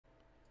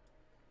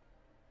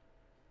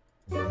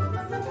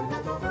Hey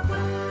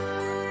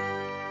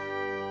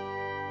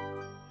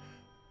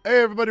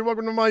everybody,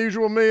 welcome to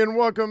MyUsualMe and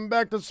welcome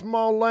back to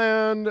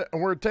Smalland.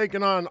 And we're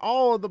taking on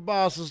all of the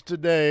bosses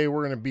today.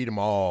 We're going to beat them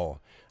all.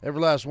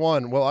 Every last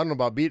one. Well, I don't know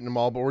about beating them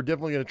all, but we're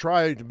definitely going to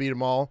try to beat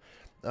them all.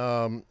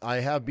 I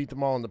have beat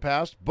them all in the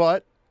past,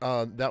 but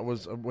that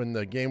was when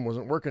the game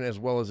wasn't working as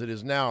well as it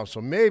is now.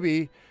 So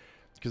maybe,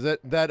 because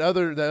that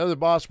other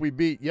boss we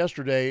beat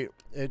yesterday,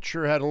 it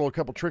sure had a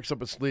couple tricks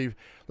up its sleeve.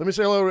 Let me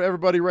say hello to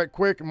everybody right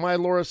quick.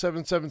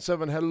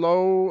 MyLaura777,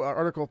 hello.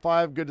 Article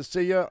 5, good to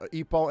see you.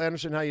 E. Paul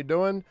Anderson, how you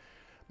doing?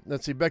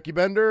 Let's see, Becky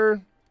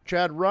Bender,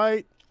 Chad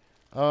Wright,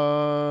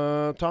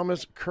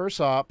 Thomas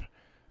Kersop,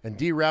 and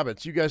D.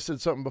 Rabbits. You guys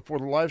said something before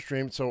the live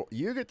stream, so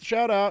you get the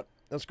shout out.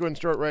 Let's go ahead and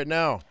start right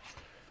now.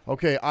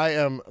 Okay, I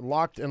am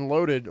locked and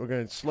loaded. We're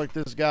going to select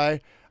this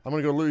guy. I'm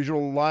going to go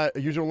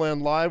Usual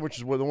Land Live, which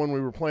is the one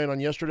we were playing on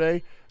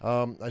yesterday.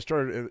 I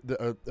started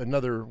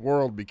another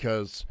world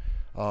because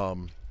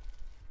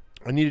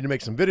I needed to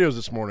make some videos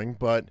this morning,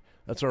 but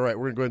that's all right.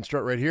 We're going to go ahead and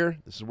start right here.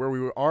 This is where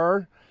we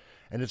are,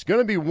 and it's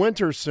going to be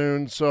winter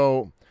soon,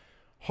 so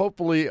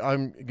hopefully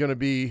I'm going to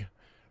be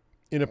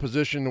in a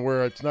position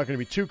where it's not going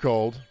to be too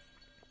cold.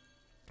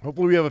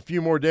 Hopefully we have a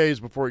few more days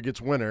before it gets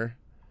winter.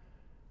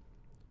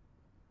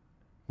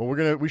 But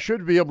we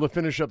should be able to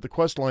finish up the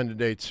quest line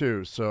today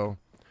too, so...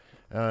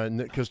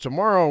 because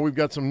tomorrow we've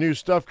got some new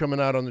stuff coming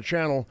out on the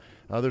channel.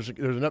 There's an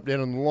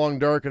update on the Long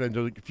Dark, and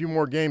there's a few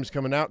more games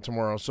coming out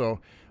tomorrow. So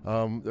it's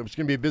going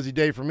to be a busy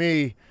day for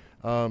me.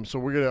 I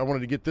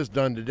wanted to get this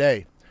done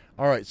today.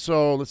 All right,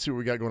 so let's see what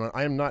we got going on.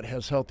 I am not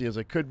as healthy as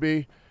I could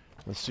be.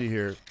 Let's see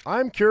here.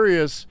 I'm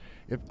curious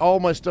if all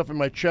my stuff in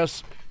my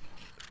chest,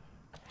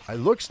 it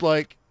looks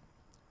like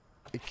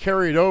it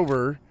carried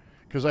over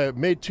because I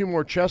made 2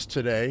 more chests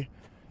today,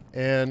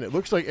 and it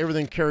looks like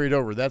everything carried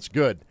over. That's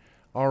good.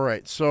 All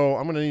right, so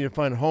I'm going to need to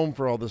find a home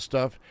for all this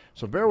stuff.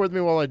 So bear with me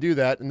while I do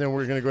that, and then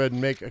we're going to go ahead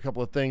and make a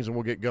couple of things, and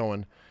we'll get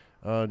going.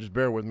 Just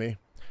bear with me.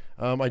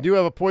 I do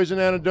have a poison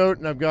antidote,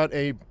 and I've got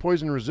a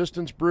poison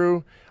resistance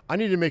brew. I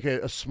need to make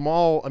a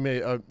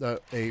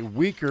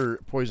weaker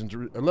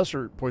a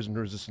lesser poison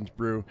resistance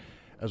brew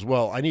as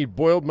well. I need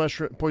boiled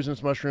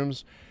poisonous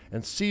mushrooms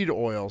and seed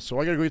oil, so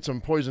I got to go get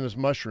some poisonous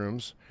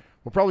mushrooms.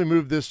 We'll probably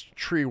move this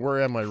tree. Where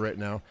am I right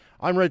now?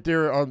 I'm right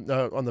there on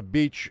the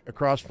beach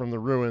across from the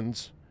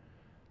ruins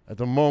at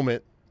the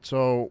moment,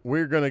 so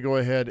we're going to go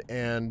ahead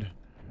and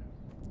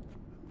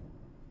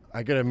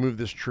I got to move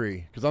this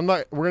tree because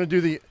we're going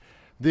to do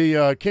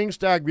the King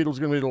Stag Beetle is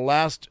going to be the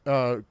last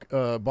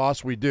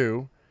boss we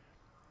do.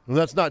 Well,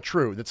 that's not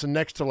true. That's the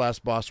next to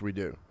last boss we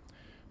do.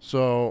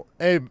 So,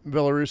 hey,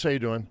 Belarus, how you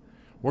doing?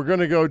 We're going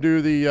to go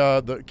do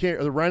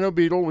the Rhino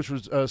Beetle, which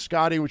was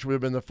Scotty, which would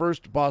have been the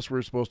first boss we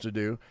were supposed to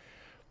do.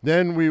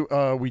 Then we'd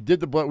already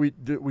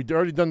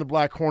done the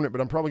Black Hornet,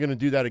 but I'm probably going to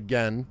do that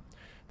again.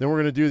 Then we're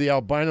going to do the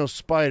albino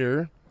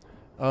spider,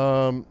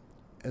 and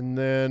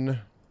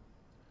then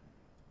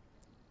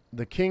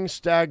the King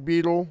Stag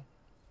Beetle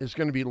is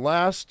going to be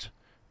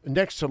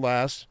next to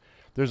last.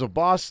 There's a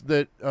boss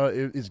that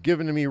is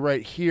given to me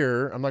right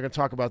here. I'm not going to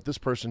talk about this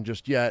person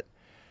just yet.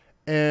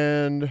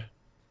 And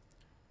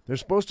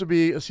there's supposed to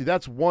be, let's see,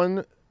 that's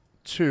 1,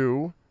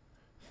 2,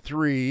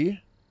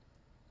 3.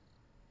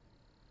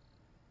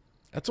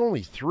 That's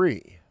only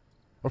 3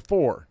 or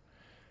 4.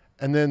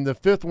 And then the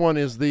 5th one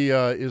is the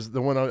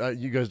one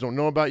you guys don't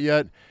know about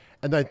yet,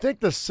 and I think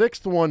the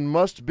 6th one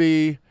must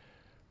be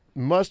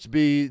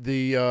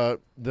the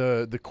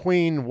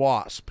Queen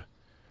Wasp.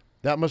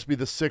 That must be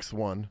the 6th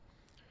one,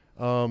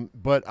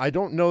 but I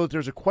don't know that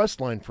there's a quest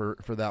line for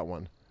that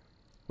one.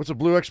 What's a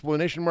blue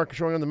exclamation mark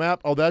showing on the map?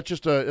 Oh, that's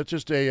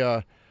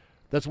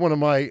one of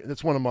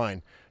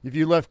mine. If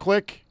you left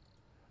click,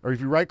 or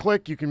if you right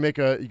click, you can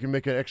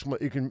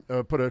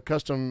put a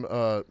custom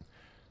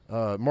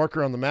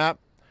marker on the map.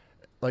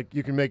 Like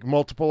you can make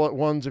multiple at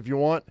ones if you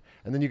want,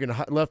 and then you can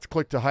left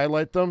click to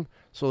highlight them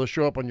so they'll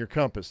show up on your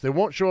compass. They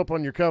won't show up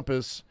on your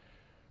compass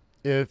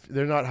if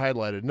they're not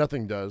highlighted.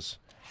 Nothing does.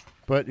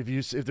 But if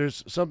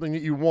there's something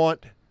that you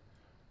want,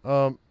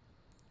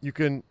 you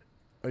can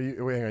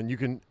wait, hang on. You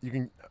can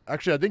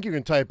actually, I think you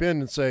can type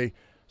in and say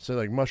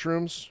like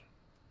mushrooms.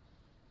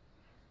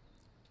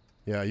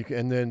 Yeah, you can,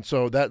 and then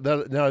so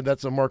now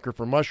that's a marker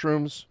for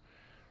mushrooms,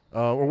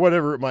 or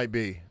whatever it might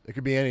be. It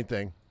could be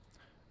anything.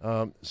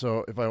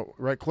 So if I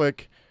right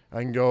click,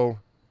 I can go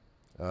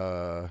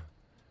yada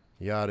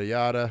yada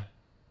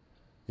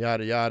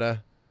yada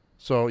yada.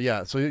 So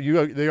yeah, so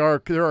there are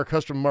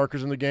custom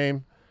markers in the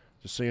game,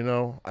 just so you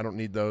know. I don't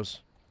need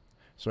those.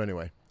 So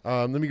anyway,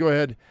 let me go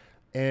ahead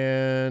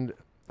and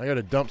I got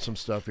to dump some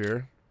stuff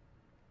here.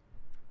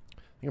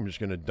 I think I'm just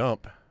gonna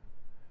dump.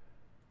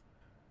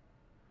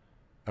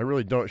 I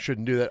really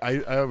shouldn't do that.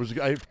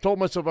 I told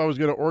myself I was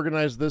going to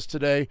organize this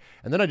today,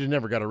 and then I just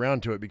never got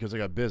around to it because I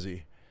got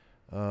busy.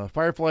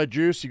 Firefly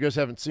juice, you guys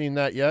haven't seen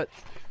that yet.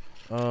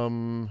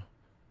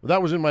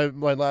 That was in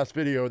my last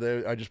video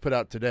that I just put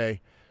out today.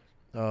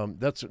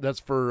 That's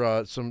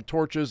for some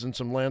torches and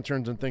some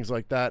lanterns and things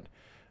like that.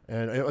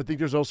 And I think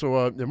there's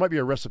also there might be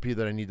a recipe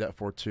that I need that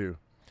for too.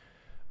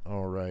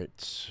 All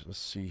right, let's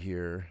see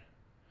here.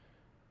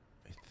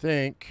 I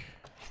think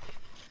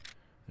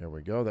there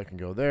we go. That can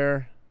go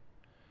there.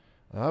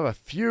 I have a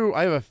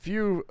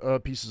few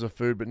pieces of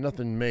food, but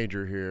nothing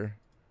major here.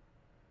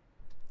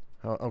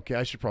 Okay,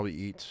 I should probably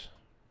eat.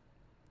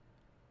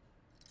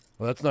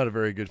 Well, that's not a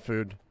very good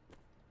food.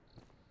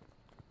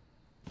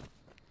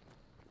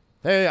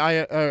 Hey,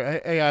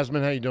 hey,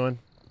 Asman, how you doing?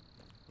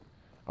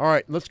 All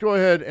right, let's go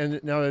ahead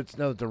and now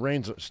that the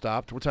rain's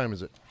stopped. What time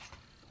is it?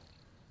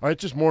 All right,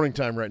 it's just morning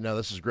time right now.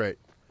 This is great.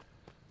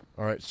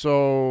 All right,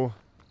 so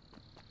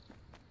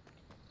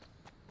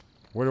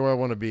where do I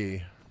want to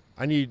be?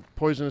 I need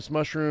poisonous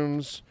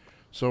mushrooms,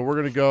 so we're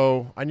gonna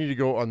go. I need to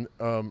go on.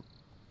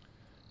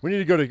 We need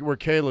to go to where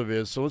Caleb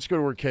is. So let's go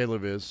to where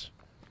Caleb is.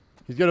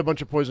 He's got a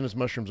bunch of poisonous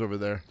mushrooms over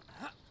there.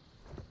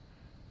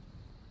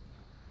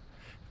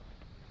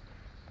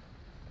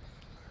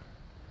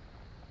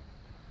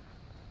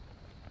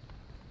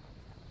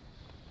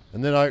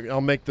 And then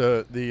I'll make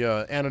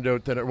the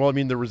antidote that, well, I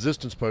mean the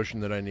resistance potion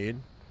that I need.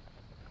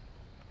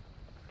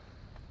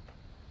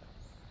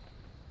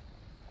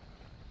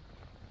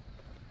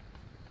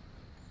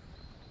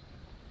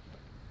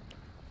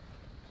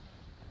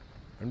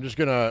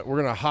 We're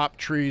gonna hop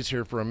trees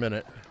here for a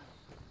minute.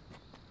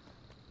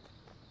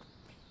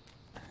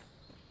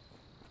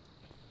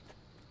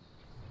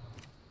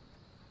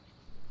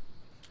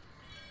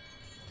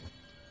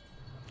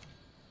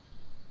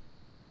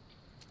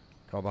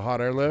 Called the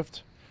hot air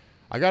lift.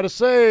 I gotta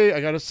say,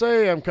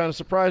 I'm kind of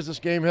surprised this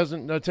game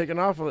hasn't taken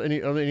off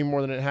any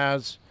more than it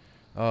has.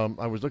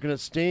 I was looking at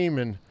Steam,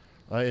 and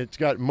it's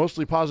got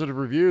mostly positive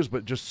reviews,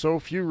 but just so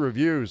few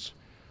reviews.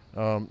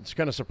 It's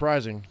kind of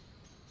surprising.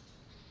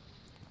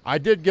 I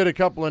did get a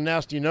couple of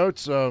nasty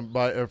notes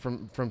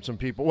from some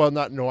people. Well,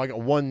 I got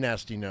one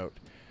nasty note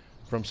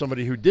from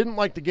somebody who didn't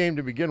like the game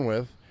to begin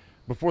with,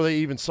 before they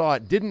even saw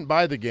it, didn't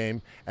buy the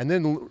game, and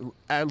then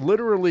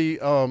literally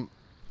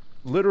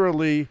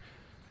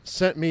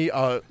sent me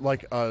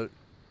like a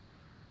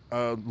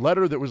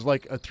letter that was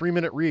like a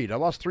 3-minute read. I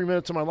lost 3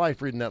 minutes of my life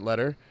reading that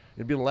letter.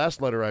 It'd be the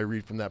last letter I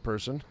read from that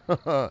person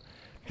because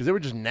they were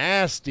just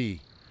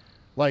nasty.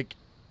 Like,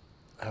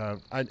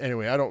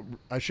 anyway,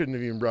 I shouldn't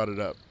have even brought it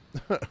up.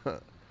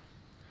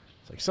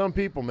 It's like some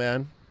people,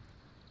 man.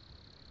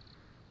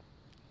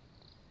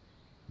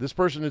 This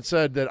person had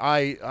said that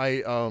I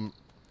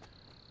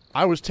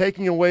was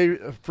taking away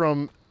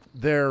from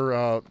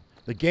their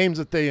the games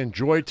that they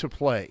enjoy to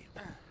play.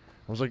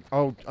 I was like,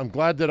 oh, I'm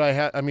glad that I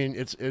had. I mean,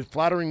 it's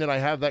flattering that I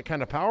have that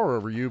kind of power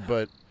over you,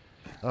 but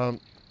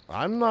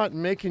I'm not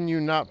making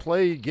you not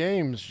play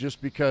games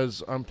just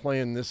because I'm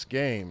playing this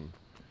game.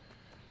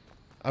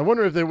 I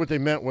wonder if what they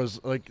meant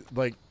was like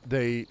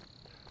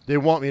they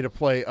want me to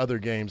play other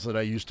games that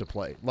I used to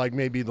play, like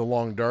maybe The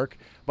Long Dark.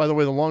 By the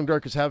way, The Long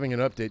Dark is having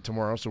an update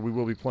tomorrow, so we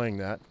will be playing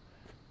that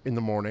in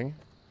the morning,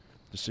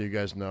 just so you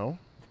guys know.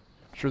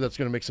 I'm sure that's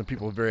going to make some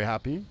people very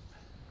happy.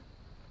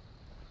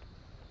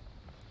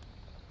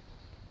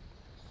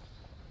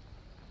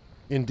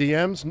 In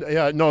DMs?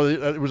 Yeah, no,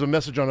 it was a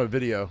message on a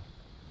video.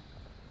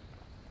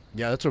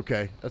 Yeah, that's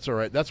okay. That's all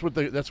right. That's what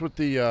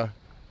the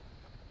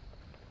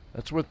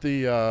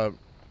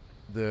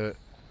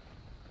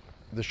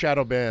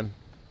shadow ban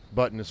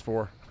button is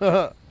for.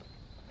 Oh,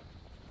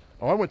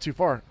 I went too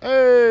far.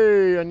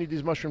 Hey, I need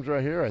these mushrooms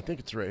right here. I think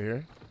it's right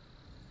here.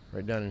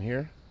 Right down in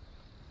here.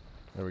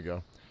 There we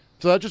go.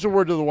 So that's just a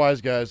word to the wise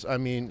guys. I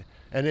mean,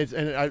 and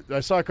I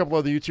saw a couple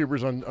other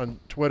YouTubers on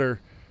Twitter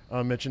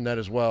mention that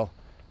as well.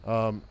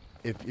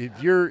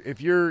 If you're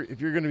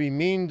going to be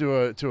mean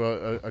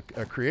to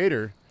a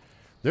creator,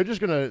 they're just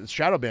going to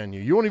shadow ban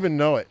you. You won't even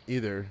know it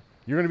either.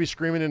 You're going to be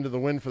screaming into the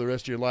wind for the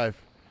rest of your life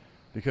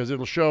because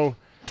it'll show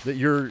that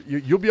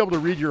you'll be able to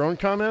read your own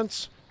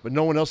comments, but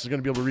no one else is going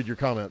to be able to read your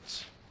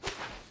comments,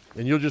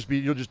 and you'll just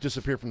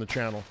disappear from the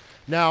channel.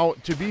 Now,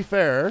 to be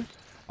fair,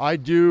 I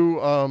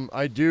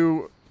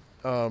do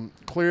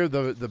clear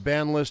the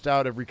ban list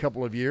out every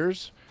couple of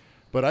years,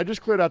 but I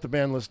just cleared out the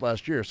ban list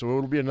last year, so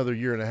it'll be another 1.5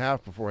 years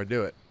before I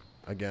do it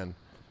again.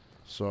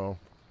 So,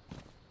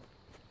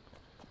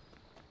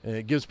 and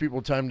it gives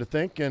people time to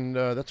think, and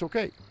that's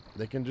okay.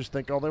 They can just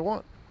think all they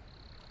want.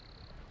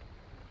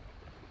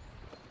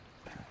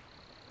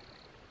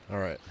 All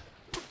right.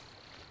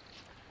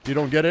 If you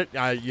don't get it,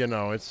 you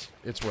know, it's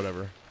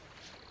whatever.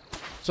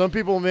 Some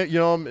people, you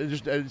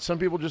know, some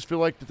people just feel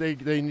like that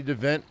they need to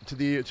vent to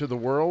the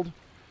world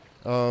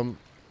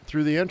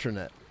through the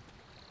internet,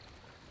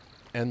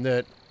 and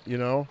that, you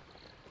know,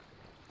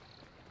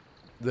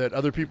 that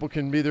other people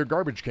can be their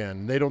garbage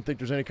can. They don't think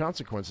there's any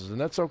consequences, and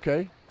that's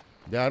okay.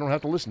 Yeah, I don't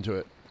have to listen to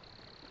it.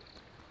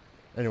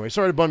 Anyway,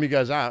 sorry to bum you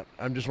guys out.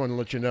 I'm just wanting to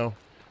let you know.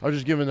 I was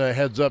just giving a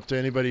heads up to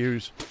anybody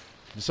who's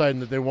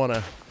deciding that they want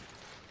to,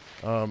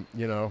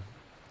 you know,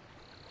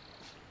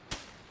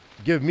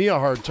 give me a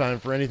hard time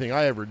for anything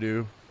I ever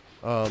do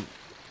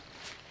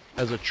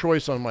as a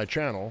choice on my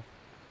channel.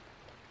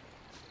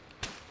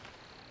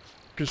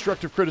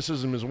 Constructive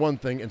criticism is one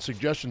thing, and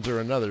suggestions are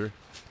another.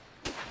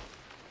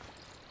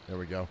 There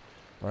we go.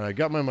 All right, I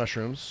got my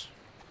mushrooms.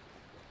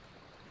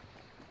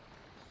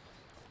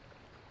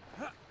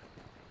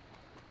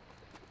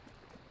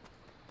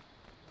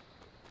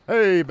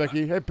 Hey,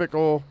 Becky. Hey,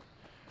 Pickle.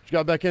 She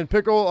got back in.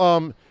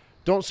 Pickle,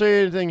 don't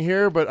say anything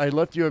here, but I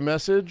left you a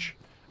message.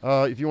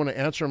 If you want to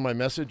answer my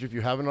message, if you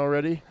haven't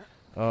already,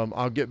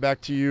 I'll get back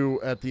to you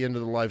at the end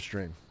of the live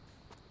stream.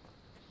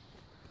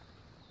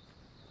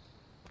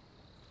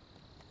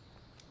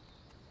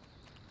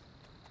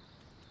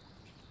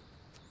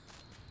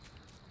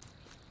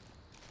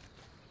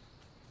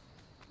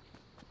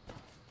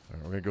 All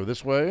right, we're going to go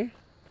this way.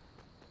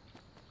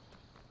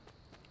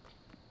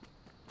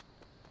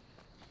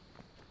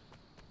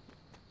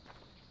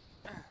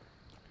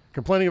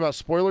 Complaining about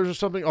spoilers or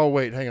something? Oh,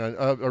 wait, hang on.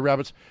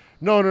 Rabbits.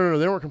 No.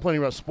 They weren't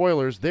complaining about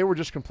spoilers. They were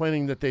just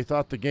complaining that they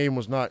thought the game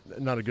was not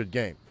a good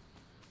game.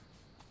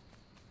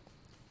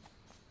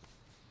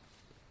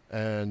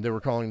 And they were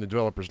calling the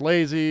developers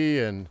lazy,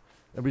 and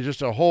it was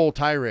just a whole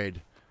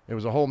tirade. It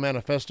was a whole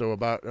manifesto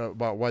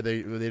about why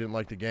they didn't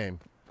like the game,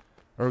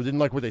 or didn't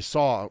like what they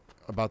saw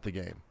about the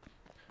game.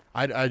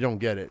 I don't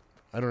get it.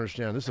 I don't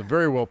understand. This is a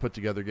very well put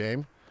together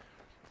game.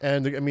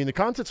 And I mean, the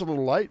content's a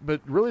little light, but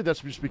really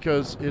that's just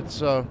because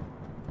it's an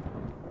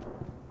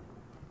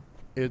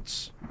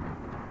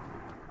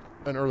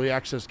early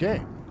access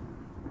game.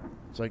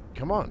 It's like,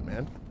 come on,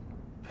 man.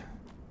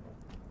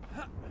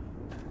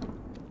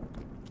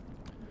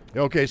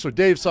 Okay, so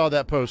Dave saw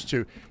that post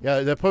too. Yeah,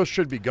 that post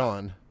should be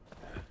gone.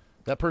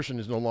 That person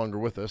is no longer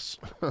with us.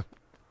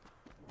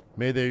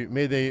 May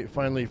they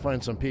finally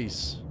find some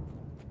peace.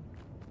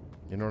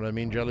 You know what I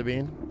mean, Jelly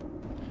Bean?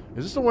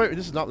 Is this the way?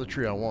 This is not the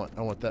tree I want.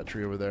 I want that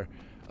tree over there.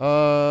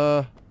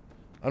 I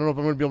don't know if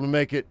I'm going to be able to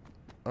make it.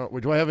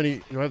 Do I have any?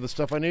 Do I have the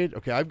stuff I need?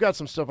 Okay, I've got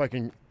some stuff I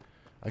can.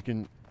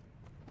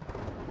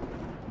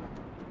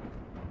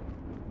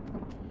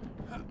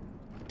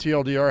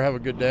 TLDR, have a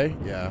good day.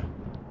 Yeah.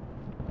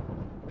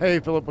 Hey,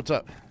 Philip, what's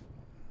up?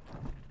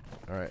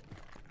 All right.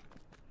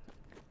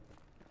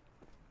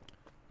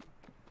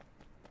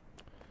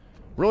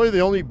 Really,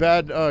 the only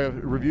bad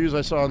reviews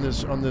I saw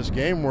on this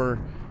game were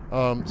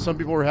some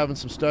people were having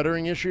some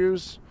stuttering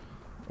issues,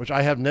 which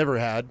I have never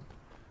had,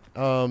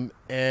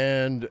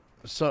 and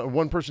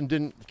one person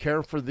didn't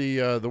care for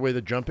the way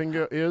the jumping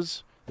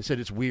is. They said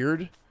it's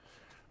weird.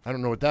 I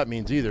don't know what that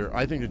means either.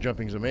 I think the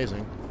jumping is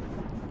amazing.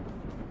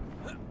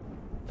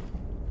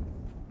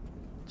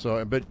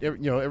 So, but you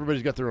know,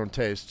 everybody's got their own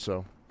taste.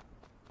 So,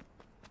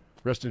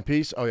 rest in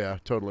peace. Oh yeah,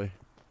 totally.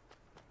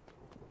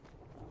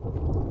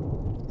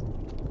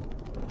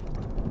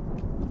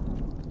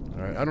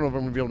 All right, I don't know if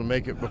I'm gonna be able to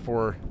make it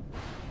before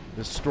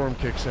this storm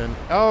kicks in.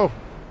 Oh,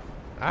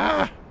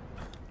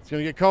 it's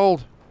gonna get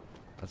cold.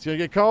 It's gonna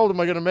get cold. Am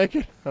I gonna make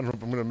it? I don't know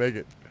if I'm gonna make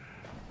it.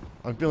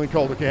 I'm feeling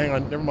cold. Okay, hang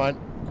on. Never mind.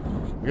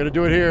 We gotta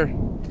do it here.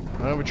 I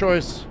don't have a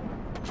choice.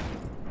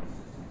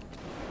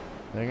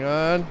 Hang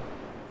on.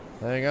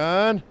 Hang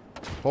on.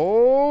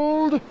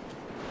 Hold.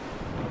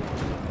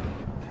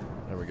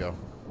 There we go.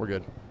 We're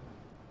good.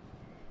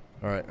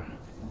 All right.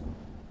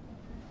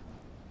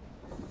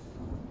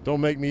 Don't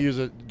make me use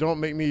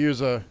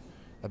a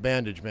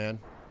bandage, man.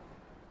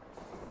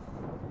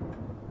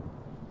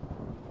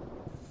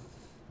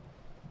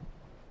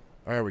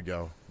 There we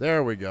go.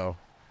 There we go.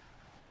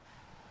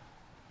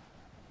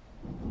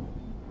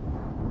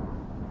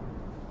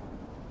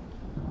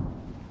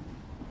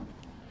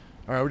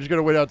 All right, we're just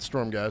gonna wait out the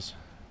storm, guys.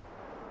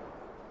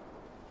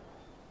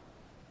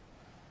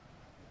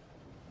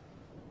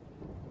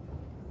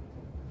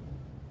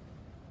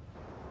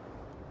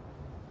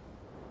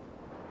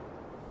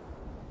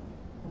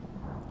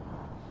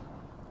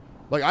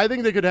 Like, I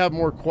think they could have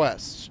more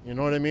quests, you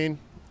know what I mean?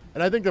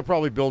 And I think they'll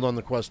probably build on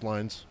the quest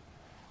lines.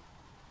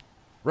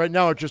 Right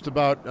now, it's just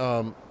about,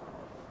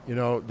 you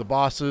know, the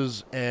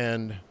bosses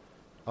and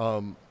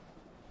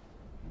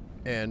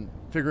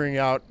figuring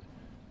out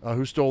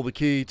who stole the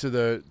key to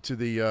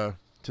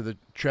the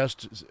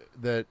chest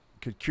that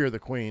could cure the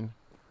queen.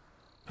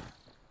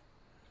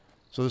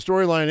 So the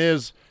storyline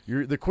is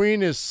the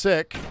queen is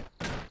sick,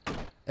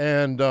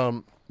 and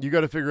you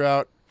got to figure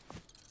out.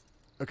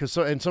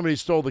 And somebody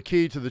stole the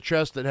key to the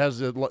chest that has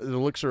the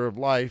elixir of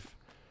life,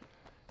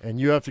 and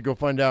you have to go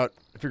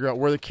figure out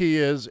where the key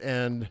is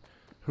and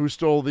who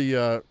stole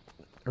the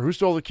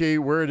key,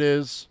 where it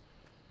is,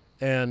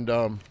 and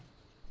all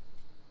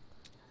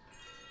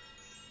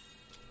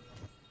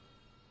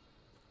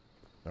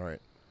right,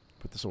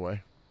 put this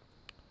away,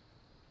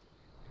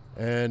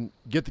 and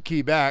get the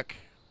key back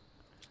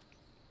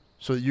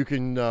so that you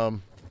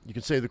can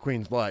save the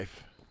queen's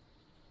life.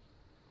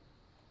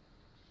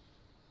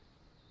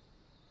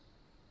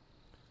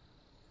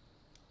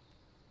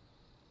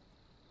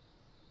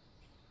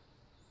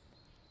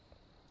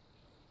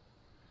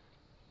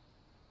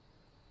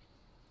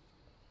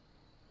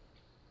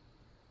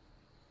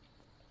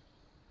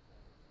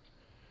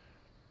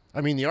 I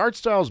mean, the art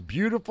style is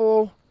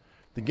beautiful.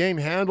 The game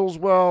handles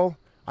well.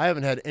 I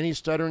haven't had any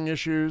stuttering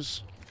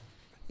issues.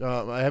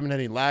 I haven't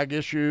had any lag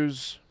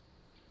issues.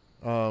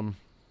 All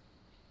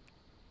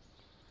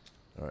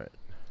right.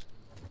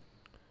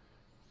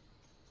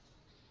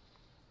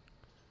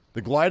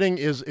 The gliding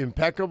is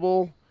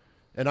impeccable,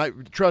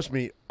 and trust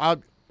me.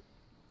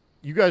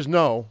 You guys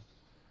know,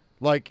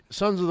 Like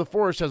Sons of the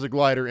Forest has a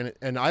glider in it,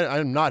 and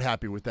I'm not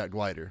happy with that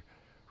glider,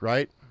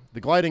 right? The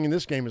gliding in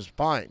this game is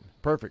fine,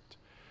 perfect.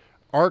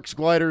 Ark's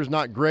glider is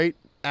not great.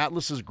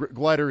 Atlas's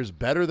glider is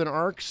better than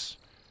Ark's,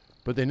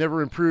 but they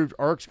never improved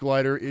Ark's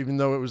glider, even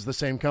though it was the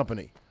same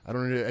company. I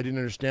didn't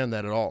understand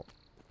that at all.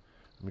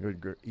 Let me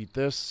go eat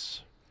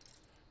this,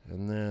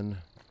 and then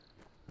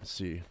let's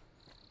see.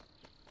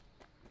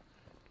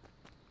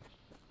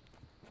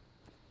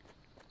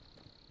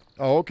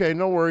 Oh, okay,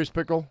 no worries,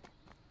 Pickle.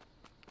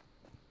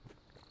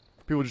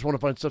 People just want to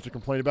find stuff to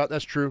complain about.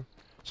 That's true.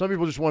 Some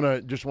people just want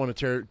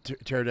to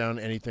tear down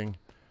anything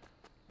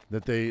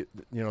that they,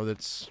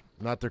 that's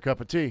not their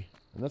cup of tea,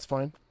 and that's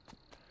fine.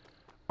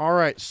 All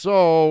right,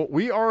 so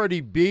we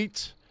already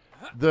beat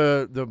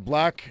the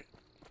Black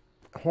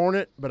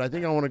Hornet, but I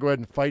think I want to go ahead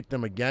and fight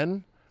them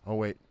again. Oh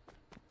wait,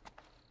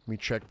 let me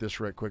check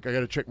this right quick. I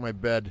got to check my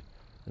bed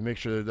and make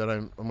sure that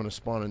I'm going to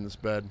spawn in this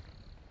bed.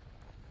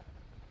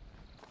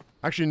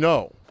 Actually,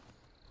 no,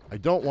 I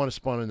don't want to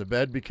spawn in the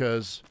bed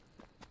because,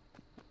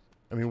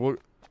 I mean, we'll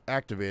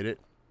activate it.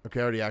 Okay,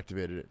 I already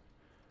activated it.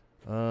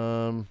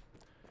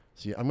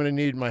 See, I'm going to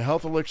need my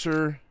health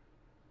elixir.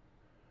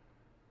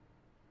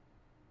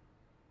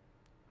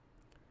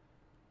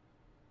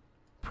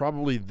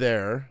 Probably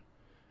there.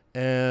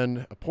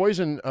 And a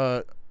poison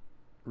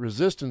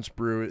resistance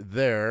brew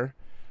there.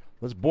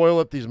 Let's boil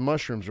up these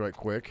mushrooms right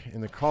quick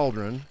in the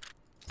cauldron.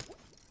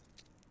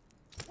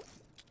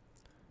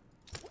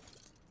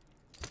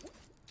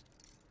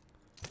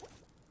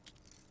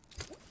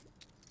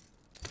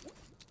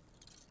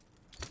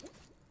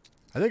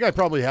 I think I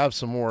probably have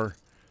some more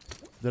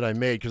that I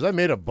made, because I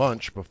made a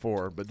bunch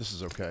before, but this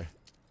is okay.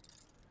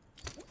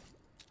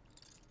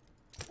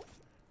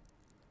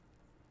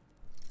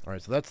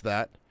 Alright, so that's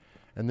that.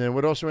 And then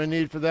what else do I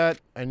need for that?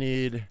 I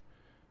need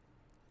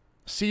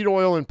seed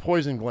oil and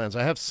poison glands.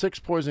 I have 6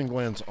 poison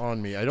glands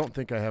on me. I don't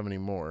think I have any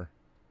more.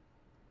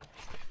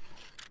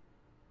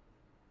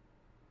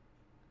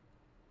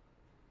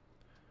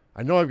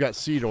 I know I've got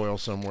seed oil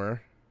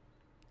somewhere.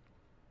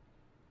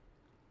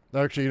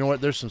 Actually, you know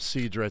what? There's some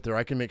seeds right there.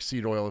 I can make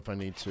seed oil if I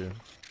need to.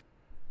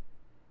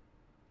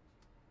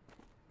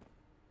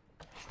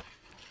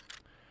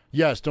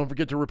 Yes, don't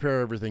forget to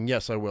repair everything.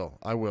 Yes, I will.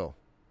 I will.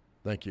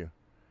 Thank you.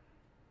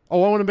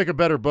 Oh, I want to make a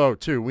better bow,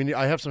 too.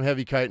 I have some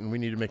heavy chitin. We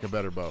need to make a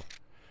better bow.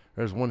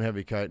 There's one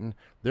heavy chitin.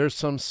 There's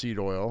some seed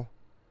oil.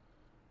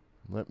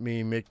 Let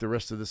me make the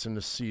rest of this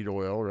into seed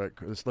oil. Right,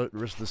 let's let the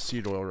rest of the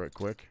seed oil right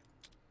quick.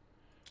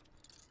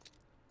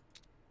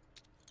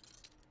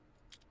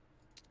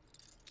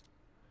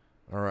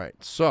 All right,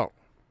 so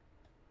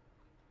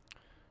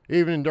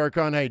evening,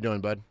 Darkon. How you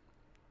doing, bud?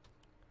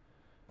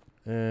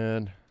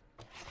 And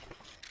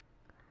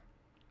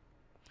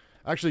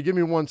actually, give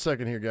me 1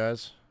 second here,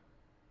 guys.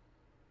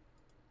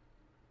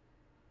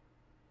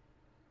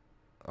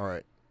 All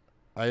right,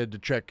 I had to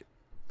check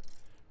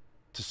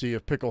to see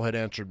if Pickle had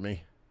answered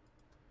me.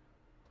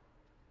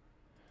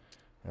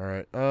 All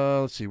right,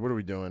 let's see. What are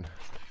we doing?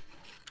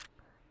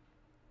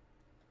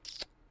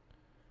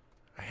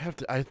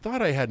 I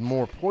thought I had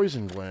more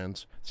poison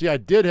glands. See, I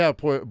did have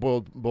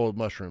boiled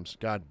mushrooms.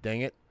 God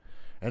dang it.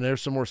 And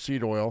there's some more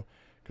seed oil,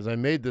 because I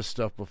made this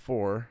stuff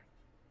before.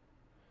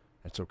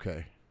 That's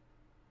okay.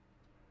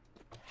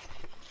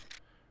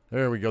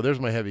 There we go. There's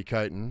my heavy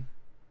chitin.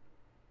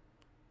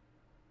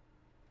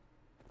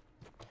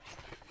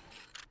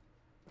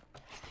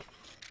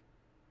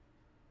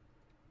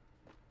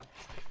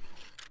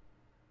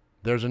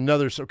 There's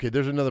another, okay,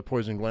 there's another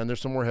poison gland.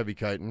 There's some more heavy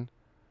chitin.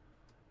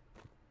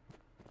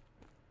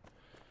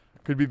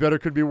 Could be better,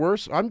 could be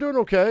worse. I'm doing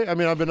okay. I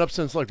mean, I've been up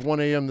since like 1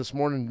 a.m. this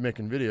morning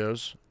making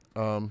videos.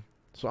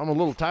 So I'm a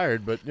little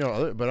tired, but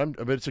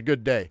but it's a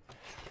good day.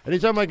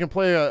 Anytime I can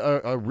play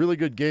a really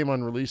good game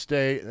on release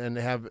day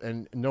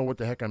and know what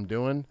the heck I'm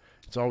doing,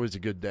 it's always a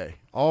good day.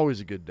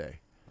 Always a good day.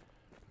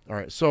 All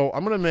right, so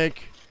I'm gonna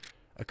make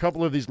a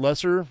couple of these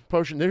lesser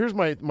potions. Here's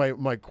my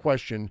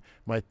question,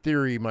 my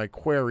theory, my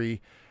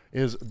query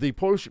is the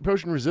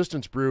potion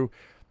resistance brew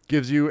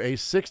gives you a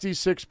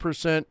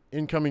 66%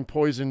 incoming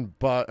poison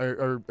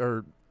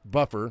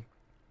buffer.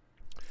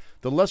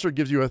 The lesser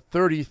gives you a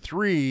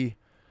 33%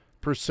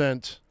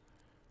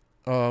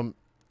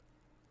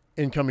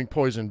 incoming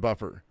poison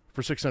buffer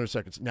for 600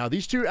 seconds. Now,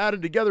 these two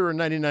added together are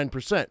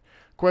 99%.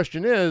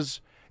 Question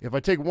is, if I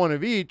take one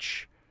of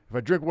each, if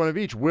I drink one of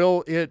each,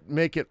 will it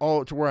make it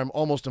all to where I'm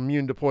almost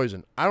immune to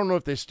poison? I don't know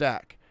if they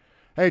stack.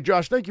 Hey,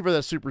 Josh, thank you for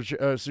that super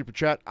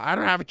chat. I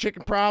don't have a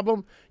chicken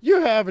problem.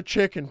 You have a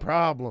chicken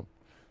problem.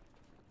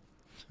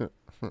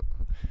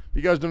 If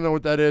you guys don't know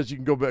what that is, you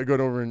can go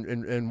over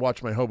and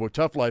watch my Hobo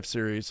Tough Life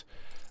series,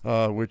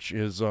 which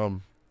is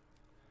where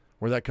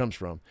that comes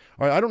from.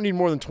 All right, I don't need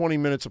more than 20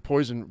 minutes of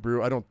poison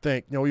brew, I don't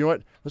think. No, you know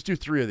what? Let's do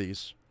 3 of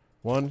these.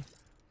 1,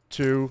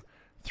 2,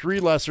 3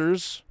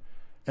 lessers,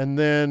 and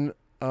then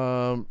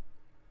I'll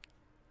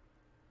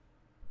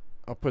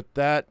put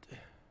that,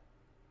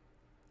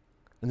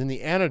 and then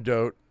the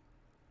antidote.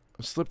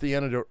 I'll slip the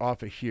antidote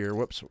off of here.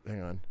 Whoops,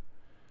 hang on.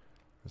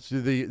 Let's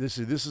do this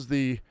is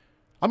the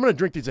I'm gonna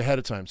drink these ahead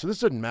of time, so this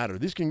doesn't matter.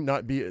 These can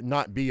not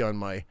be on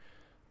my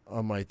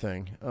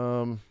thing.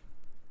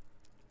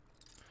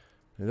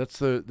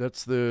 That's a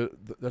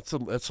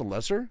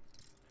lesser.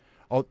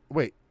 Oh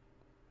wait,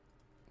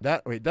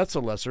 that's a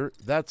lesser.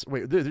 That's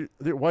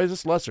why is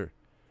this lesser?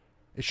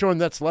 It's showing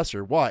that's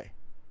lesser. Why?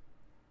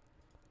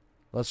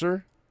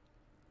 Lesser.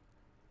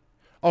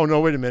 Oh no,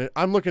 wait a minute.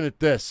 I'm looking at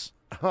this.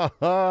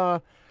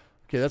 Okay,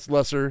 that's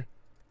lesser.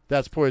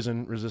 That's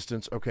poison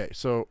resistance. Okay,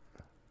 so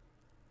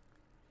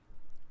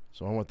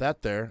I want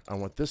that there. I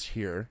want this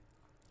here.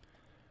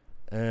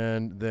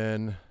 And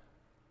then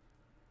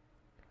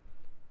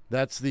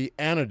that's the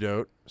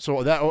antidote.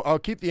 So that I'll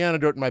keep the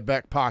antidote in my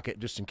back pocket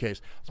just in case.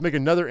 Let's make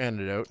another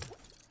antidote.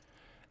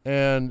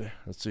 And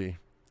let's see.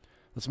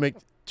 Let's make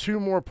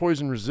 2 more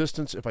poison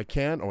resistance if I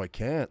can. Oh, I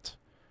can't.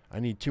 I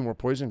need 2 more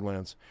poison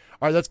glands.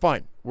 All right, that's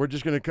fine. We're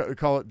just going to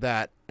call it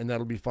that, and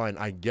that'll be fine,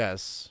 I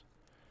guess.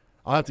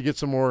 I'll have to get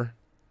some more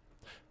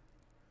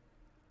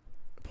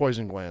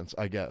poison glands,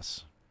 I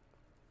guess.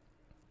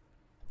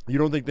 You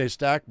don't think they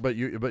stack, but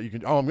you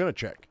can. Oh, I'm gonna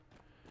check.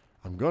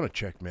 I'm gonna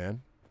check,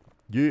 man.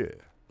 Yeah.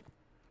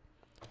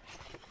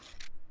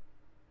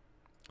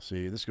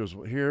 See, this goes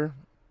here.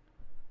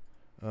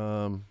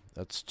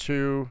 That's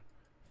 2,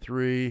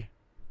 3.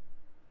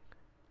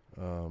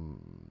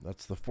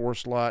 That's the 4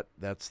 slot.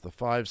 That's the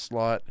 5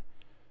 slot.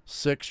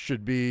 6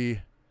 should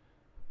be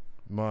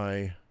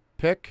my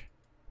pick.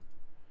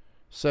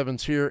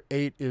 7's here.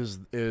 8 is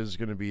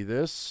going to be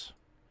this,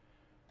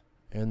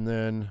 and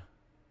then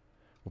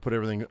we'll put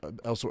everything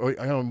else.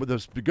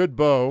 This good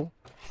bow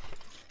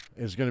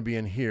is going to be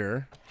in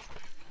here,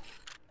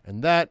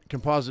 and that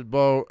composite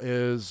bow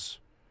is.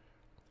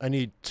 I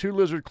need 2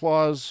 lizard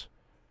claws,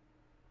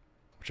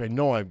 which I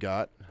know I've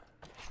got.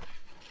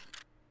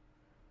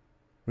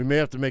 We may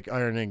have to make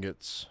iron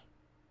ingots.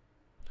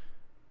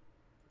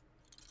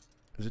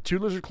 Is it 2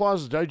 lizard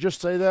claws? Did I just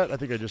say that? I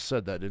think I just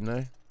said that, didn't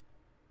I?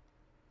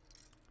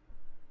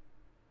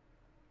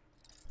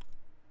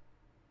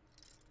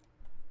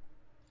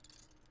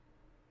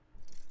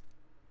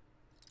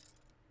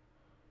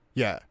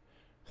 Yeah.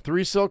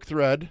 3 silk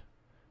thread,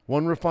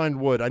 1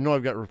 refined wood. I know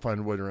I've got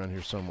refined wood around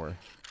here somewhere.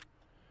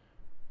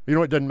 You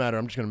know what? It doesn't matter.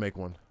 I'm just going to make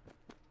one.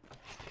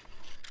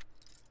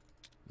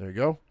 There you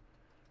go.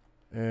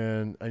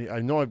 And I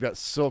know I've got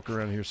silk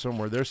around here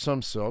somewhere. There's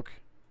some silk.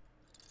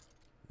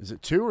 Is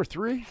it 2 or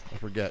 3? I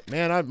forget.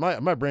 Man,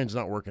 my brain's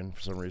not working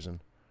for some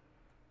reason.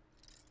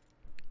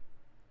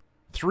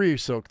 3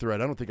 silk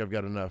thread. I don't think I've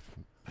got enough.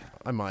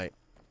 I might.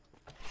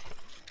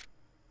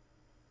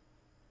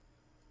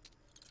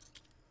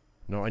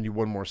 No, I need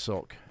 1 more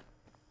silk.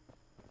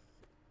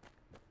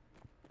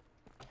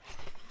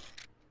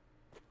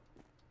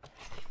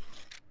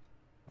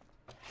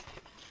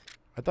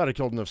 I thought I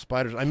killed enough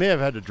spiders. I may have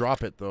had to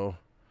drop it though.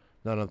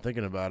 Now that I'm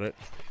thinking about it,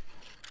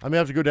 I may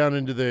have to go down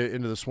into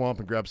the swamp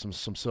and grab some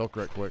silk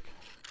right quick.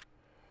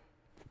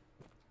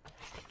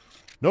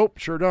 Nope,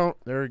 sure don't.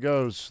 There it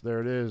goes.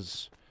 There it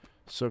is.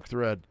 Silk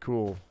thread.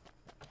 Cool.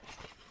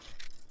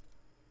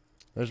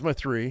 There's my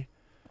 3,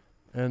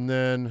 and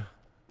then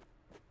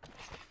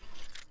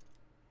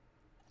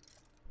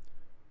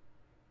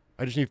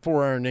I just need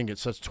 4 iron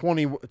ingots. That's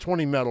 20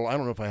 metal. I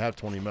don't know if I have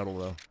 20 metal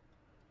though.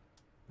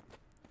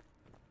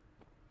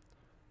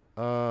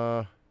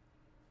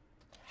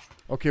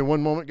 Okay,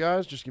 1 moment,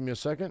 guys. Just give me a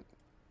second.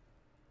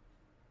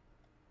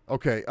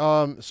 Okay,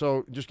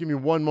 so just give me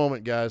 1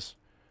 moment, guys.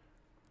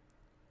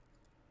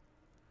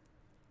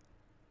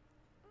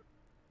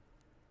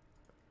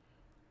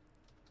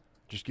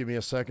 Just give me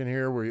a second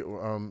here.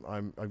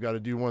 I've got to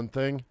do one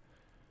thing,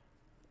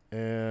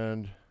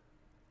 and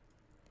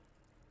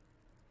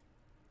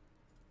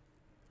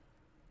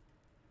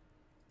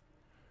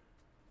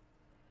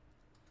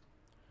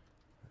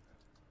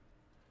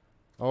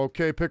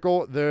okay,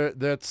 Pickle.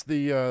 That's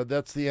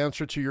the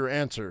answer to your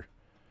answer.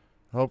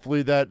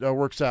 Hopefully that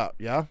works out.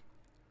 Yeah.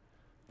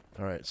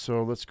 All right.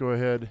 So let's go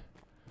ahead,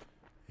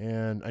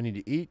 and I need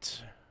to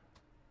eat.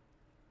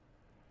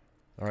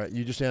 All right.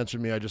 You just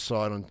answered me. I just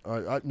saw it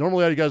on.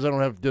 Normally, guys, I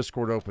don't have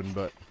Discord open,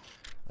 but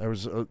that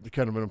was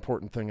kind of an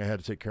important thing I had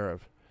to take care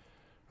of.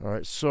 All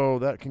right. So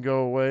that can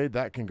go away.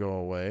 That can go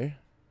away.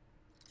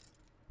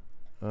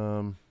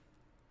 I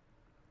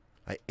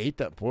ate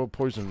that boiled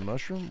poison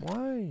mushroom.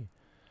 Why?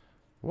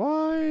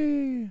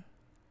 Why?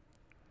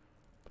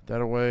 Put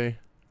that away.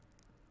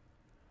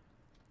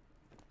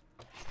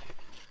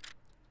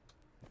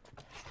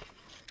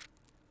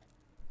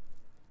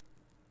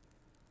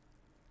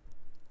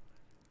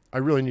 I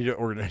really need to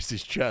organize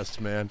these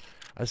chests, man.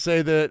 I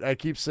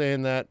keep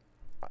saying that.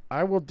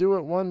 I will do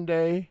it one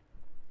day.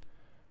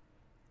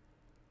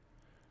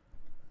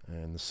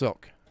 And the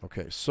silk.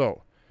 Okay,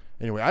 so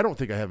anyway, I don't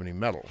think I have any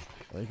metal.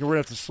 I think we're gonna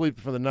have to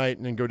sleep for the night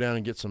and then go down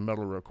and get some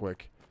metal real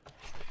quick.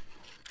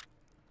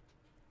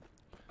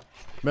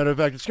 Matter of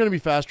fact, it's going to be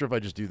faster if I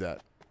just do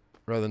that,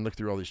 rather than look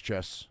through all these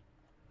chests.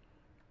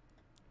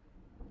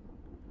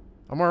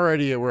 I'm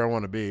already at where I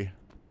want to be.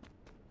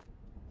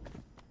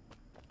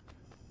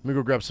 Let me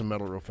go grab some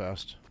metal real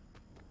fast.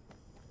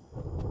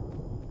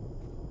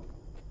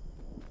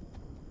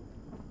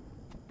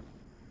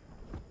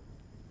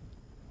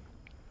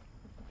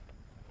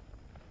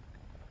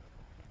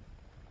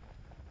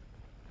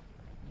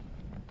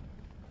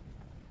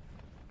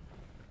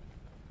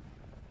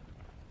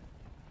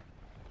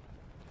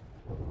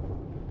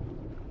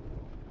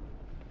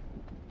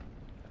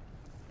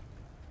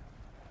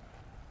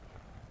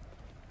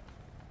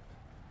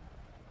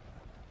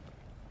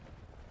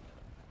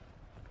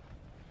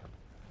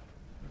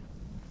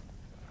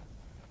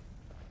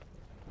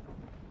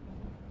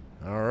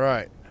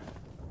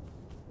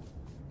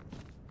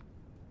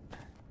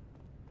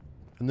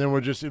 And then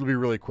it'll be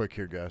really quick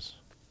here, guys.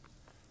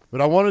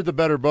 But I wanted the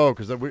better bow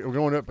because we're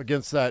going up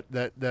against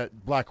that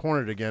Black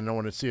Hornet again. I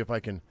want to see if I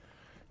can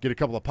get a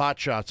couple of pot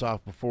shots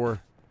off before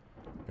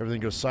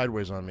everything goes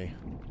sideways on me.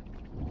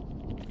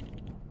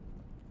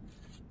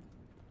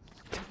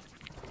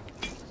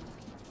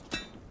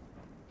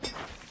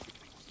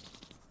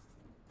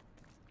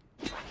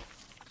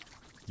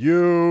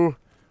 You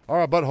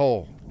are a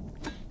butthole.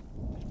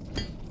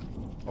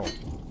 Oh.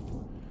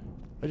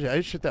 I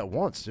just hit that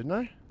once, didn't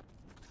I?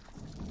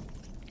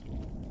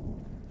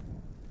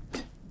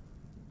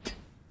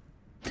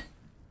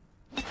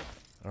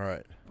 All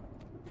right.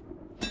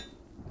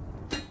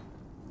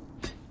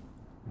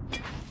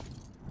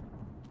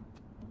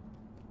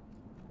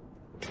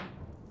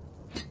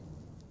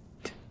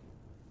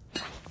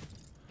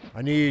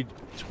 I need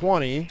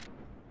 20.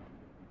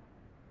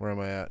 Where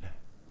am I at?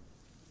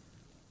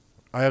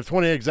 I have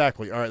 20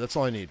 exactly. All right, that's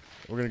all I need.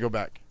 We're going to go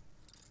back.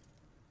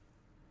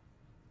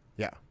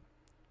 Yeah.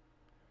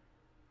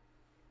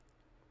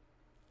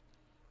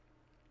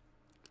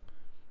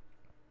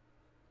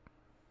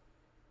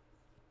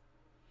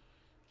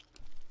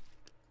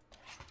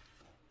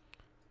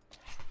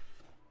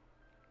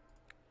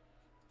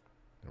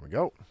 There we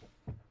go.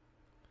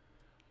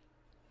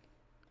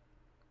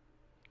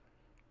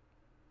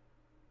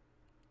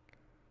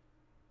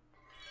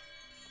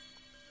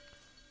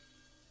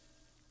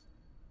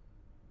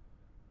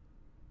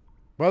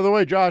 By the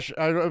way, Josh,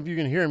 I don't know if you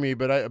can hear me,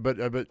 but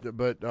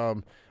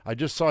I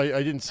just saw,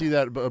 I didn't see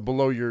that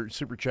below your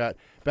super chat.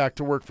 Back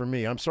to work for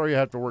me. I'm sorry you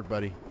have to work,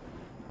 buddy.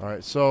 All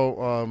right,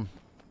 so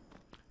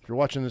if you're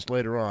watching this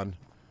later on,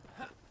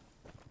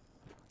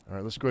 all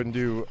right, let's go ahead and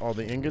do all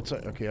the ingots.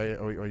 Okay,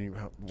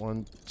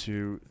 1,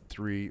 2,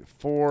 3,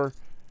 4.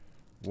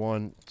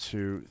 1,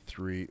 2,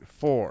 3,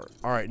 4.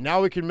 All right,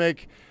 now we can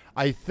make,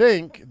 I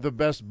think, the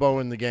best bow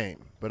in the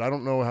game, but I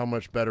don't know how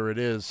much better it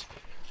is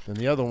than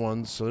the other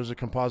ones. So there's a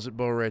composite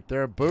bow right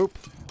there. Boop.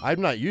 I've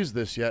not used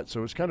this yet,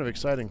 so it's kind of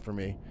exciting for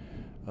me.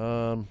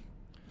 So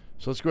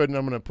let's go ahead and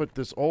I'm going to put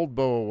this old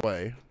bow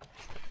away.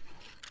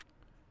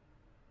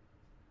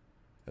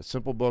 A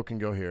simple bow can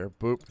go here.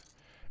 Boop.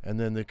 And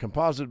then the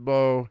composite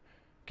bow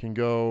can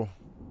go...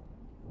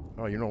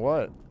 Oh, you know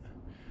what?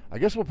 I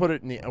guess we'll put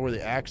it in where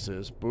the axe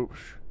is. Boop.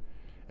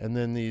 And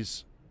then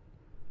these...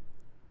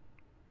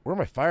 Where are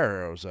my fire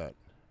arrows at?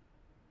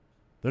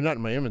 They're not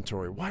in my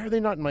inventory. Why are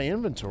they not in my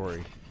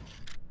inventory?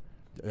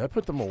 Did I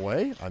put them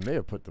away? I may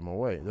have put them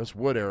away. Those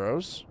wood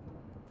arrows.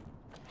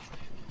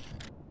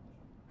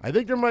 I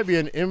think there might be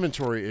an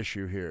inventory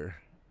issue here.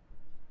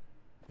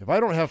 If I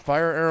don't have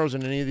fire arrows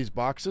in any of these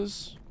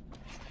boxes,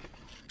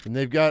 and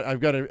I've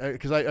got to,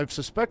 because I've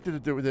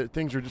suspected that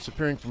things are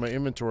disappearing from my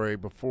inventory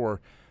before,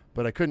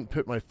 but I couldn't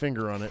put my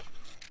finger on it.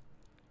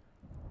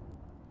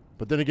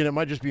 But then again, it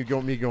might just be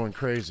me going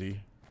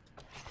crazy,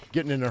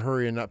 getting in a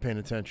hurry and not paying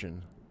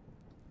attention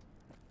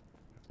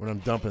when I'm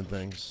dumping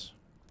things.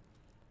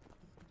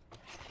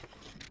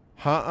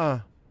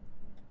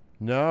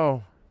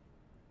 No.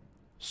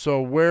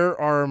 So where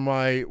are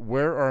my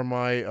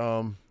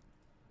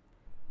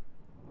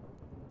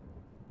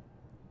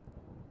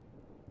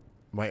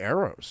my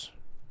arrows?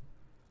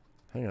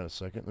 Hang on a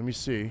second. Let me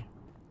see.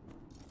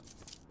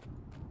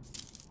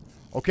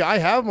 Okay, I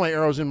have my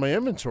arrows in my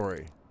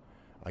inventory,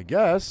 I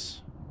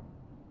guess.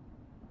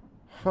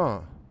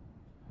 Huh.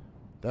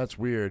 That's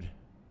weird.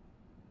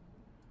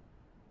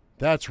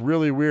 That's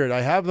really weird.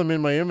 I have them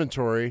in my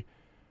inventory,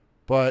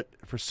 but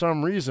for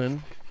some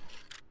reason,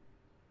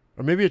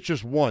 or maybe it's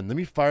just one. Let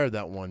me fire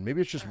that one.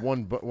 Maybe it's just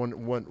one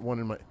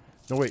in my...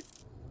 No, wait.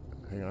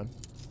 Hang on.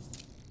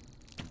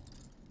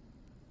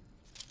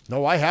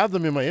 No, I have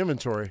them in my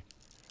inventory.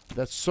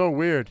 That's so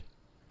weird.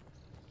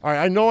 All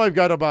right, I know I've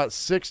got about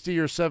 60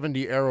 or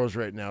 70 arrows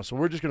right now, so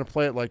we're just going to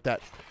play it like that.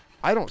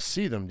 I don't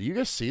see them. Do you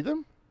guys see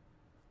them?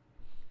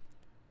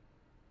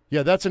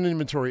 Yeah, that's an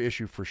inventory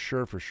issue for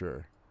sure, for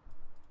sure.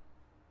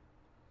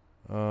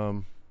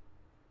 So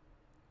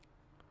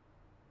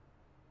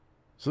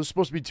this is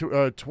supposed to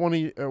be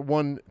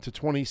 21 to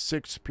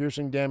 26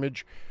 piercing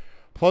damage,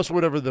 plus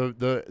whatever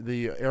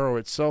the arrow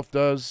itself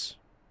does.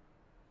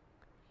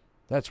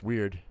 That's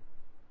weird.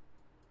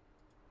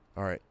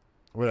 All right,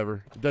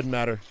 whatever. It doesn't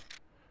matter.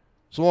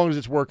 So long as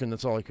it's working,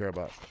 that's all I care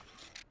about.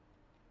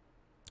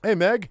 Hey,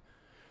 Meg.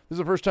 This is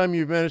the first time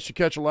you've managed to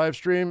catch a live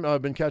stream.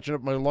 I've been catching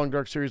up my Long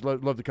Dark series.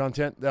 Love the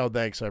content. Oh,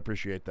 thanks. I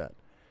appreciate that.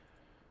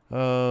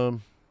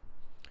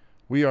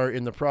 We are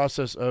in the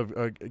process of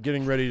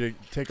getting ready to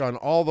take on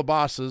all the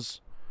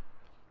bosses.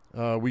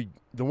 The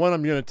one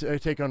I'm going to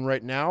take on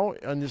right now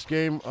on this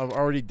game,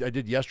 I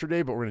did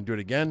yesterday, but we're going to do it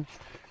again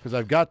because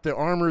I've got the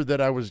armor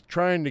that I was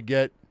trying to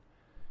get.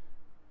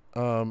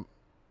 I'm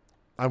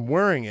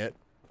wearing it.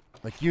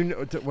 Like, you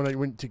know,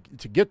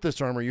 to get this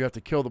armor, you have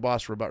to kill the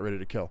boss we're about ready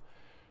to kill.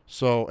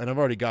 So, and I've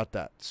already got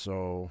that.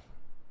 So,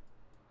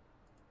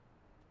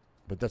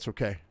 but that's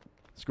okay.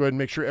 Let's go ahead and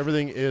make sure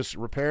everything is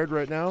repaired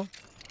right now.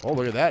 Oh,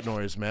 look at that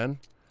noise, man.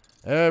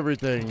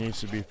 Everything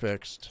needs to be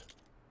fixed.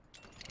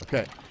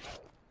 Okay.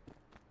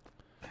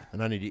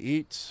 And I need to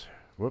eat.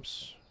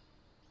 Whoops.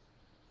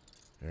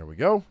 There we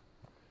go.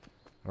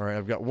 All right,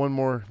 I've got one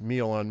more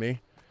meal on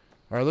me.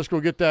 All right, let's go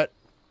get that.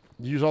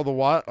 Use all the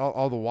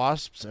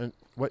wasps and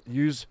what?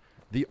 Use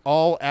the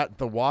all at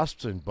the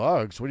wasps and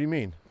bugs. What do you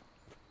mean?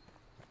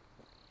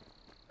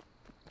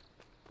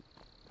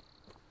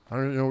 I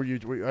don't know what you.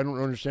 I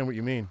don't understand what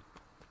you mean.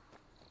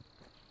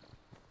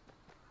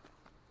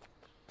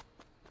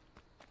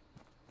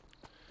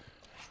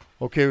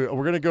 Okay,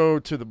 we're gonna go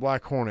to the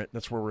Black Hornet.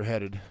 That's where we're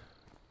headed.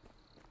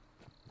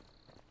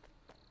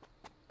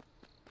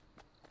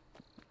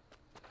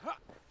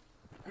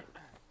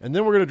 And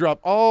then we're gonna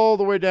drop all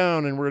the way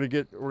down, and we're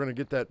gonna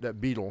get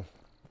that beetle,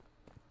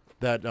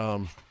 that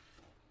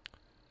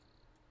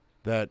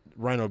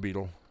rhino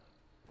beetle,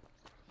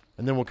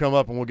 and then we'll come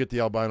up and we'll get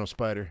the albino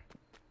spider.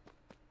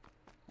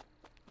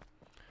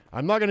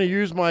 I'm not gonna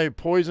use my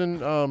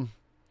poison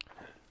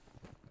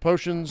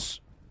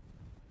potions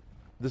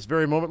this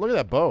very moment. Look at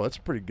that bow. That's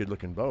a pretty good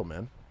looking bow,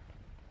 man.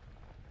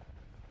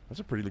 That's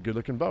a pretty good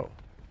looking bow.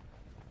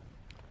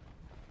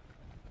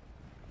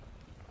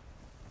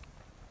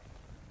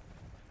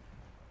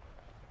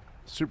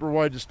 Super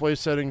wide display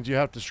settings, you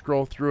have to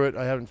scroll through it.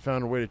 I haven't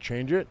found a way to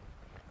change it.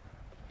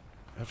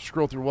 I have to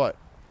scroll through what?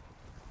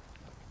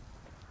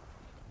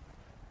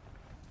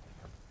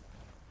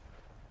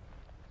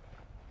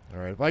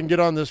 All right, if I can get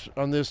on this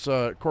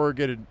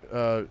corrugated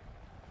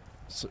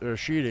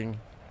sheeting,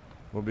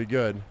 we'll be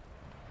good.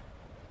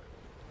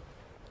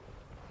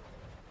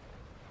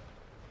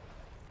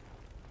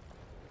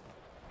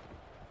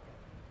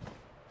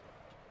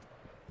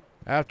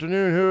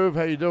 Afternoon, Hoove.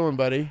 How you doing,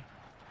 buddy?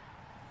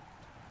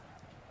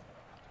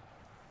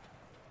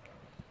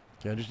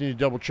 Okay, I just need to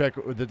double check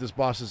that this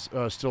boss is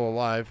still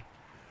alive.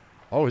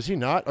 Oh, is he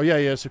not? Oh, yeah,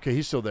 yes. Okay,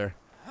 he's still there.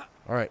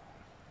 All right.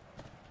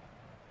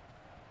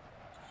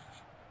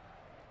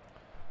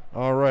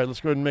 All right, let's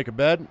go ahead and make a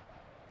bed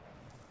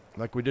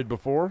like we did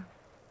before.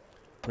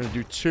 We're going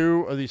to do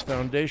 2 of these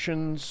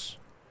foundations.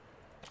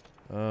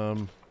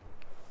 Need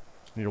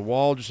a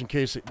wall just in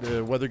case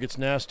the weather gets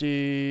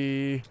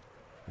nasty.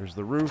 There's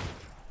the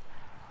roof.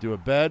 Do a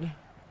bed.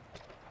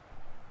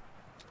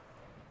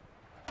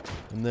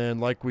 And then,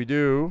 like we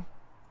do,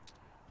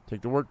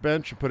 take the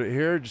workbench and put it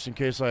here just in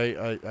case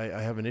I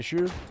have an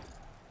issue.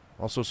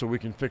 Also, so we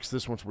can fix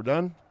this once we're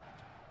done.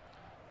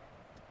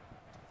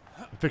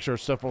 Fix our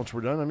stuff once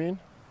we're done, I mean.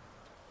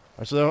 All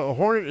right, so the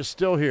hornet is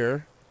still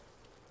here.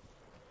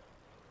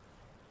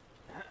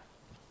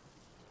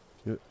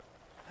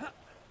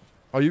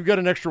 Oh, you've got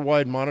an extra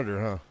wide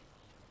monitor, huh?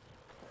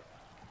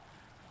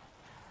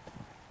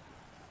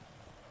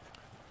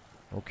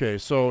 Okay,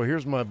 so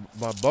here's my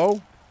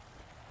bow.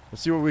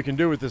 Let's see what we can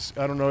do with this.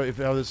 I don't know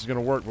how this is going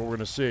to work, but we're going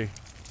to see.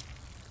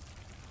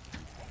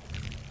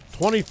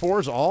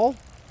 24's all?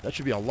 That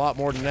should be a lot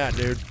more than that,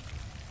 dude.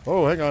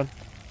 Oh, hang on.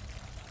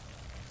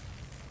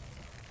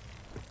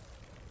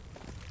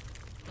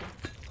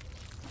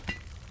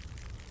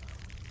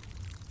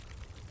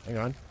 Hang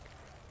on.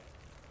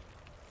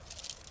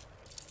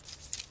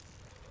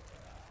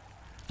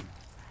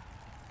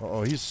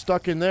 Uh-oh, he's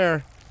stuck in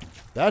there.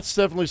 That's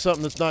definitely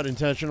something that's not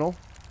intentional.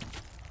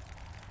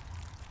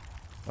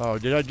 Oh,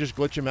 did I just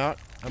glitch him out?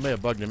 I may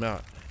have bugged him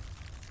out.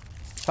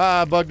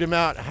 Ha, bugged him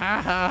out.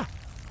 Ha ha.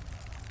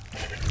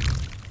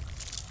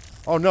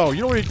 Oh no,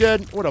 you know what he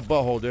did? What a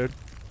butthole, dude.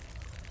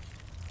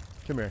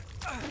 Come here.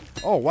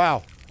 Oh,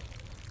 wow.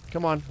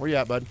 Come on, where you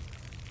at, bud?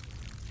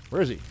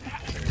 Where is he?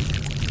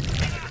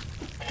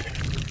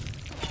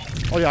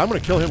 Oh yeah, I'm gonna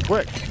kill him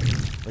quick.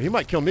 Well, he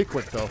might kill me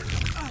quick, though.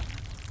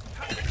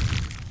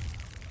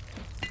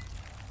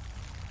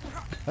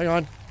 Hang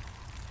on.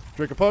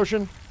 Drink a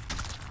potion.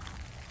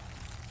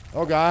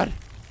 Oh, God.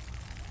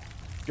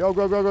 Go,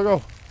 go, go, go,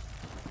 go.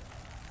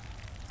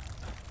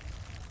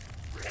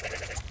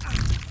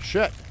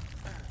 Shit.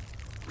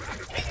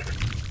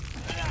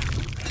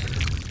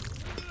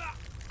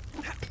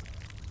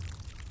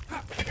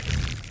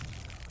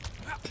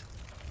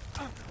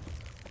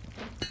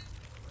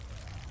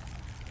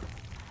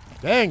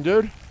 Dang,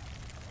 dude.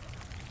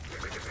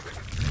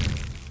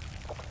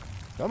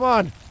 Come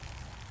on.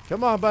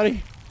 Come on,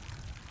 buddy.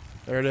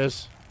 There it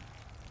is.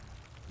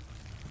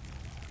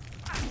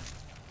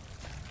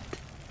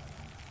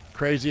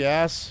 Crazy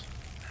ass.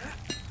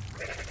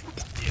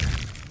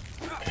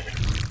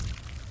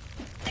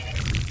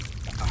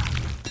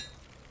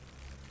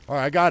 All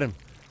right, I got him.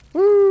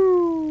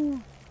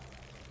 Woo!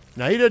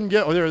 Now he didn't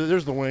get. Oh,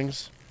 there's the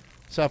wings.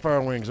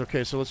 Sapphire wings.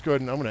 Okay, so let's go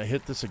ahead and I'm gonna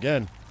hit this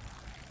again.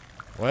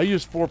 Well, I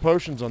used 4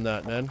 potions on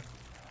that, man.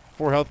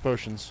 4 health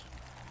potions.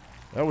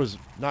 That was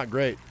not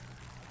great.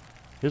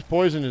 His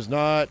poison is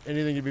not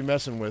anything to be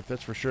messing with,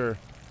 that's for sure.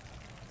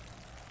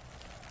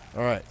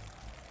 All right.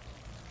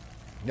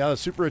 Now, the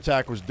super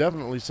attack was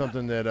definitely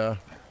something that,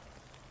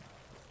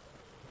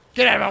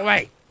 Get out of my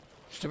way,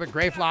 stupid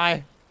gray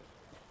fly.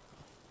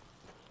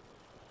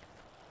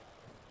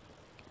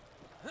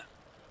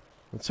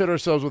 Let's hit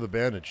ourselves with a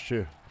bandage,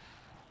 too.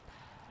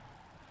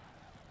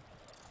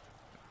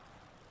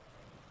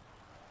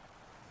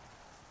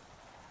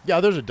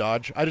 Yeah, there's a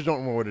dodge. I just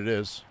don't know what it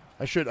is.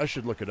 I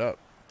should look it up.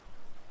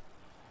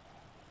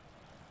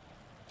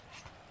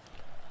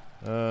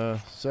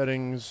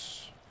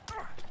 Settings.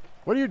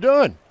 What are you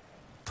doing?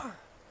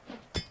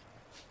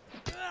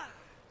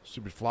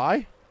 Stupid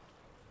fly.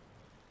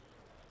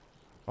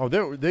 Oh,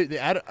 they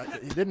added.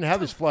 They didn't have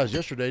these flies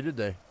yesterday, did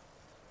they?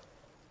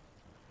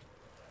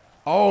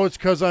 Oh, it's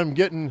because I'm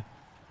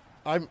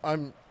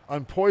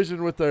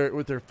poisoned with their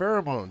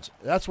pheromones.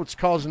 That's what's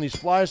causing these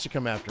flies to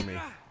come after me.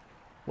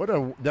 What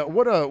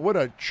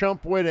a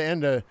chump way to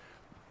end a.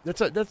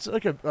 That's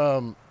like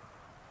a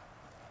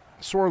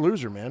sore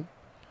loser, man.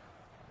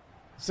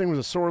 This thing was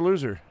a sore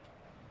loser.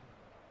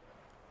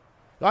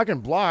 I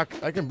can block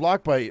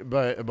by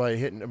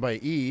hitting by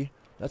E.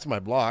 That's my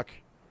block.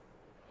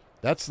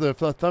 That's the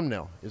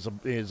thumbnail.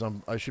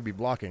 I should be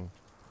blocking,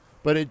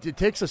 but it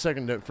takes a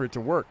second for it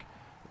to work.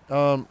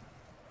 I'm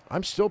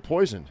still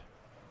poisoned.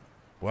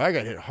 Well, I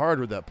got hit hard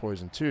with that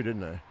poison too,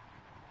 didn't I?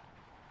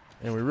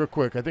 Anyway, real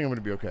quick, I think I'm going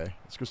to be okay.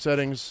 Let's go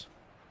settings,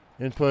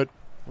 input.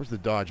 Where's the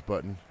dodge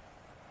button?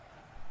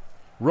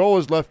 Roll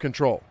is left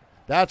control.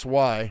 That's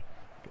why.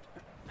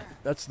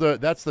 That's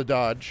the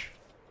dodge.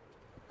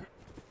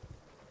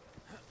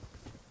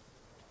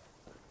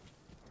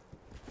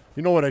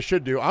 You know what I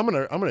should do? I'm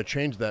gonna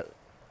change that.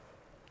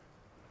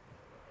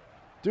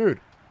 Dude,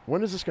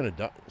 when is this gonna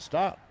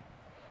stop?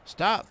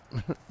 Stop!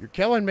 You're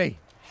killing me.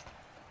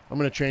 I'm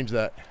gonna change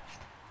that.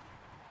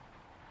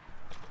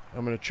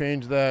 I'm gonna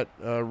change that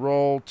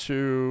roll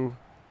to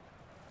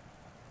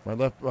my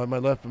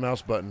left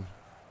mouse button.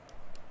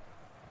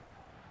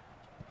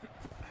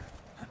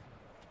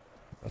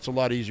 That's a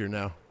lot easier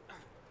now.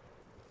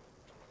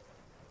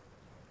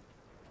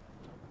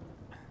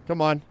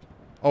 Come on.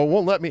 Oh, it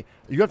won't let me.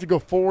 You have to go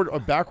forward or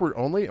backward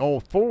only? Oh,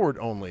 forward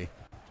only.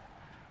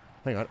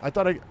 Hang on.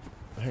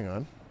 Hang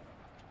on.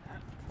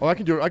 Oh, I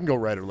can do it. I can go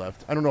right or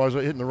left. I don't know. I was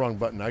hitting the wrong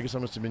button. I guess I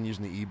must have been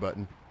using the E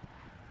button.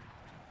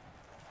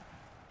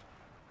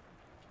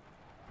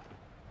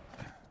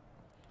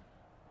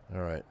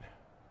 All right.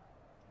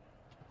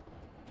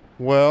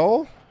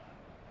 Well,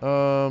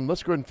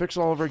 let's go ahead and fix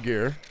all of our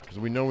gear because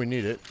we know we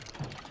need it.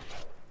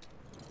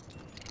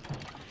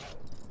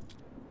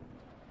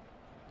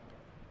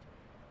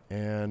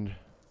 And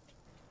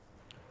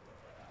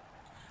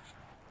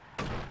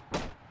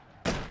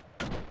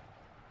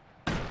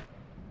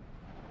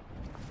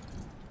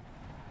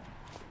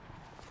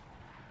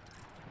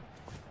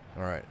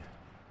all right.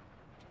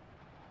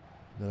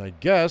 Then I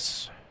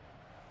guess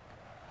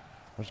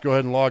let's go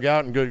ahead and log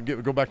out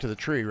and go back to the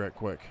tree right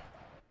quick.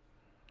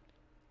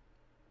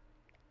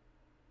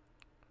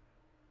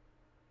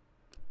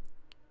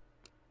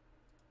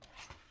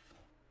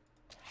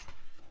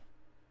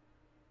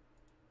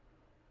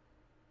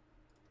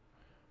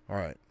 All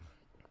right.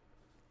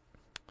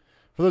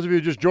 For those of you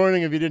just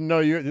joining, if you didn't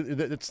know,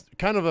 it's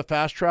kind of a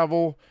fast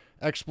travel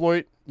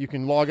exploit. You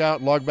can log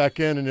out, log back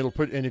in, and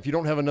and if you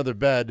don't have another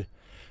bed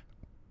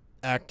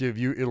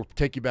active, it'll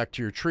take you back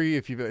to your tree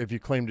if you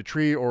claimed a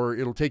tree, or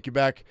it'll take you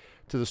back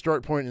to the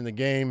start point in the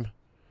game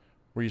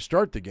where you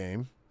start the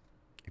game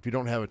if you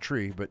don't have a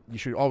tree. But you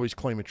should always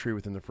claim a tree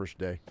within the first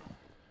day.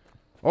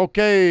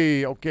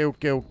 Okay. Let's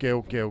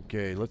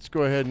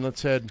go ahead and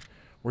let's head.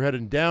 We're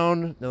heading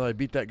down. Now that I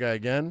beat that guy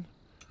again.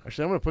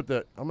 Actually, I'm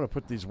gonna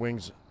put these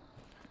wings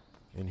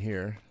in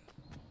here.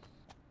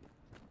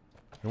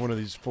 In one of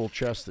these full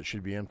chests that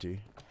should be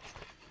empty.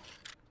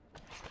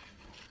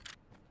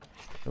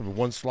 I have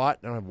one slot.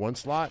 I don't have one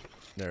slot.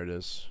 There it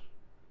is.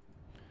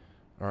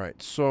 All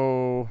right.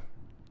 So,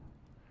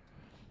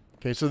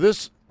 okay. So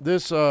this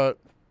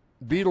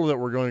beetle that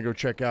we're going to go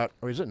check out.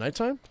 Oh, is it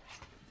nighttime?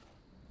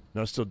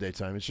 No, it's still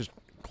daytime. It's just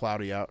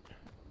cloudy out.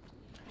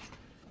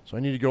 So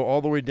I need to go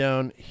all the way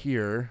down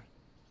here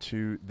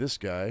to this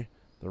guy.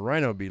 The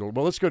rhino beetle.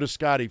 Well, let's go to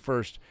Scotty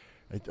first.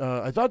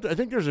 I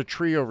think there's a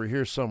tree over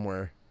here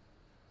somewhere.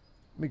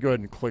 Let me go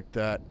ahead and click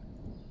that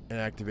and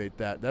activate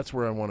that. That's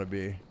where I want to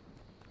be.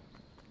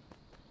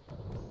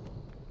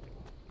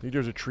 I think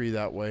there's a tree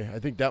that way. I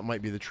think that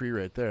might be the tree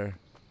right there.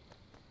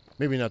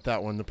 Maybe not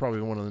that one. Probably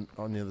the one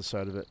on the other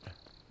side of it.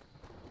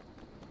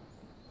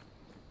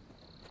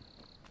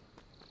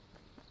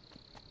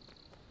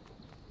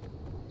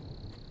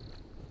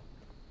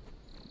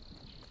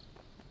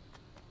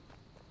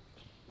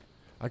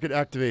 I could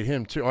activate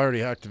him too. I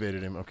already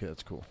activated him. Okay,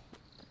 that's cool.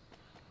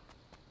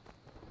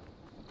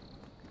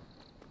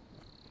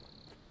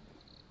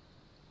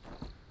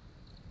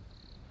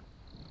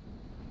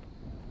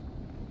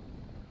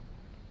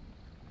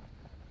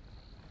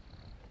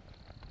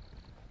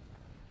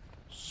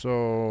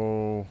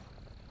 So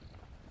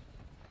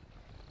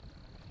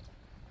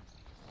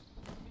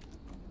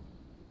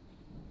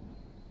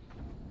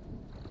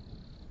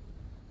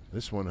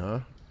this one, huh?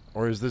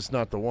 Or is this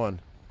not the one?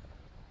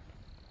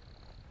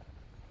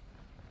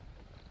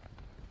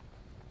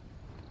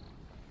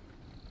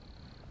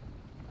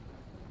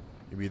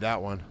 Maybe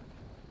that one.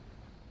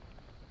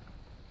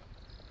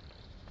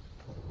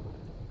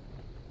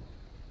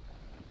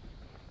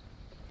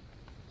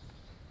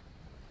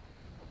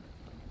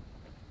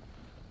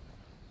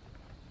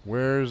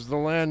 Where's the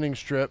landing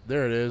strip?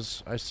 There it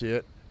is. I see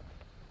it.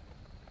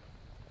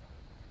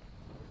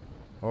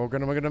 Oh,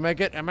 am I gonna make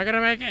it? Am I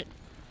gonna make it?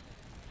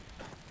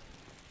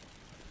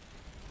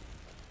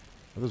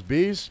 Are those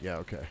bees? Yeah,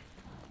 okay.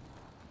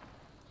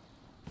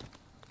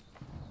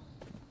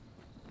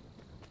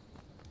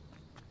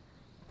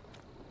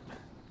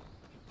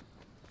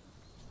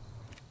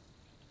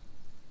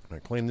 I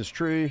claim this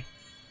tree.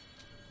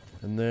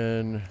 And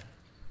then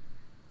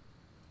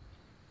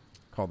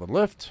call the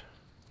lift.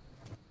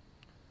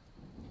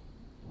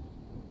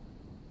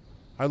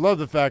 I love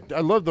the fact,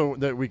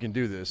 that we can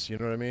do this, you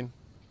know what I mean?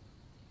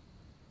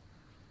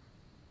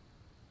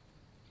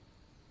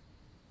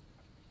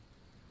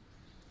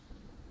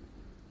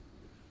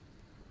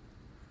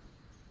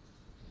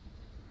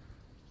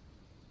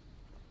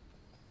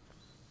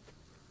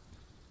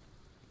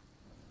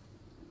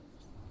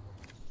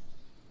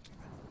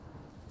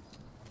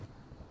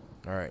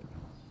 All right.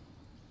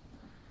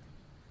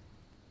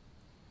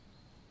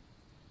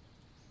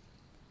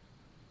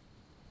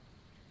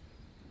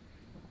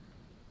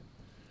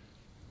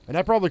 And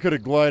I probably could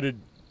have glided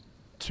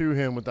to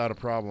him without a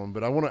problem,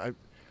 but I want to.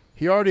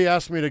 He already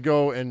asked me to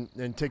go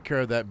and take care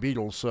of that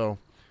beetle, so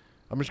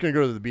I'm just going to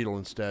go to the beetle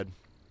instead.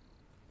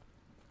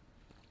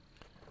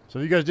 So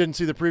if you guys didn't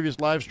see the previous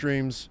live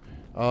streams,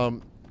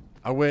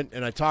 I went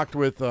and I talked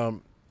with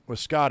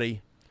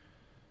Scotty,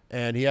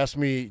 and he asked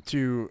me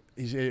to.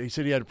 He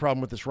said he had a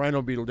problem with this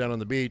rhino beetle down on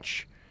the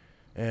beach,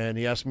 and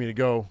he asked me to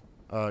go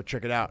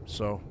check it out.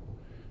 So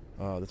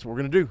that's what we're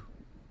going to do.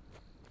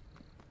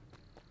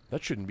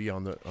 That shouldn't be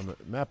on the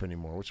map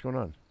anymore. What's going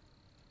on?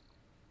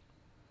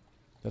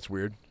 That's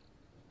weird.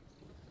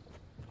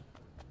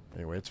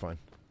 Anyway, it's fine.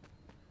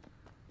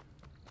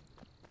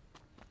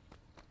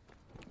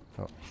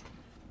 Oh.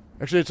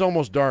 Actually, it's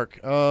almost dark.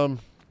 I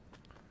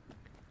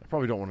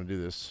probably don't want to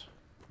do this.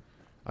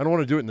 I don't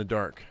want to do it in the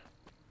dark.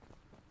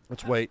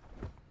 Let's wait.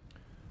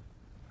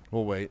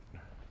 We'll wait.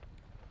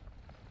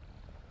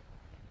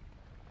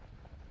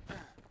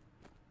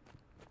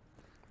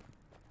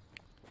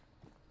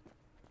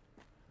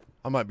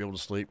 I might be able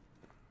to sleep.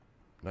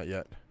 Not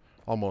yet.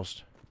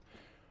 Almost.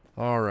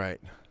 All right.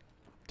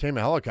 Tame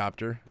a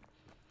helicopter.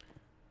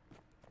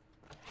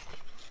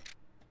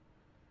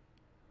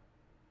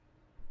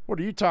 What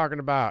are you talking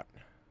about?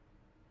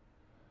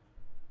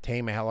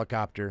 Tame a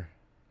helicopter.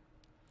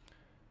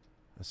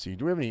 Let's see.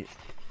 Do we have any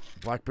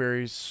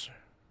blackberries?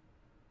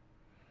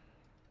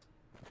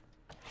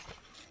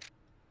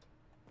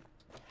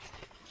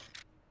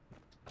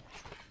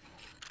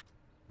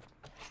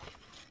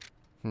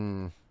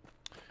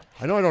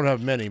 I know I don't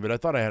have many, but I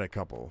thought I had a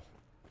couple.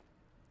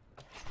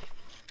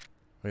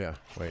 Oh, yeah.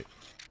 Wait.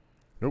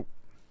 Nope.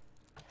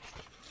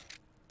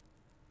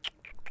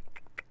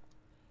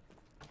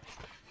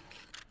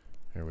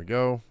 There we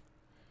go.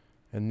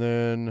 And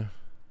then...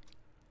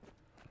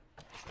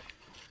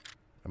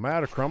 Am I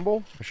out of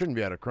crumble? I shouldn't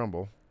be out of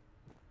crumble.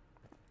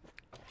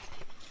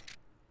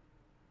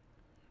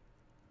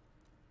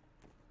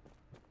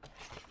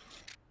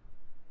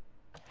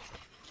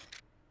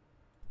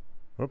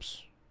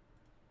 Whoops.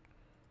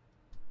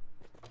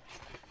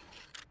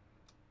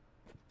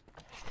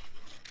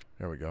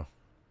 There we go.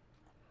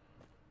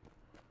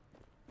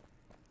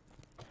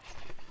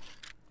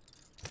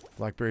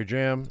 Blackberry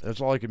jam. That's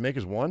all I could make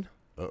is one?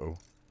 Uh-oh.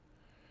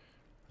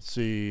 Let's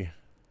see.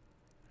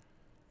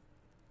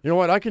 You know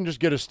what? I can just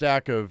get a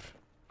stack of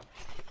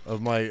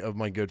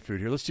my good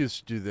food here. Let's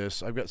just do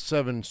this. I've got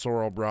 7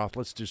 sorrel broth.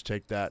 Let's just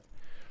take that.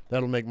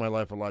 That'll make my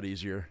life a lot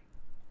easier.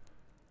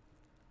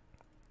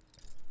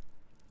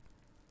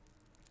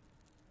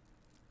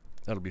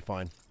 That'll be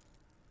fine.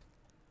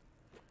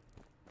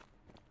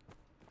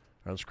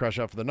 All right, let's crash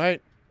out for the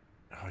night.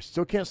 Oh, I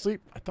still can't sleep.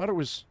 I thought it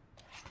was...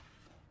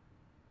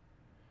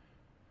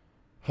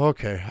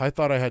 Okay, I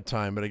thought I had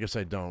time, but I guess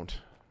I don't.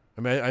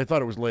 I mean, I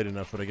thought it was late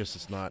enough, but I guess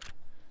it's not.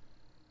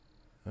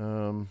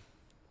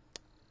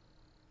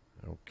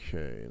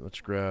 Okay,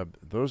 let's grab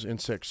those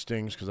insect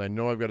stings, because I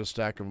know I've got a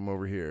stack of them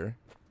over here.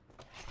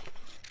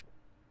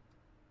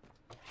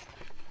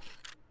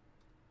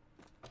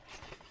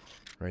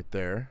 Right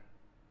there.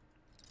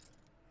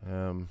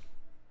 Let's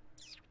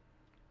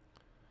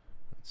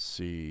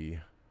see.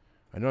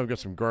 I know I've got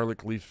some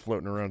garlic leaf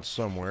floating around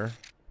somewhere.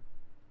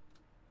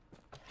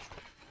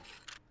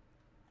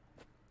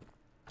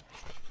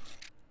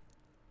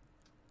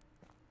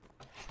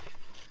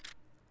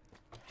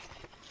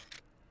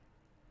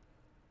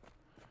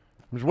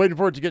 I'm just waiting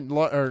for it to get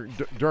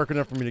dark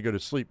enough for me to go to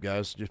sleep,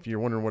 guys. If you're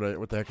wondering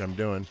what the heck I'm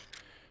doing.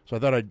 So I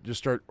thought I'd just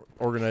start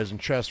organizing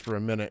chests for a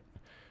minute.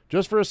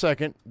 Just for a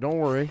second. Don't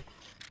worry.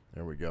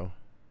 There we go.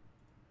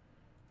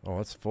 Oh,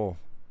 that's full.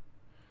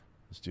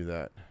 Let's do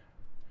that.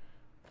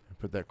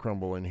 Put that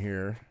crumble in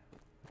here.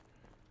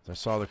 I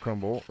saw the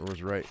crumble. It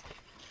was right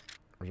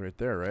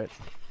there, right?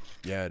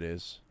 Yeah, it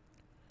is.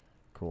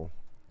 Cool.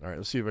 All right,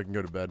 let's see if I can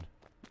go to bed.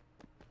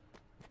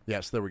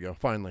 Yes, there we go.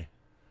 Finally.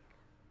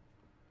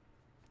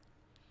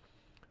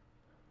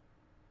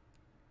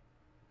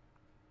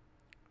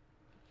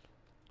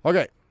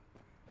 Okay.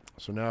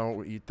 So now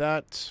we eat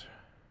that.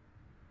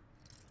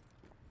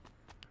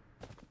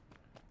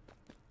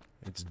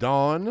 It's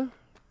dawn.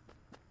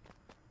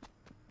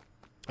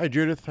 Hi,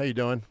 Judith. How you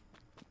doing?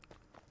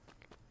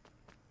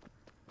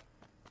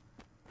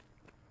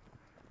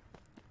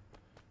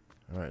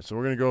 All right, so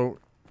we're going to go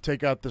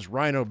take out this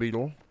rhino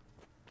beetle.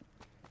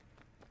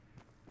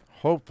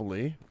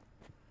 Hopefully.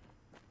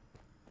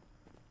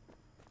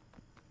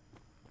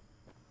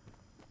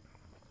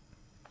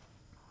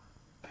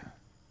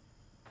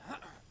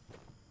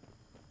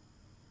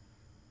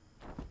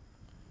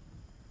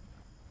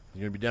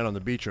 He's going to be down on the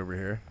beach over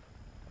here.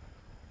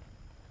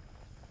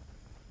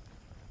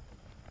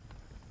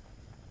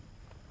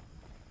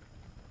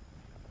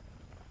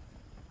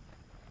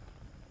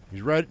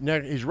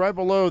 He's right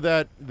below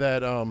that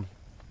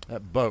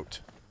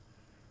boat.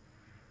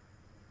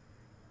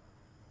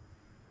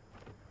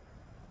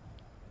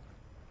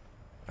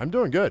 I'm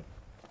doing good.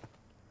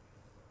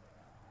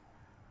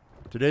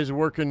 Today's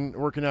working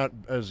out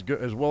as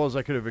well as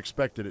I could have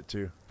expected it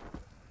to.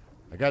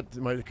 I got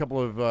a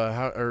couple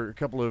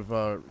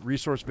of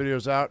resource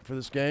videos out for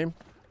this game.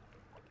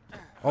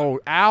 Oh,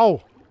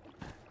 ow!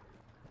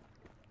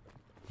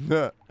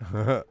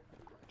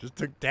 Just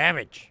took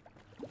damage.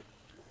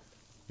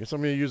 Guess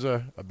I'm going to use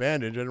a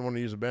bandage. I didn't want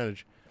to use a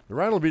bandage. The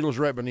rhino beetle's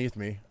right beneath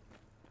me.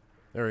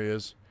 There he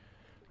is.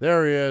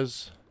 There he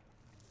is.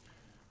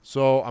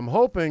 So I'm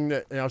hoping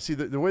that, see,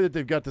 the way that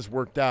they've got this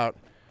worked out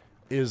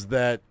is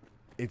that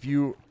if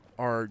you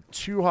are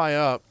too high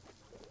up,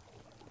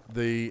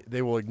 they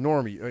will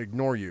ignore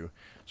you.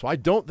 So I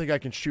don't think I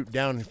can shoot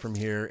down from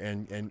here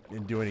and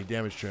do any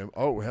damage to him.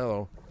 Oh,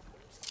 hello.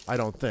 I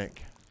don't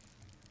think.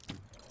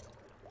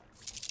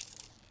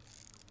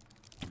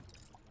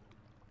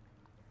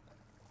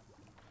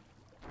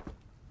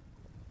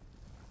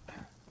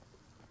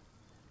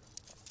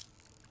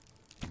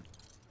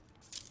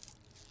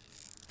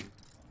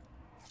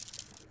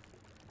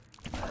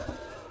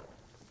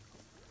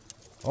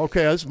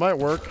 Okay, this might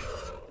work.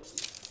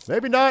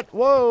 Maybe not.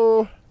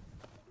 Whoa.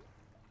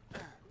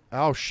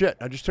 Oh, shit.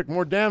 I just took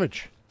more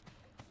damage.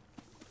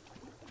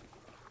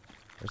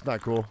 That's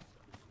not cool.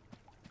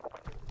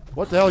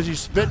 What the hell? Is he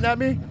spitting at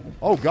me?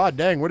 Oh, god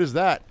dang. What is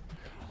that?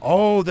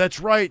 Oh, that's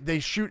right. They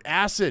shoot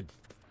acid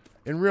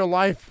in real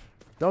life,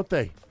 don't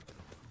they?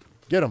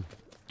 Get him.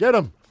 Get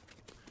him.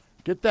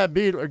 Get that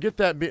beetle. Or get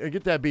that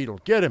beetle.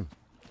 Get him.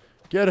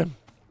 Get him.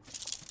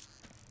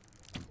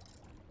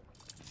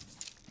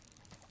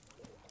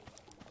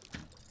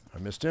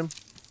 I missed him.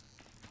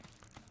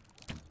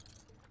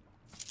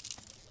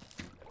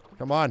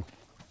 Come on.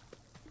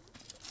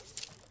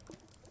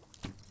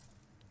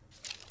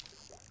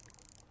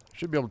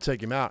 Should be able to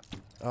take him out.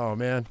 Oh,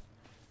 man.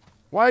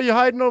 Why are you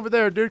hiding over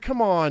there, dude?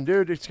 Come on,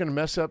 dude. It's going to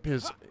mess up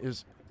his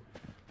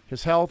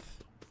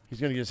health. He's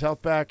going to get his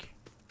health back.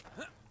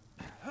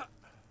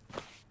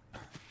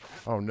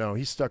 Oh, no.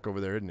 He's stuck over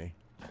there, isn't he?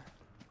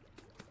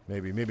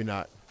 Maybe. Maybe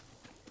not.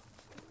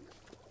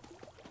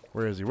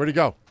 Where is he? Where'd he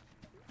go?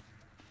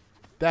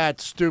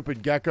 That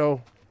stupid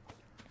gecko.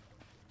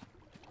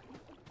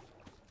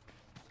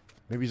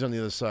 Maybe he's on the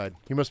other side.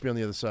 He must be on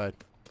the other side.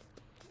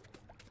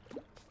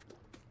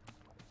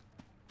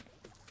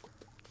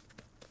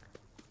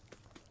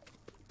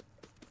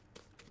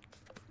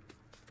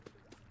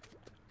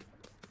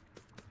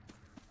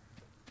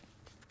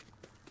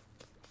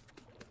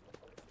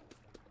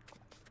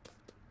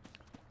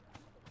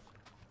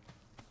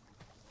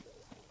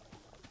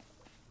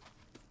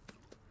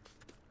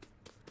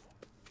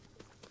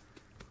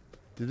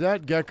 Did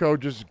that gecko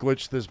just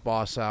glitch this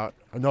boss out?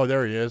 Oh, no,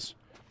 there he is.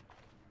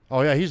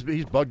 Oh, yeah, he's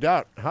bugged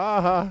out. Ha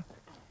ha.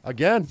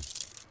 Again.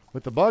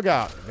 With the bug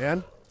out,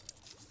 man.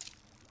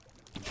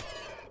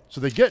 So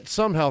they get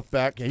some health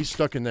back. Yeah, he's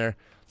stuck in there.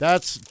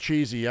 That's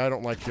cheesy. I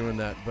don't like doing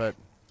that, but...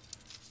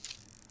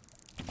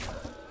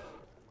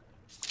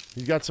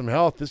 he's got some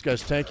health. This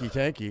guy's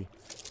tanky.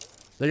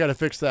 They got to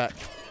fix that.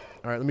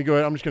 All right, let me go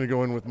ahead. I'm just going to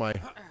go in with my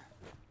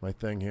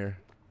thing here.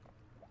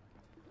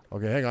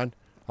 Okay, hang on.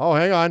 Oh,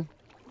 hang on.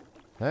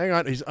 Hang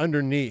on. He's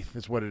underneath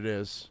is what it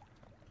is.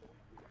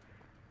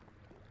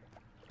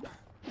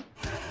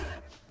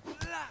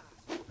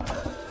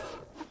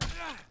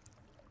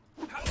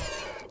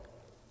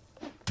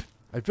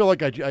 I feel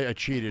like I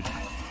cheated.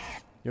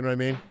 You know what I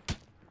mean?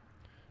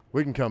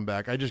 We can come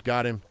back. I just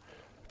got him.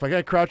 If I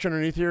gotta crouch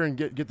underneath here and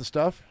get the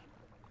stuff,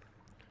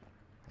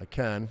 I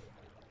can.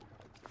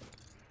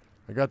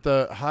 I got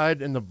the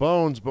hide and the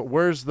bones, but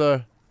where's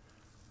the...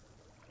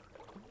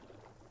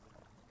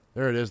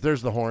 there it is.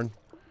 There's the horn.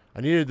 I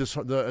needed this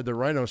the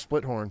rhino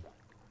split horn.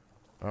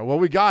 Well,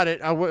 we got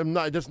it.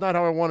 That's not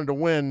how I wanted to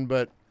win,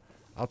 but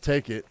I'll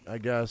take it, I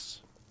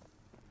guess.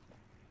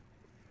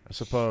 I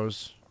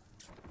suppose.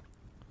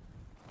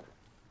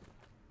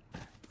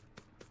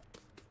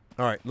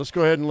 All right, let's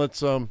go ahead and let's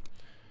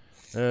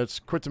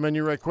quit the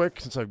menu right quick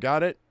since I've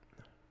got it.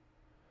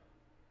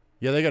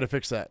 Yeah, they got to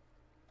fix that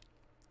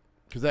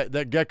because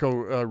that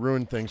gecko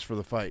ruined things for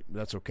the fight.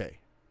 That's okay.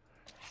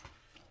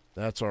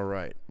 That's all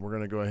right. We're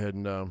gonna go ahead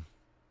and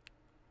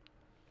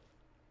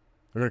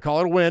we're gonna call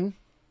it a win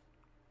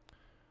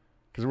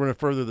because we're gonna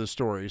further the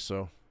story.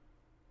 So.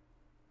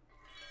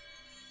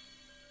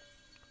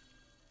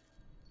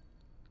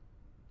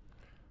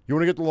 You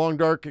want to get the Long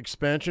Dark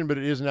expansion, but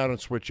it isn't out on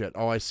Switch yet.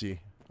 Oh, I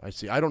see. I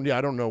see. I don't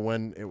know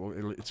when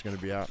it's going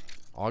to be out.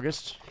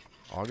 August?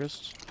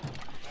 August?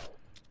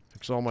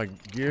 Fix all my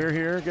gear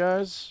here,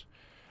 guys.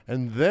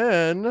 And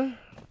then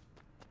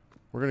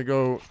we're going to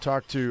go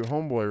talk to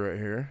homeboy right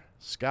here,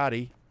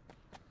 Scotty,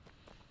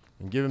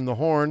 and give him the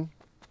horn.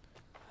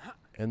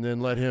 And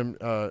then let him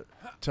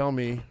tell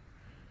me.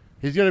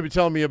 He's going to be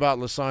telling me about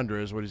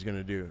Lysandra is what he's going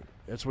to do.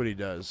 That's what he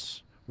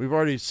does. We've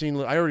already seen.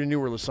 I already knew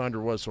where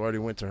Lysandra was, so I already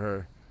went to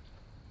her.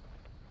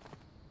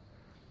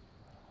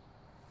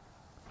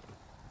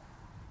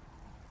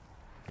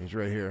 He's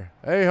right here.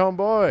 Hey,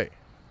 homeboy.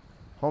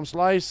 Home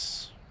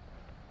slice.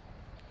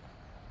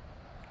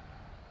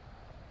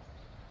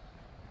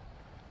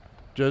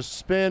 Just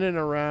spinning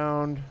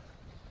around.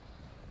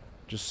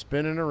 Just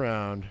spinning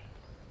around.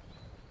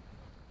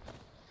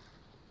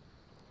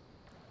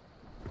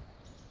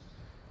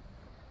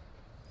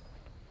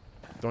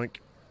 Doink.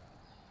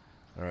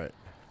 All right.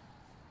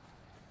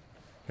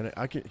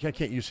 I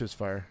can't use his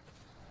fire.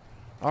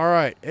 All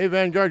right. Hey,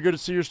 Vanguard, good to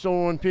see you're still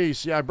in one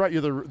piece. Yeah, I brought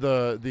you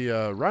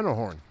the rhino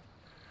horn.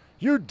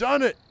 You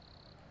done it.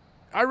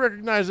 I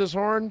recognize this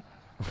horn.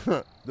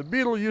 The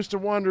beetle used to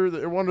wander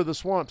the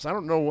swamps. I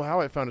don't know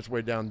how it found its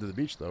way down to the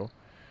beach, though.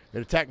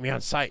 It attacked me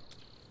on sight.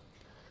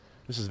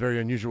 This is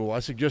very unusual. I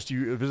suggest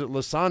you visit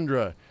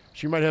Lysandra.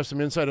 She might have some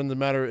insight on the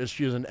matter, as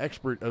she is an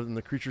expert in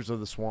the creatures of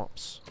the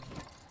swamps.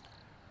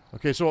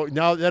 Okay, so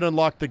now that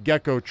unlocked the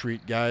gecko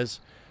treat,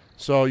 guys.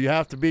 So you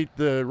have to beat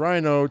the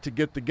rhino to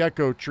get the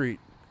gecko treat.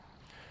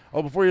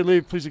 Oh, before you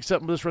leave, please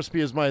accept this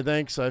recipe as my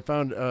thanks. I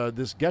found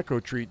this gecko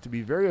treat to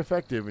be very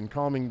effective in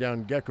calming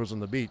down geckos on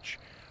the beach.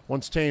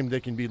 Once tamed, they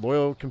can be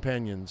loyal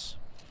companions.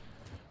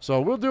 So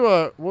we'll do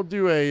a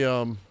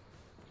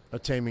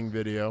taming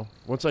video.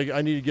 Once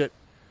I need to get.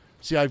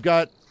 See, I've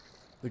got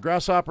the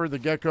grasshopper, the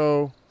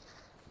gecko,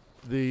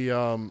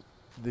 the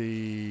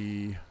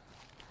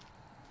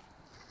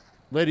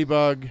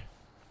ladybug.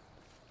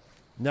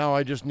 Now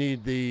I just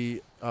need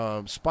the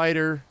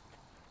spider,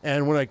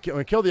 and when I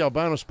kill the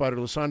albino spider,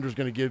 Lysandra's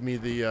going to give me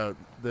the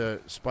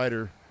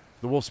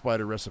wolf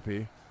spider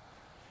recipe.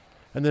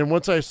 And then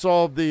once I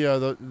solve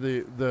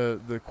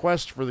the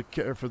quest for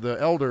the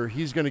elder,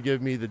 he's going to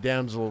give me the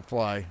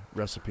damselfly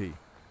recipe.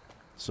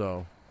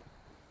 So,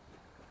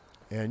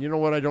 and you know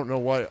what? I don't know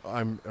why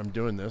I'm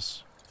doing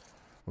this.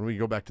 When we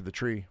go back to the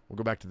tree, we'll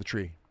go back to the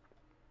tree.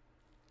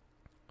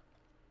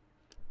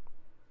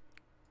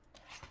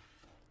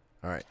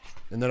 All right,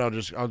 and then I'll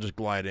just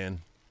glide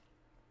in.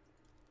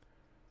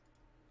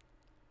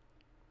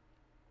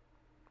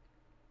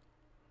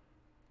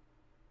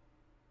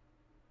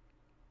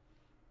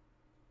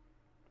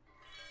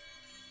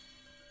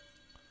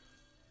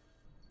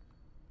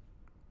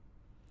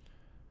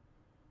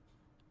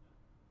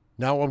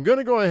 Now I'm going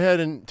to go ahead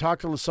and talk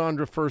to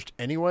Lysandra first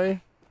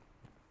anyway.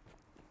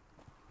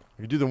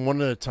 I could do them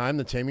one at a time,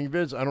 the taming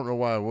vids. I don't know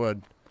why I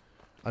would.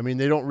 I mean,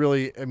 they don't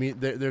really. I mean,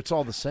 it's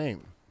all the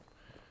same.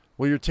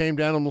 Will your tamed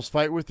animals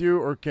fight with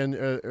you, or can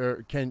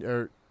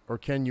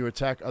you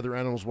attack other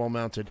animals while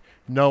mounted?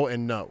 No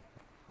and no,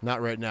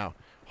 not right now.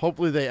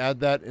 Hopefully they add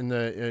that in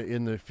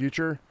the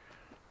future,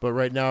 but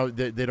right now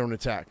they don't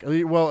attack.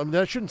 Well, I mean,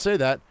 I shouldn't say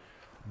that,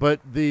 but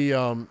the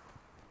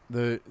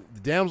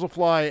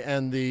damselfly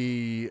and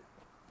the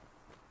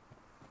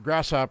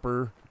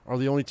grasshopper are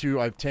the only two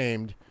I've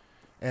tamed,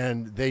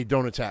 and they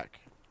don't attack,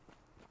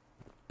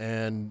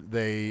 and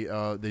they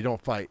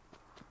don't fight.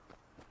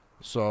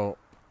 So.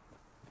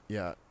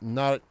 Yeah,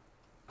 not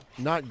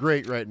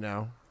great right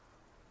now.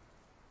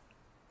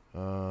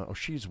 Oh,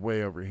 she's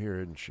way over here,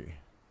 isn't she?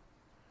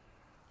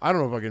 I don't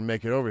know if I can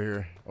make it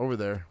over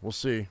there. We'll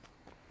see.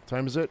 What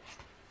time is it?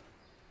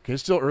 Okay,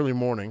 it's still early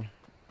morning.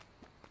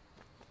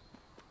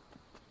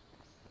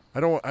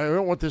 I don't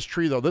want this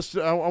tree though.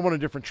 I want a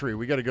different tree.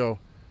 We gotta go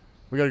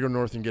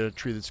north and get a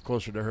tree that's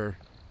closer to her.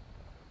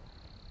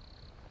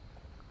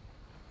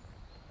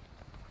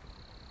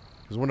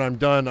 Because when I'm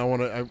done, I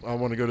want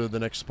to go to the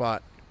next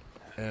spot.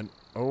 And,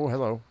 oh,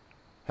 hello.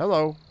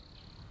 Hello.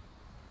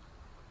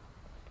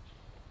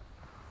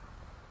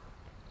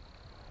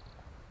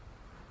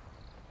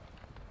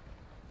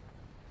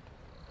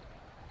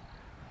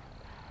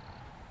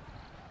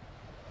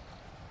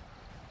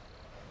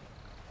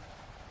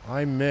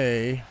 I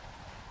may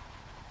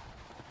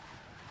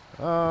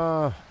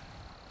have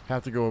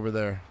to go over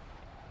there.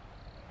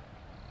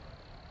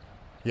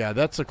 Yeah,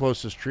 that's the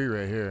closest tree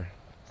right here.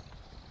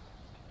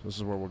 This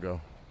is where we'll go.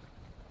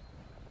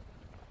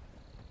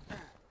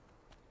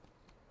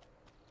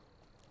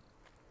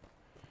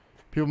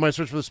 People might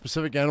search for the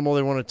specific animal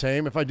they want to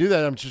tame. If I do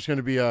that, I'm just going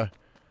to be a...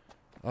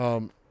 I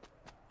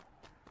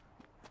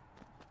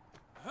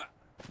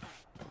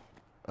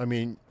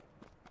mean,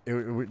 it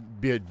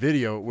would be a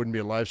video. It wouldn't be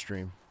a live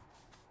stream.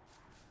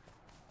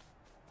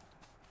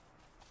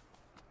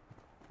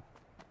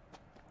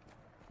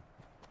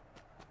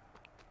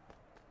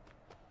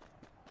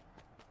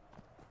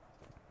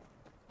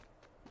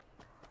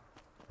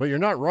 But you're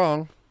not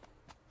wrong.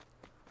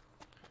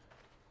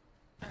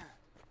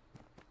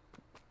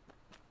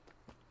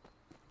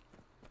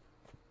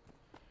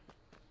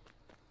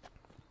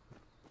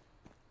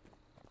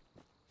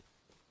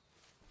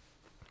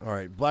 All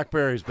right,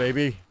 blackberries,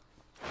 baby.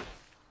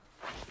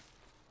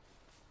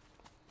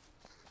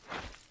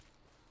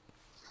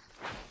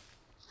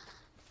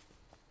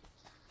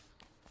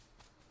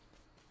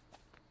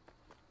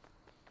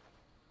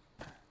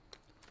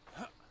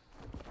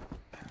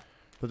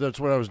 But that's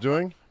what I was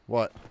doing?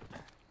 What?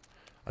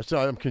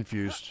 I'm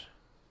confused.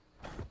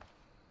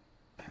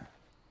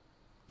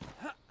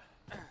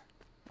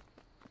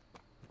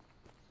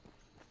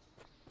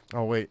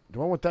 Oh wait,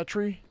 do I want that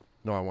tree?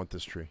 No, I want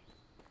this tree.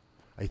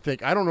 I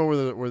think I don't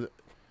know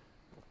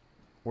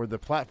where the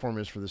platform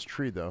is for this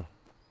tree though.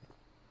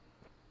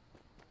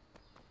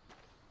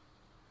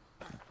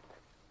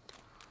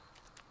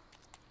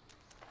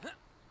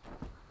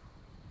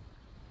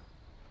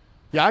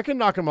 Yeah, I can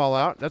knock them all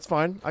out. That's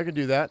fine. I can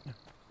do that.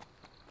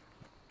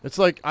 It's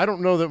like I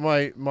don't know that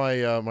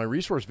my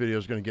resource video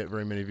is going to get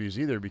very many views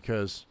either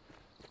because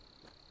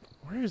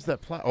where is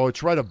that plat? Oh,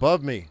 it's right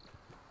above me.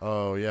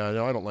 Oh yeah,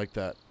 no, I don't like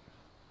that.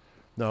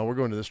 No, we're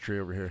going to this tree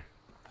over here.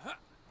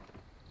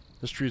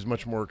 This tree is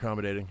much more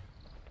accommodating.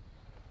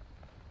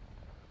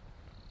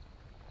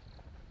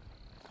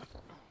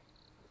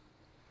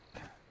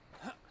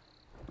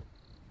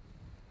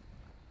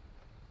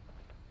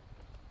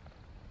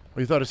 Well,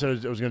 you thought I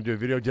said I was going to do a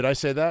video. Did I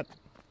say that?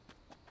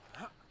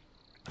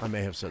 I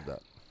may have said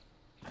that.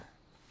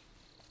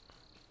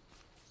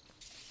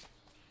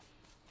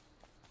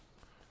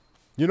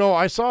 You know,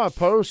 I saw a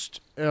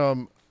post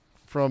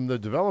from the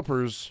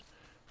developers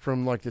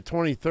from like the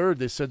 23rd.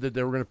 They said that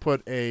they were going to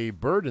put a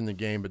bird in the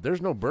game, but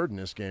there's no bird in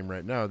this game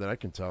right now that I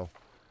can tell.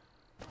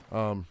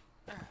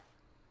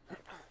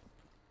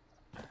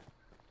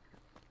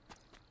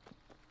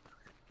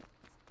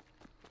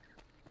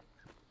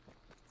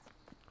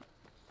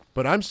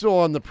 But I'm still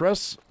on the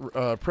press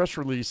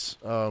release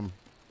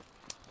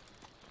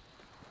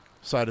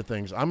side of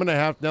things. I'm gonna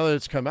have, now that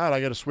it's come out,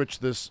 I got to switch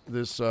this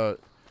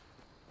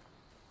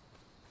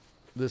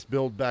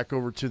build back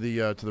over to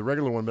the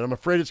regular one. But I'm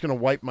afraid it's gonna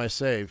wipe my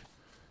save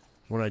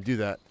when I do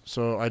that.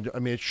 So I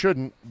mean it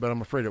shouldn't, but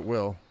I'm afraid it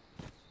will.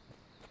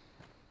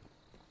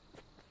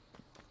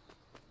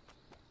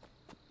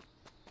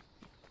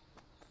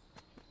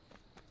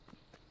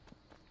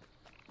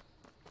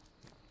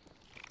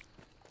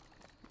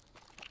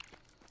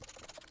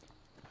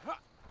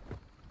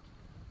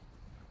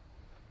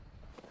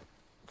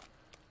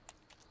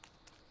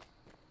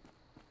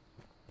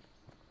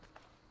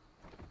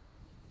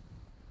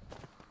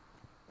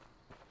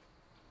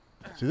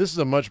 See, this is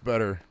a much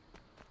better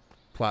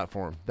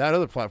platform. That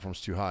other platform's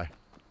too high. All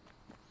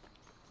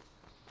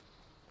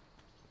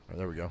right,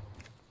 there we go.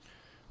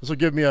 This will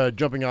give me a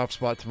jumping off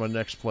spot to my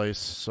next place.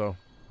 So,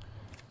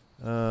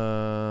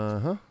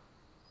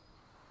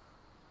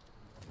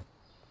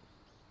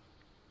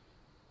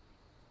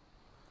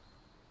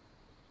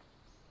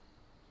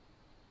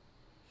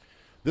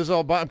 This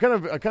I'm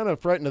kind of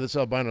frightened of this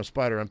albino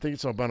spider. I'm thinking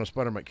this albino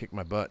spider might kick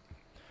my butt.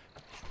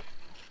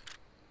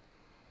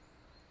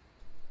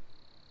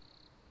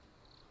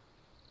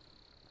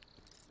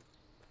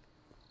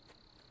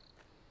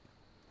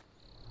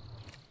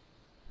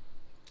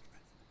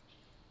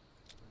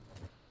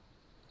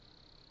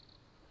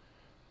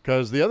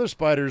 Because the other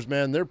spiders,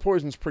 man, their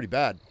poison's pretty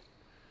bad.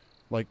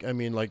 Like, I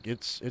mean, like,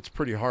 it's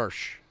pretty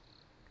harsh.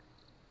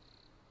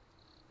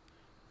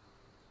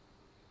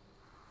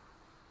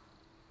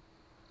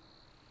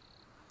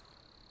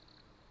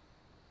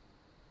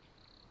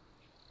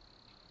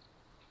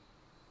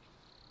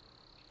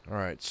 All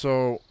right,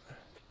 so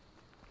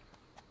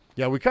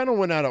yeah, we kind of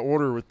went out of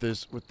order with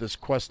this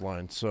quest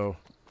line, so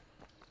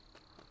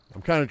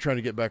I'm kind of trying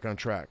to get back on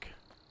track.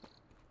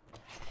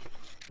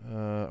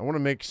 I want to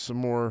make some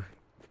more.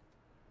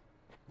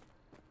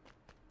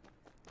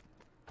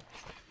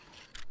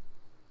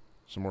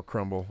 Some more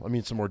crumble. I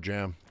mean, some more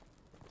jam.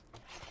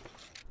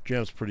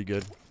 Jam's pretty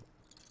good.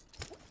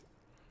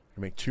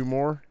 Can make 2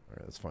 more. All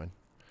right, that's fine.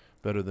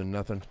 Better than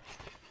nothing.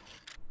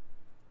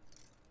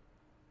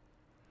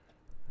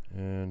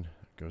 And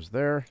it goes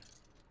there.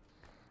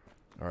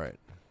 All right.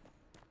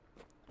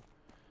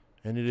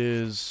 And it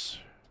is.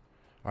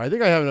 I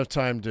think I have enough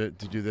time to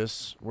do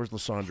this. Where's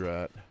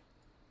Lysandra at?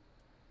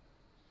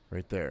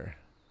 Right there.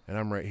 And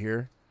I'm right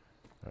here.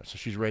 All right, so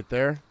she's right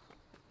there.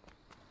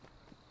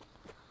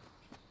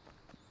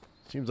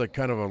 Seems like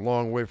kind of a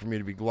long way for me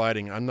to be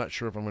gliding. I'm not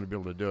sure if I'm going to be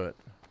able to do it.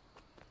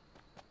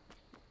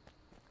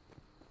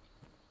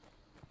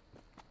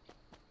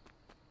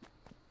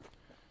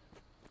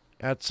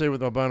 I'd say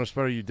with albino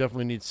spider, you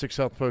definitely need 6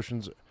 health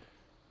potions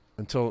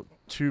until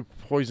 2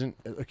 poison.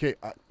 Okay,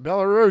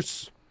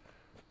 Belarus,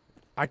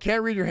 I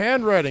can't read your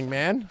handwriting,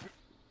 man.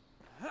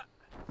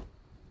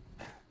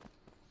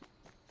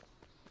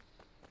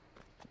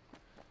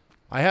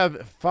 I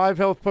have 5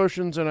 health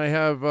potions and I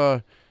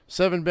have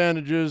 7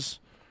 bandages.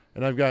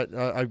 And I've got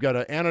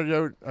an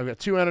antidote. I've got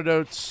 2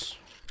 antidotes,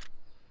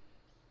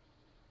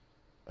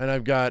 and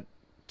I've got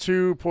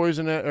 2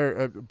 poison.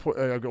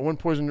 I've got 1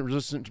 poison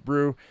resistance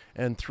brew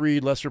and 3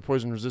 lesser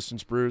poison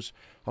resistance brews.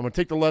 I'm gonna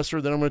take the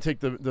lesser, then I'm gonna take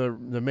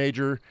the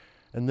major,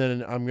 and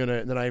then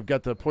I've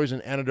got the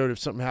poison antidote if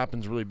something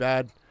happens really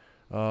bad.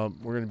 We're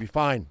going to be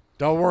fine.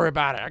 Don't worry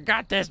about it. I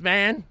got this,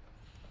 man.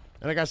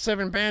 And I got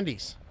 7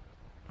 bandies.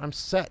 I'm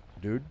set,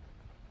 dude.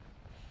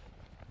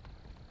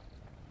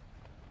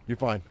 You're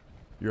fine.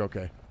 You're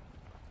okay.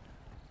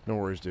 No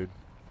worries, dude.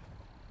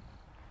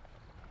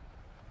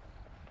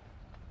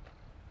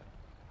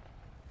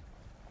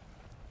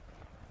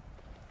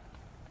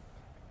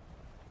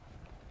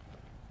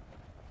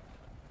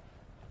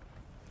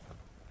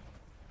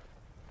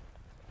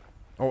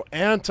 Oh,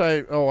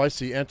 oh, I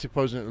see.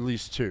 Anti-poison at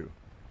least 2.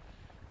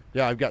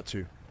 Yeah, I've got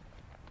 2.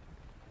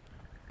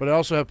 But I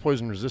also have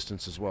poison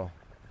resistance as well.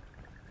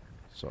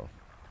 So.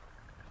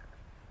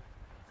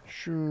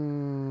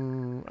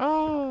 Shoo.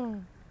 Ah.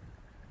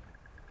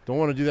 Don't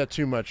want to do that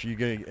too much. You're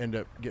going to end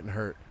up getting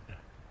hurt.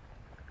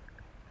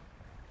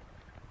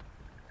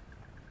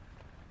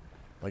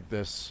 Like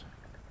this.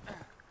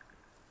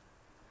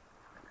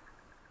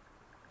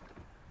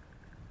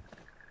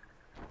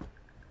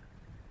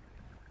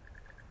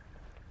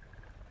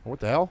 What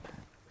the hell?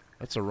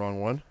 That's the wrong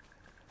one.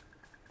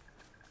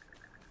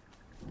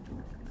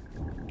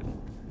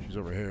 She's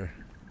over here.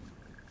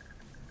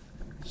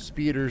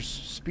 Speeders.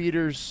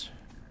 Speeders.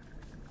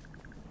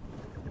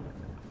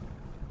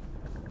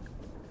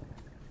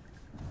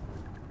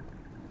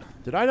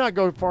 Did I not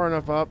go far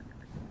enough up?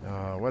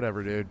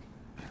 Whatever, dude.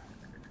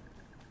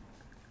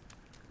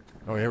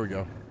 Oh, here we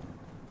go.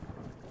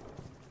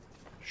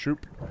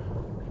 Shoop.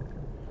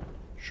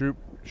 Shoop.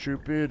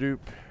 Shoopy-doop.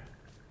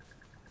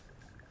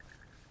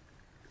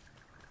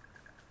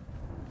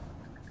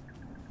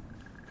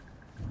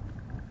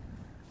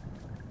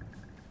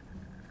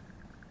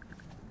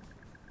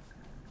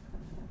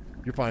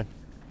 You're fine.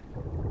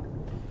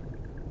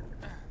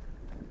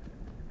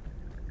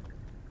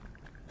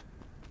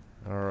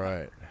 All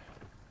right.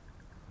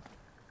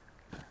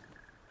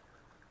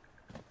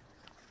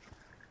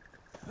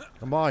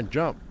 Come on,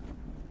 jump.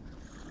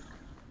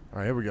 All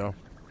right, here we go.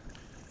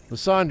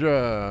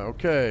 Lysandra,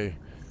 okay.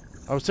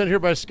 I was sent here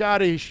by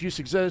Scotty. She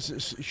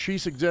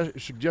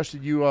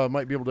suggested you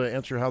might be able to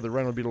answer how the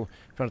rhino beetle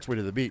found its way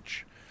to the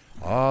beach.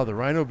 Ah, the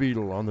rhino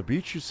beetle on the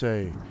beach, you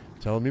say?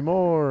 Tell me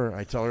more.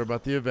 I tell her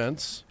about the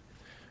events.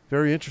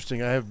 Very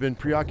interesting. I have been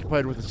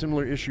preoccupied with a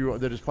similar issue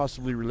that is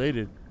possibly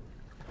related.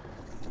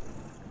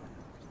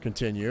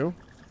 Continue.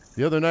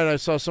 The other night I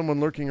saw someone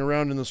lurking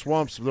around in the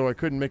swamps, though I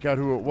couldn't make out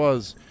who it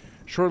was.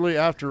 Shortly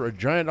after, a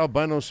giant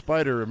albino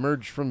spider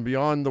emerged from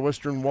beyond the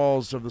western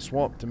walls of the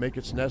swamp to make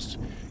its nest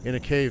in a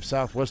cave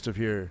southwest of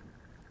here.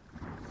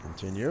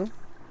 Continue.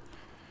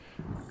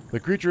 The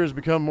creature has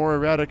become more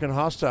erratic and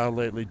hostile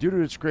lately. Due to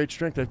its great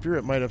strength, I fear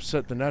it might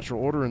upset the natural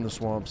order in the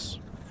swamps.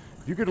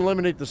 If you could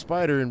eliminate the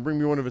spider and bring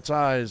me one of its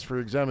eyes for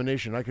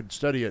examination, I could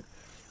study it.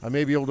 I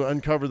may be able to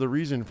uncover the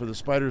reason for the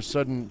spider's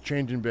sudden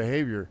change in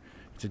behavior.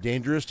 It's a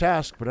dangerous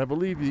task, but I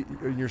believe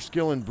in your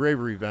skill and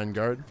bravery,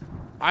 Vanguard.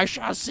 I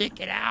shall seek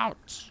it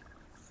out.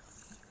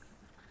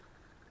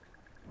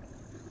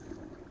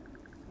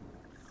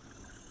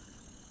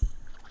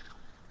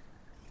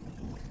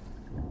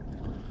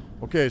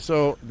 Okay,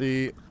 so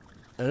and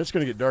it's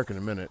going to get dark in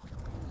a minute.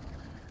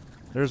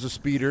 There's a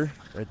speeder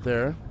right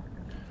there.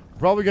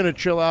 Probably going to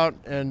chill out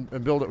and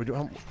build it.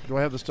 Do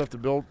I have the stuff to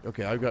build?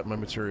 Okay, I've got my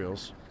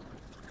materials.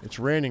 It's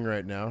raining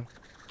right now.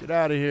 Get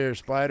out of here,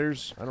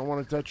 spiders. I don't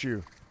want to touch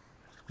you.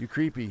 You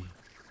creepy.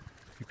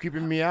 You're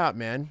creeping me out,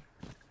 man.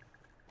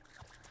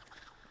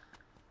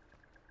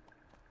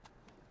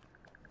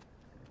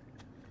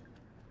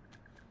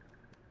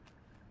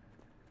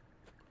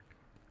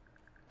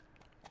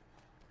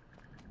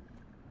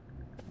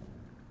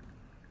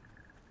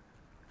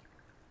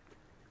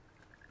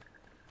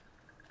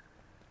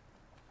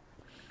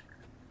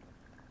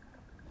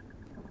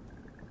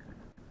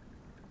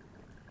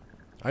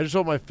 I just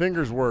hope my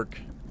fingers work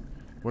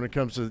when it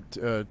comes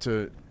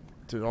to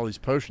all these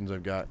potions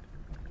I've got.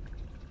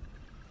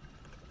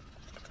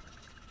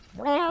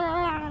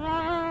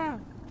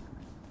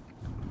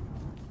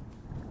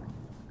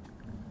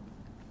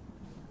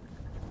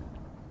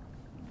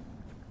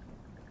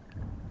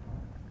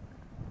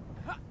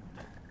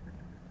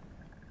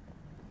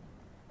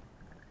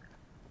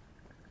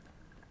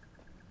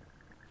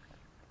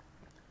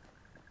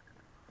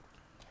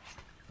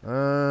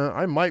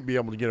 I might be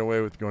able to get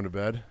away with going to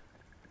bed.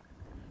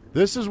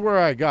 This is where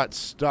I got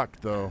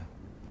stuck, though.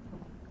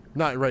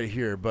 Not right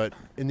here, but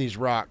in these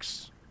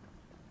rocks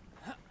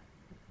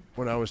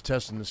when I was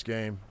testing this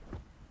game.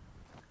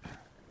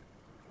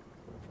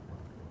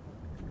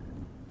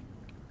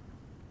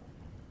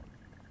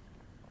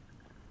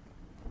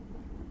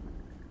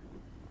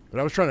 But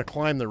I was trying to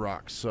climb the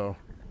rocks, so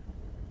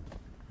I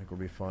think we'll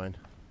be fine.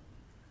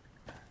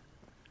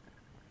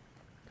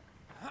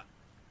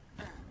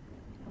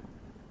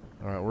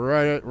 All right,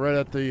 we're right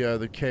at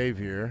the cave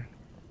here.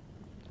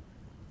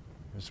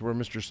 This is where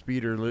Mr.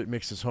 Speeder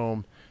makes his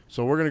home.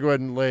 So we're gonna go ahead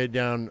and lay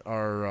down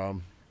our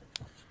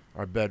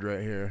bed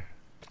right here.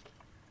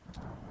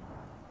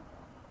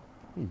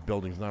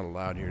 Building's not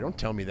allowed here. Don't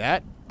tell me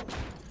that.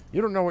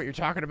 You don't know what you're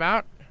talking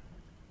about.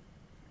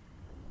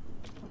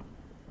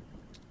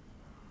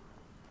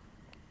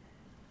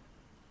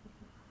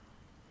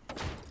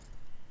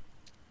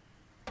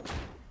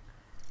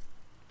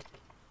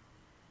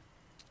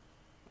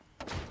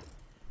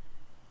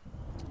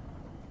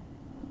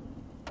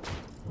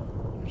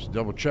 Just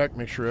double check,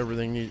 make sure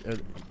everything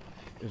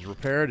is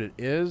repaired. It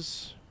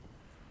is.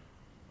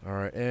 All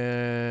right,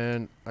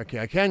 and okay,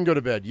 I can go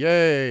to bed.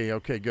 Yay!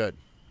 Okay, good.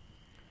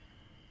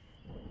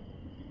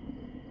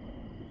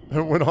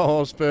 When all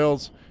else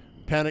fails,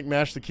 panic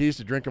mash the keys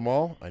to drink them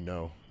all. I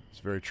know. It's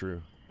very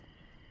true.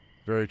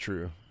 Very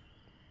true.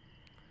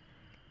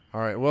 All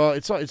right, well,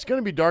 it's going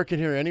to be dark in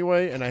here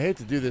anyway, and I hate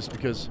to do this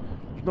because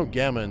there's no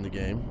gamma in the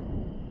game.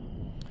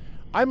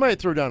 I might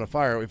throw down a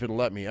fire if it'll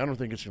let me. I don't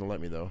think it's going to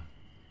let me, though.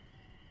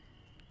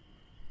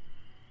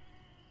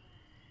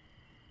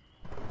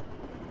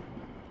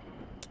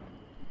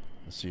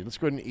 Let's see. Let's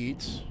go ahead and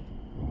eat.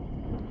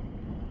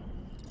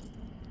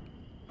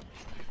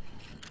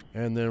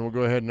 And then we'll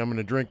go ahead and I'm going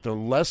to drink the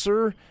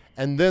lesser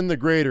and then the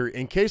greater.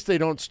 In case they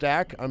don't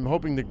stack, I'm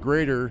hoping the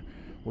greater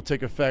will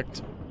take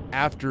effect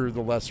after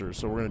the lesser.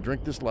 So we're going to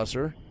drink this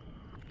lesser.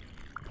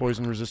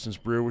 Poison resistance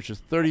brew, which is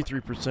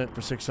 33%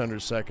 for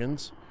 600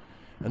 seconds.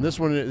 And this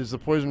one is the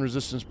poison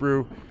resistance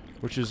brew,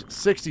 which is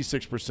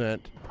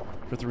 66%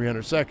 for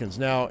 300 seconds.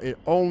 Now,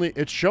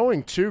 it's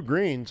showing 2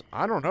 greens.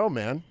 I don't know,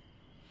 man.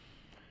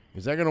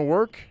 Is that going to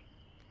work?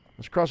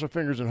 Let's cross our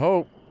fingers and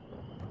hope.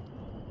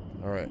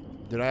 All right.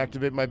 Did I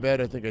activate my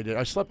bed? I think I did.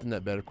 I slept in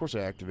that bed. Of course I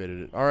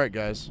activated it. All right,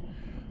 guys.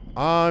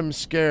 I'm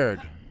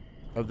scared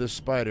of this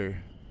spider.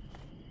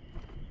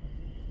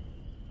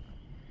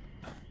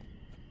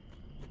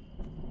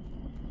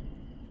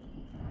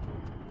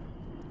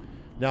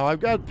 Now, I've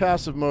got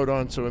passive mode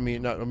on, so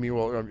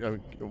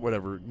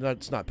whatever.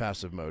 It's not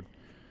passive mode.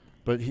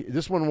 But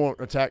this one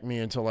won't attack me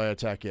until I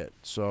attack it.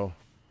 So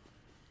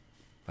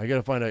I got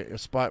to find a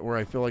spot where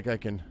I feel like I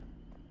can.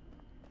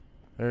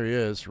 There he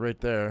is, right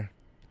there.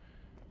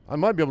 I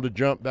might be able to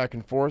jump back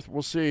and forth.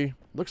 We'll see.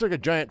 Looks like a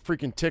giant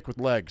freaking tick with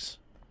legs.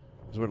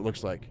 Is what it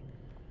looks like.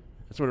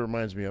 That's what it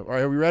reminds me of. All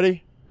right, are we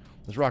ready?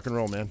 Let's rock and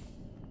roll, man.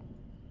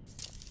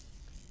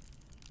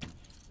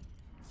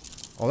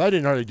 Oh, that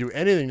didn't hardly do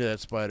anything to that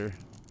spider.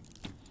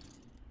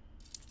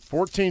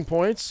 14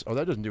 points? Oh,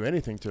 that doesn't do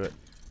anything to it.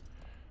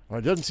 Well,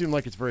 it doesn't seem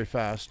like it's very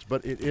fast,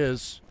 but it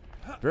is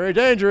very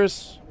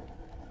dangerous.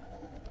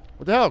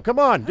 What the hell? Come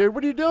on, dude.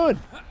 What are you doing?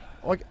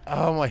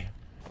 Oh,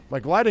 my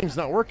gliding's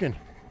not working.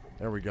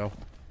 There we go.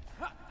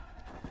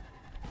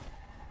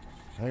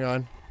 Hang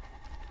on.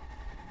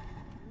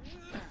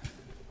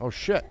 Oh,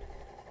 shit.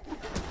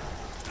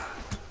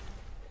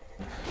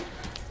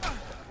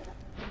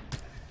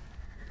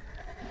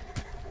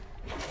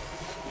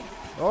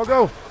 Oh,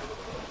 go.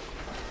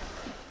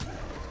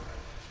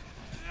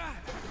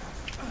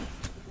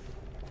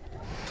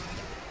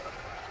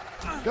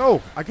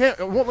 Go. I can't.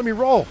 It won't let me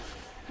roll.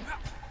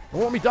 It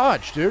won't let me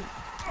dodge, dude.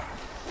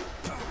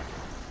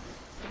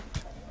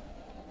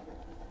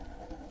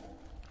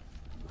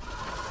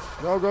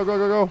 Go, go, go,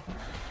 go, go.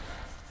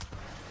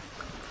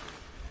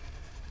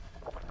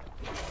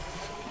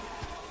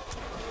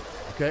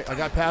 Okay, I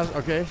got past.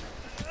 Okay.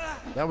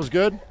 That was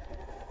good.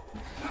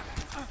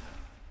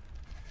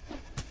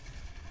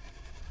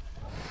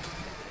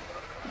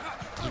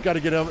 Just got to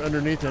get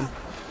underneath him.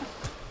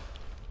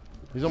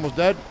 He's almost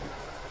dead.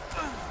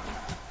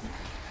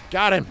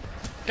 Got him.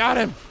 Got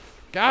him.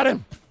 Got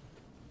him.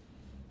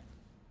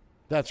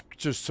 That's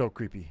just so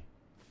creepy.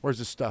 Where's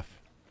his stuff?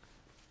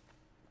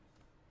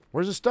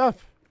 Where's his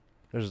stuff?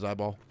 There's his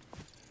eyeball.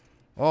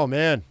 Oh,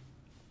 man.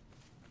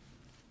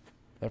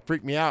 That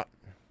freaked me out.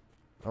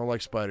 I don't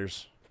like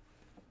spiders.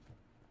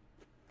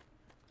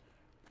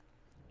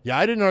 Yeah,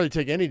 I didn't hardly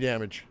take any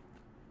damage.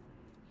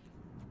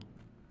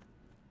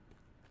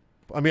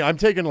 I mean, I'm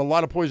taking a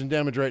lot of poison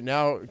damage right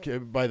now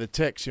by the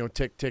ticks. You know,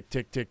 tick, tick,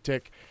 tick, tick,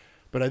 tick.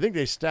 But I think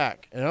they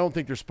stack, and I don't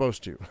think they're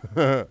supposed to.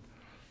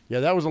 Yeah,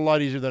 that was a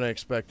lot easier than I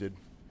expected.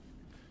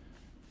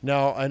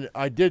 Now, and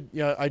I did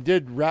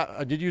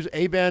use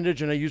a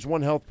bandage and I used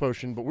 1 health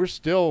potion, but we're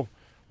still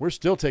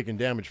taking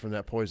damage from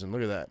that poison.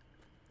 Look at that.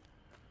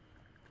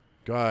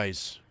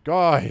 Guys,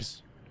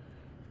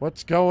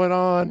 what's going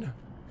on?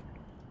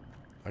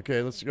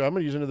 Okay, let's go. I'm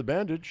going to use another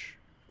bandage.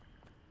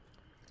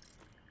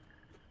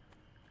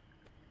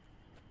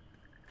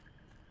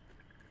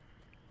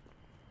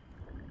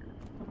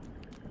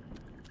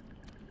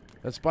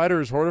 That spider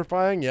is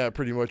horrifying? Yeah, it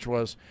pretty much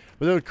was.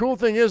 But the cool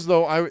thing is,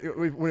 though,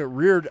 when it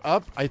reared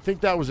up, I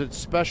think that was its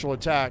special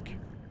attack.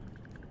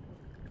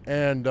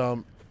 And,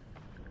 oh,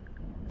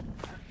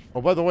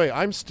 by the way,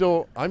 I'm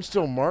still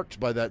marked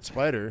by that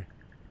spider.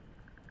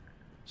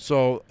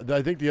 So,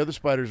 I think the other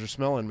spiders are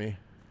smelling me.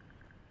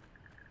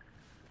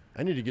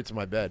 I need to get to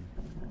my bed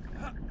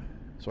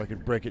so I can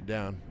break it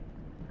down.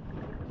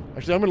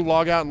 Actually, I'm going to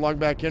log out and log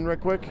back in real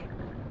quick.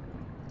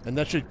 And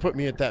that should put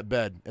me at that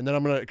bed. And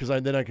then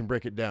then I can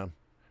break it down.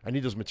 I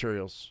need those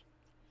materials.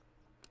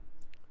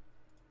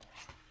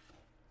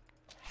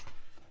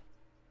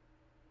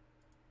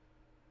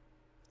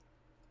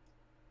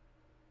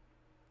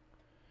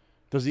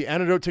 Does the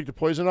antidote take the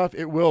poison off?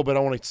 It will, but I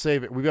want to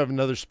save it. We have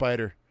another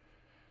spider.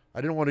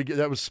 I didn't want to get,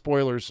 that was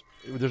spoilers.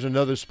 There's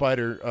another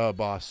spider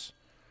boss.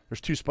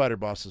 There's 2 spider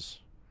bosses.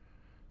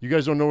 You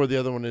guys don't know where the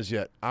other one is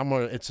yet.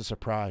 It's a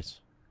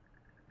surprise.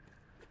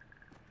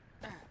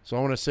 So I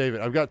want to save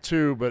it. I've got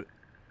 2, but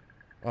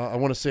I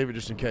want to save it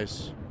just in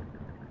case.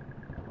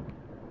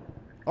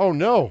 Oh,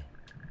 no.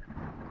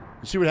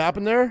 You see what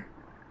happened there?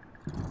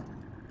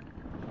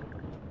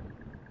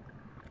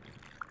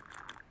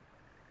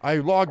 I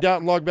logged out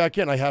and logged back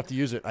in. I have to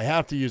use it. I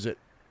have to use it.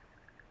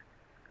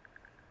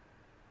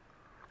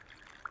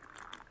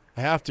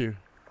 I have to.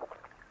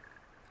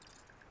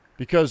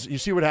 Because you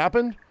see what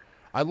happened?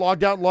 I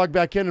logged out and logged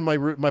back in,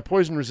 and my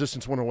poison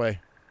resistance went away.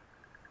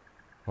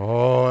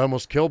 Oh, I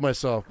almost killed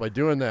myself by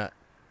doing that.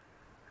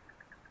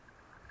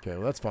 Okay,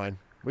 well, that's fine.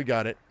 We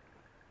got it.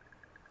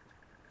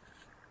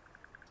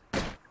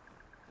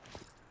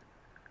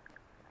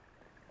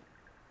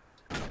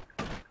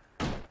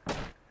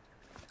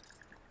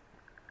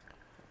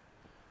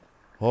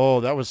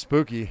 Oh, that was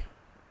spooky.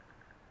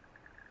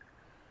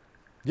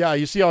 Yeah,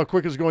 you see how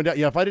quick it's going down.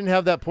 Yeah, if I didn't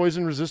have that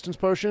poison resistance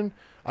potion,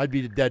 I'd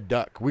be a dead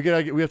duck. We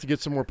have to get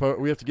some more.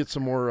 We have to get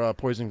some more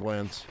poison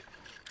glands,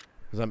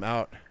 because I'm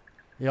out.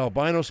 The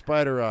albino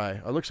spider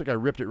eye. It looks like I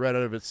ripped it right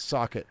out of its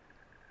socket.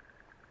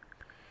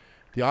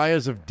 The eye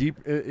is of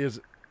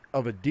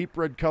a deep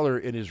red color.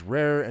 It is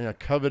rare and a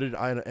coveted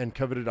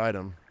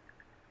item.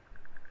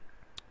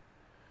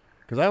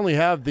 Because I only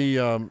have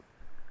the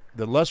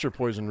lesser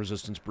poison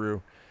resistance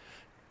brew.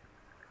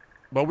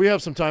 But we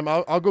have some time.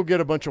 I'll go get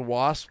a bunch of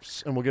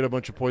wasps, and we'll get a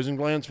bunch of poison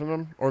glands from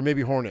them. Or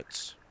maybe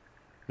hornets.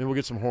 Maybe we'll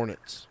get some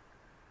hornets.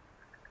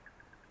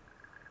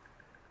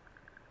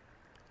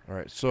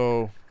 Alright,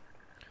 so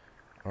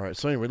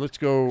anyway, let's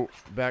go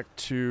back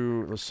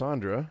to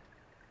Lysandra.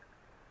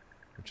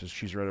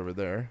 She's right over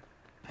there.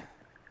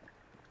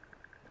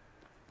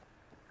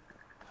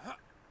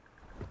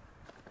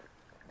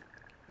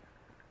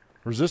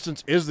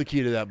 Resistance is the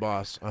key to that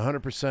boss.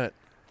 100%.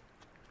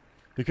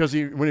 Because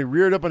when he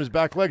reared up on his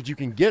back legs, you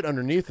can get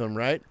underneath him,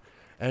 right?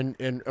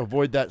 And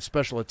avoid that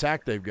special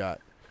attack they've got.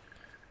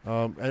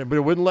 But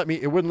it wouldn't let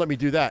me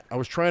do that. I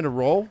was trying to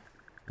roll,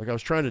 like I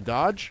was trying to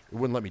dodge. It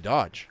wouldn't let me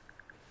dodge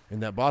in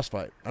that boss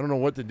fight. I don't know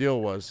what the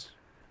deal was,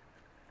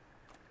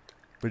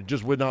 but it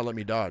just would not let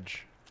me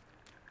dodge.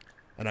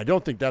 And I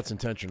don't think that's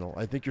intentional.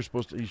 I think you're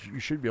supposed to. You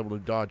should be able to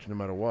dodge no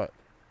matter what.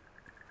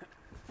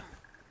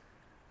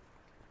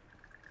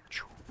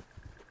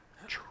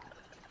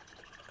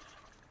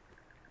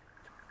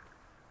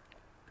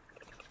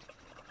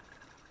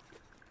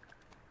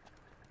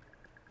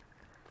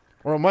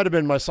 Or it might have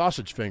been my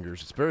sausage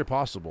fingers. It's very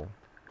possible.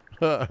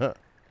 Oh,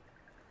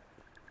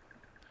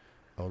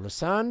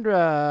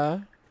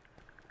 Lysandra.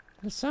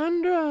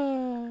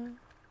 Lysandra.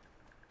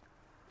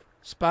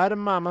 Spider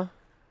Mama.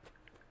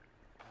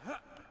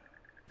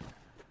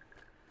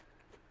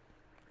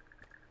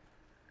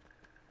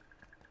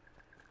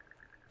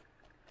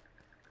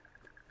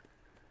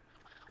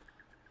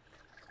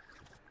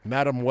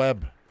 Madam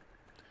Web.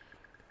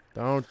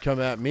 Don't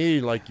come at me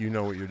like you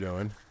know what you're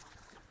doing.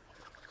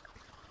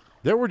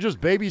 There were just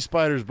baby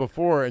spiders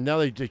before, and now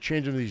they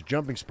change them to these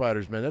jumping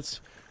spiders, man.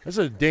 That's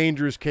a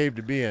dangerous cave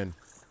to be in,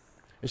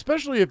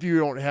 especially if you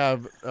don't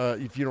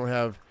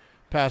have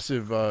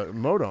passive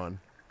mode on.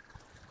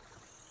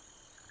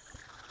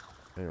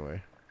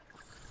 Anyway,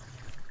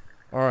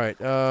 all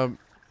right. Let's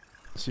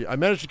see, I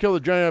managed to kill the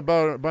giant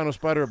albino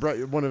spider. I brought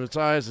you one of its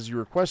eyes as you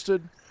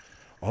requested.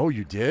 Oh,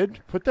 you did?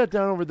 Put that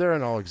down over there,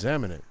 and I'll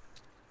examine it.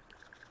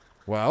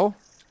 Well,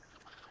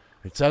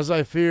 it's as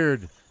I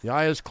feared. The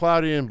eye is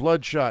cloudy and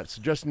bloodshot,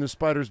 suggesting the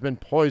spider's been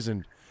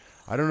poisoned.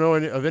 I don't know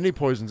of any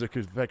poisons that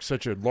could affect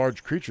such a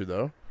large creature,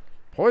 though.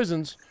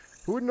 Poisons?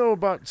 Who would know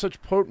about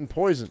such potent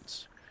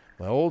poisons?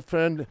 My old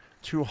friend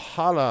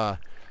Tuhala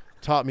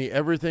taught me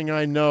everything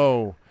I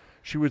know.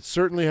 She would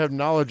certainly have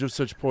knowledge of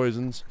such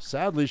poisons.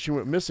 Sadly, she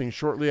went missing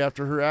shortly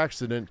after her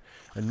accident,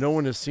 and no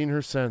one has seen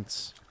her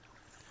since.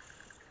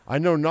 I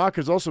know Nock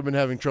has also been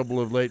having trouble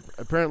of late.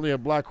 Apparently, a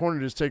black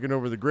hornet has taken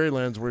over the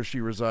Greylands where she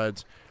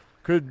resides.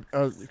 Could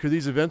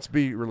these events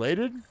be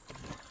related?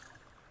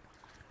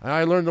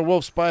 I learned the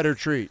wolf spider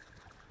treat.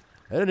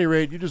 At any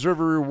rate, you deserve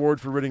a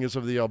reward for ridding us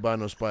of the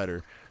albino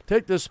spider.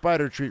 Take this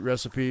spider treat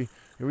recipe.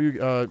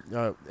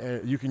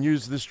 You can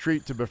use this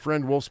treat to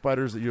befriend wolf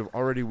spiders that you have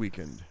already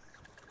weakened.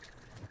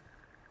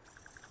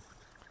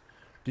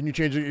 Didn't you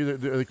change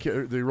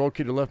the roll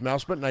key to left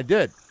mouse button? I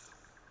did.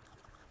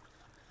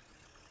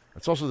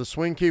 That's also the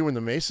swing key when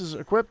the mace is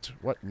equipped?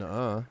 What?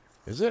 Nuh-uh.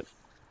 Is it?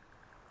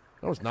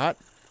 No, it's not.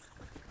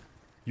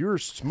 You're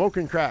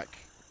smoking crack.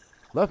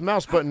 Left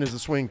mouse button is the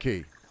swing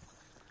key.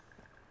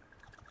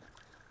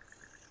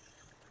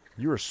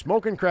 You are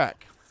smoking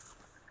crack.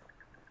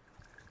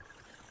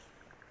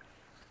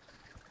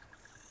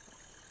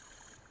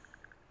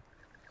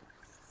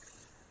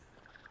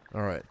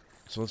 All right,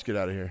 so let's get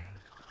out of here.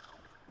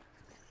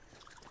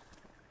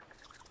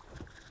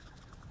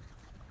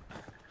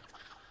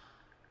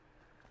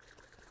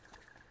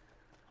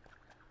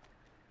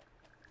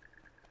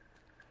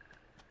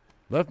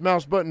 Left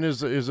mouse button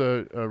is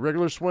a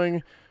regular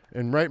swing,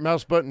 and right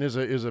mouse button is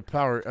a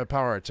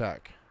power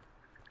attack.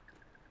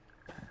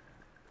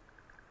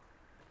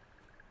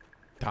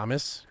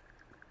 Thomas,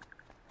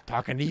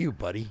 talking to you,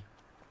 buddy.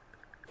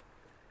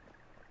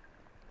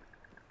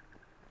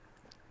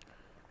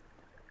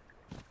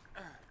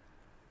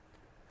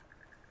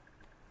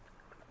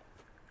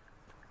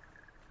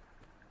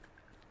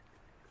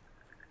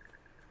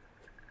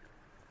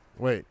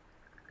 Wait.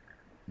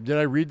 Did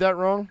I read that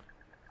wrong?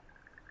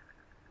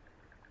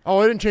 Oh,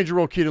 I didn't change the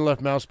roll key to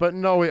left mouse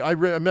button. No, wait, I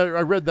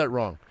read that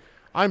wrong.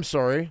 I'm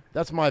sorry.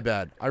 That's my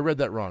bad. I read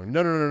that wrong.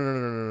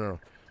 No.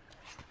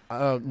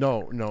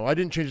 No. I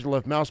didn't change the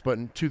left mouse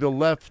button to the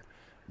left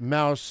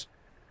mouse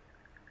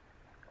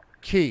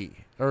key.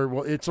 Or,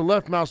 well, it's a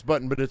left mouse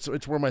button, but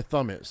it's where my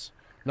thumb is,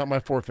 not my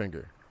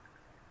forefinger.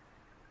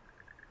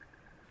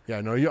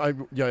 Yeah, no,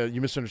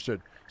 you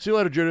misunderstood. See you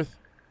later, Judith.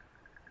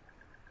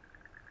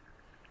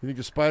 You think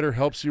the spider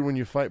helps you when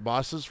you fight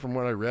bosses from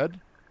what I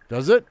read?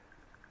 Does it?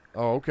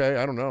 Oh, okay.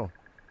 I don't know.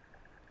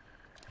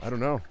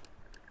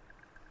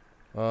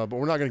 But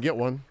we're not going to get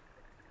one.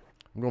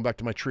 I'm going back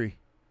to my tree.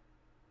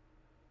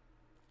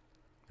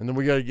 And then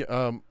we got to get...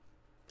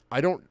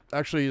 I don't...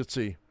 Actually, let's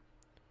see.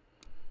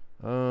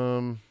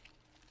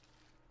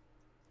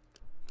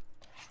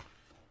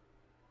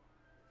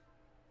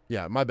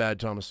 Yeah, my bad,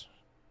 Thomas.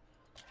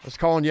 I was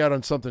calling you out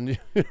on something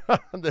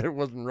that it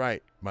wasn't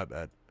right. My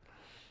bad.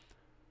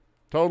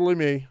 Totally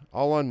me.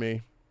 All on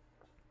me.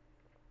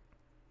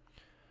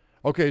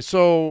 Okay,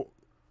 so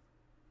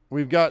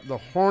we've got the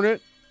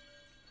hornet.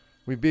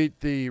 We beat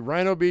the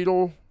rhino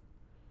beetle.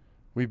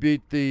 We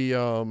beat the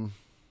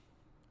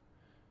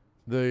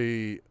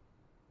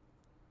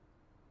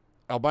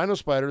albino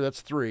spider. That's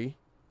 3.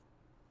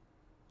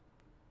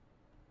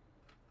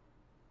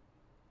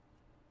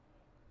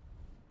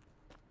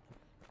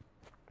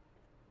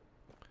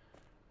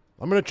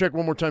 I'm going to check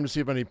one more time to see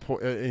if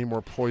any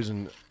more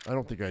poison. I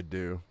don't think I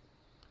do.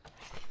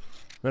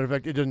 Matter of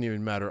fact, it doesn't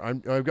even matter.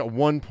 I've got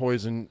 1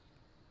 poison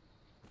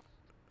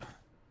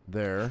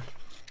there.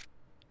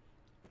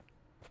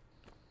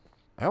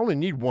 I only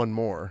need 1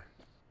 more.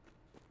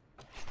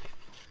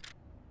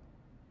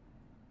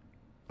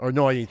 Or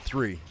no, I need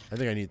 3. I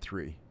think I need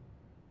 3.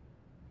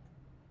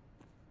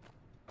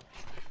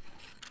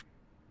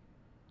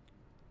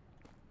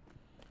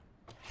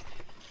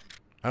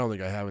 I don't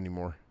think I have any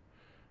more.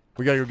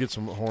 We gotta go get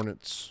some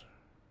hornets.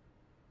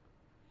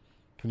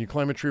 Can you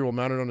climb a tree while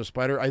mounted on a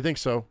spider? I think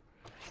so.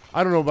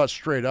 I don't know about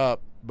straight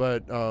up,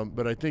 but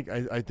I think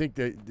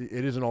that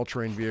it is an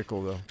all-terrain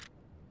vehicle, though.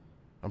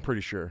 I'm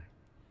pretty sure.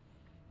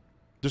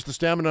 Just the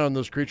stamina on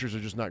those creatures are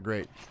just not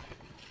great.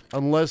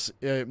 Unless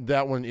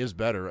that one is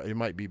better. It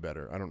might be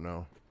better. I don't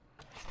know.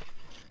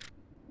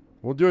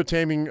 We'll do a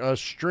taming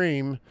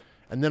stream,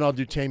 and then I'll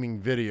do taming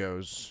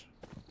videos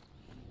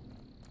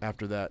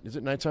after that. Is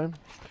it nighttime?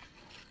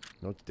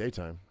 No, it's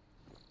daytime.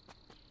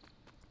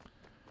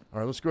 All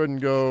right, let's go ahead and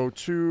go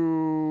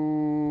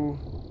to...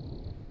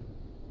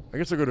 I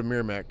guess I'll go to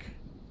Mirmek.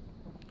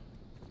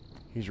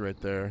 He's right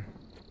there.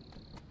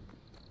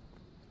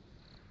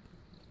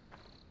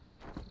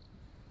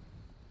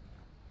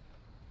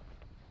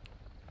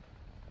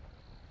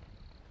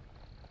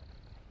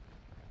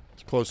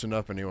 It's close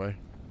enough anyway.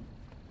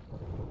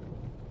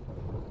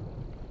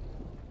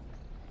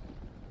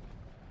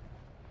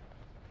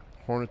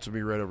 Hornets will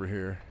be right over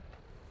here.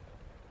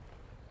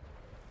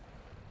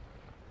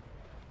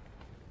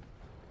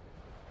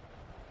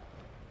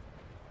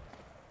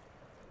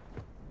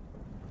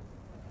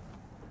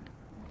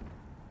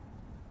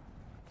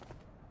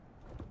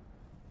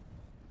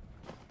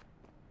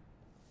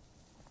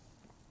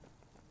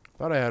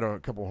 Thought I had a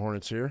couple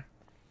hornets here.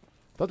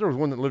 Thought there was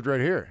one that lived right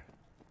here.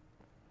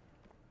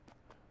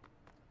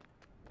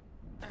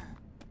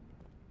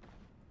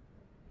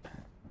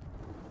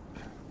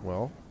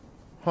 Well,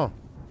 huh.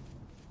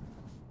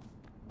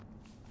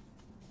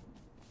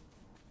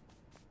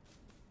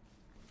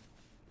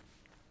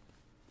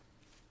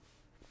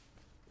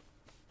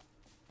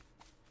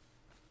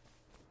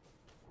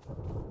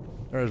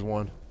 There's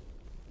one.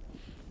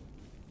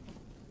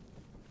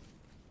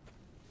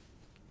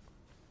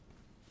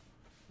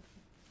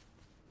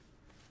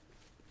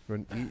 Go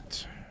and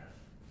eat.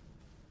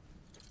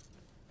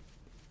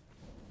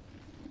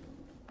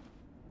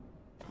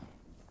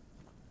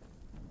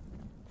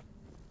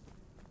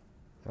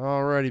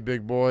 Alrighty,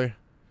 big boy.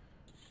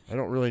 I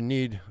don't really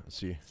need, let's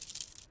see,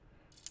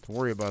 to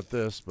worry about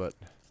this, but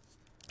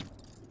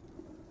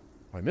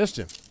I missed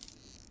him.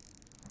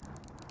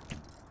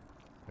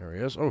 There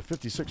he is. Oh,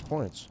 56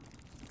 points.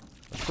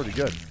 That's pretty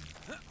good.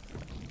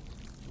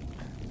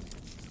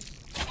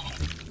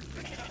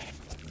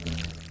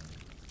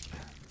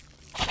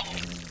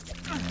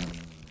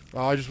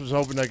 Oh, I just was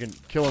hoping I can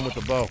kill him with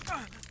the bow.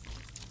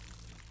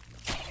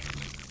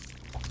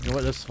 You know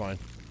what? This is fine.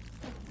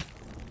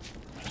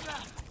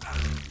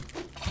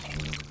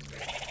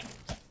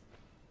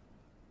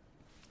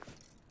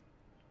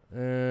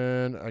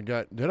 And I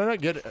got... Did I not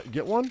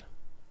get one?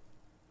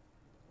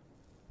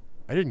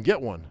 I didn't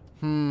get one.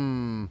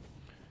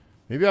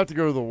 Maybe I have to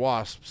go to the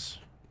wasps.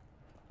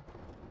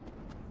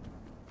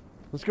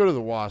 Let's go to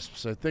the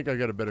wasps. I think I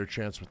got a better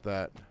chance with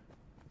that.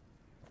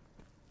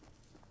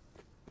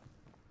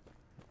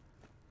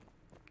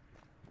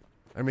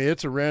 I mean,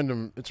 it's a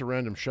random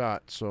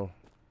shot, so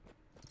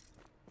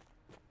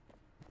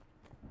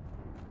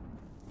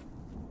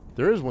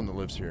there is one that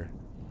lives here.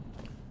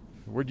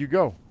 Where'd you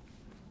go?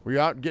 Were you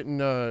out getting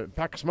a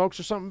pack of smokes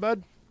or something,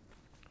 bud?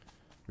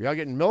 Were you out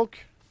getting milk?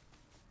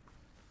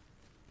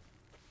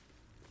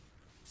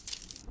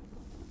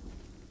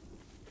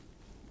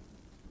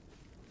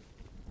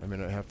 may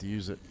not have to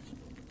use it.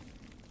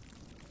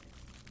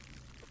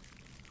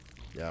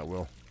 Yeah, it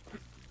will.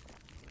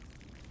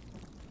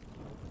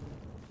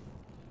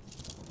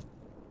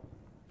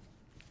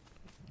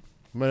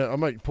 I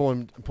might pull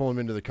him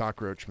into the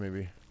cockroach,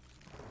 maybe.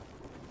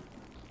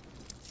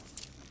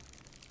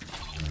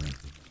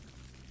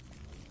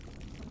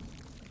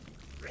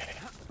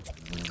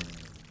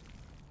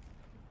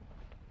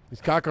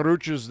 These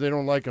cockroaches, they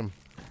don't like him.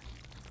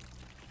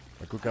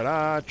 La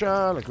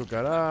cucaracha, la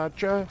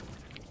cucaracha.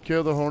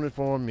 Kill the hornet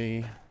for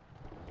me.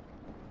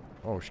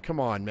 Oh, come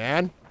on,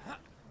 man.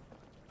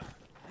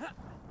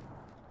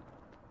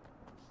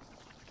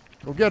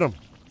 Go get him.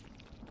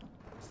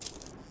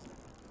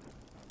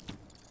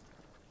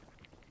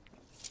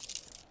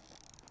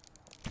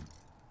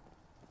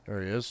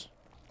 There he is.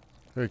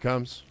 Here he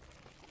comes.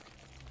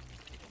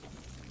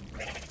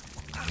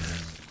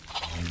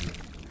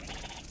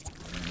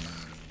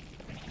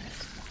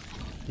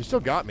 He still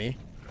got me.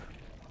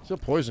 Still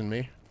poisoned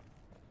me.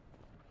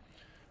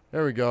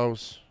 There he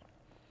goes.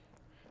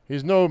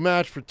 He's no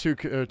match for two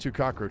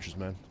cockroaches,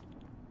 man.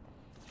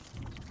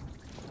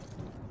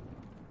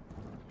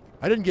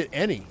 I didn't get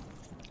any.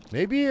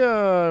 Maybe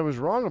I was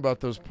wrong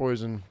about those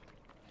poison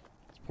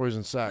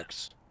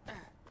sacks.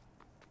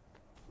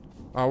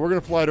 We're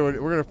gonna fly to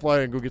it. We're gonna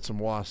fly and go get some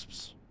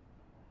wasps.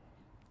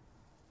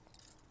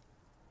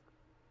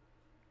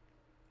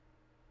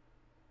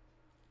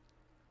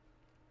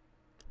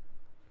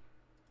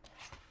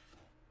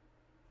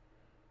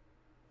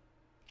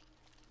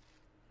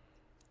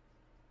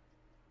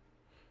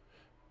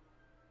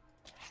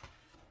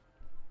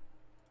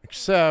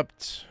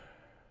 Except,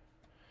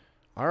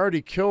 I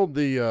already killed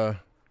the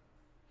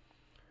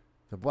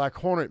black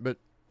hornet, but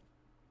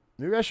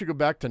maybe I should go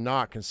back to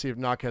Nock and see if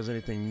Nock has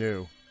anything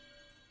new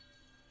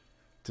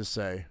to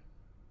say.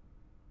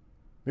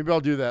 Maybe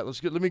I'll do that.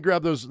 Let me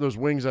grab those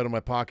wings out of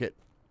my pocket.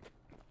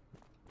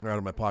 Or out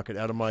of my pocket,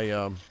 out of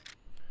my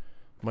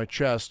my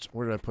chest.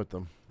 Where did I put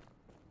them?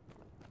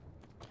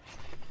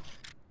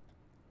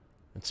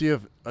 And see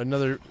if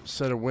another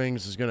set of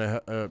wings is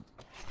gonna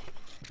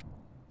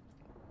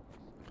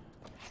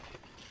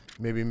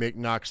maybe make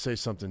Nock say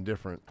something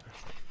different.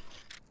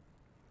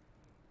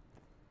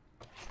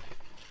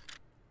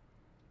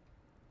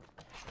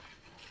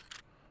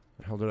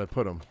 The hell did I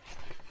put them?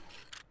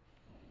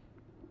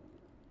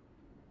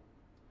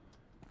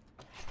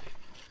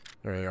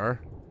 There they are.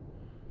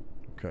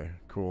 Okay,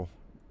 cool.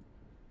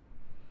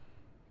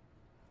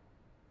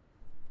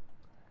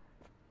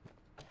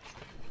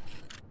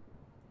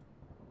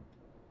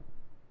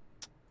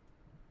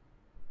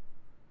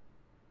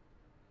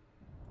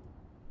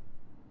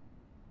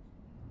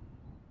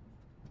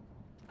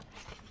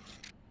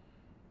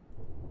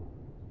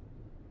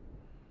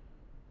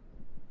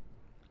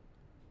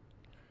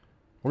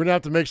 We're gonna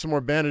have to make some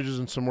more bandages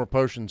and some more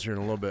potions here in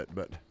a little bit,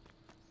 but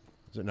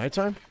is it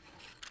nighttime?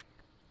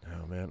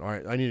 Oh man, all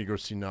right, I need to go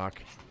see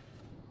Nock.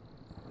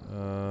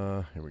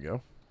 Here we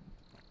go.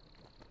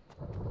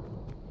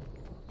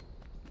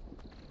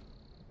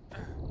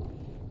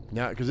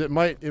 Now, because it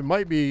might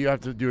be you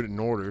have to do it in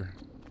order,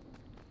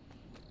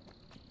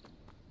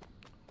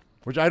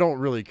 which I don't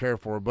really care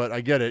for, but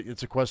I get it.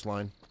 It's a quest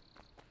line.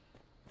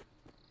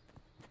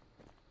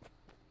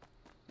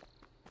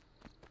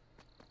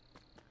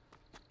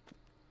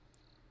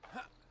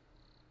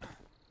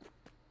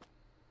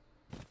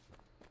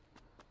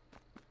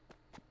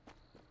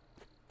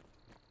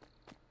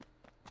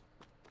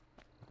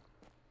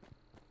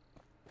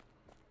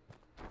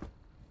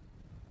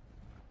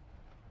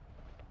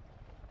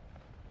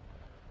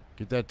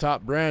 Get that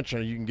top branch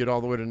and you can get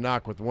all the way to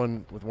Nock with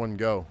one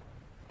go.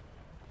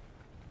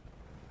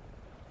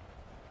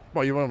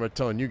 Well, you know what I'm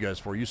telling you guys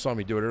for. You saw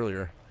me do it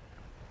earlier.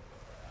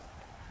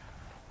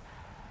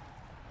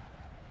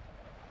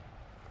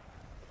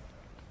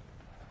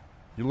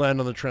 You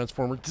land on the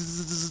transformer,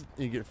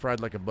 you get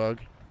fried like a bug.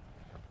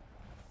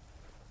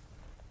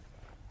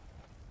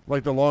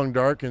 Like the long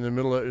dark in the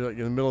middle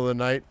of the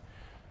night,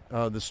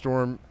 the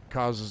storm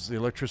causes the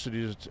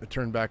electricity to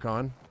turn back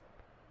on.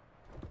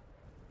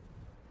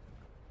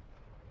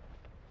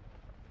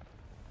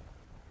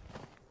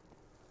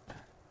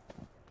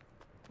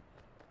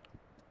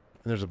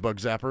 And there's a bug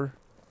zapper.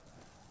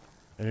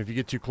 And if you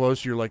get too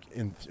close, you're like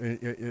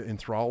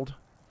enthralled.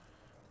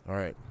 All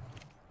right.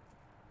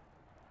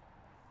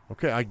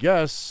 Okay, I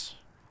guess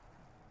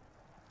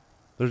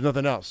there's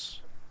nothing else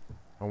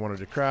I wanted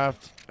to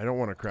craft. I don't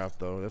want to craft,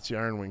 though. That's the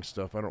Iron Wing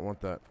stuff. I don't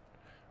want that.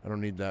 I don't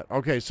need that.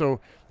 Okay,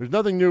 so there's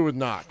nothing new with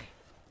Nock.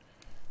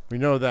 We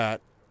know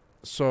that.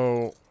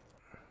 So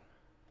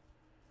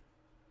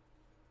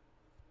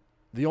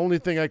the only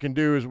thing I can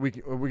do is we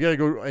got to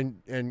go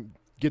and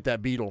get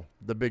that beetle,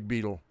 the big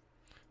beetle,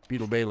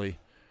 Beetle Bailey.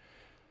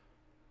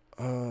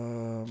 But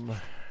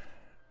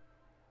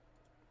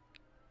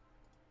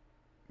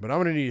I'm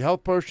going to need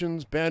health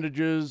potions,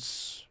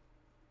 bandages,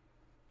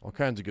 all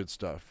kinds of good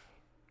stuff.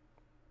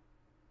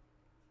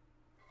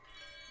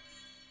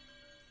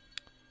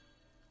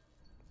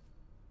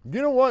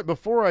 You know what?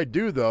 Before I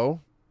do,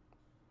 though,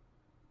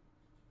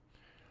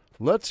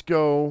 let's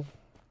go.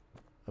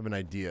 have an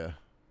idea.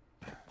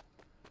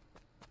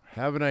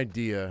 Have an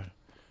idea.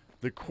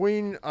 The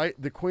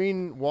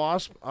queen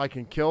wasp, I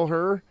can kill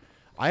her.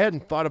 I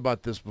hadn't thought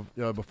about this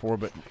before,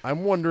 but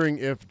I'm wondering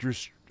if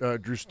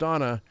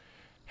Drustana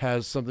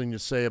has something to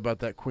say about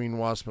that queen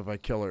wasp if I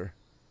kill her.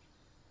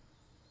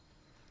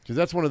 Because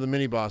that's one of the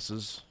mini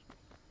bosses.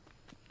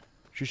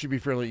 She should be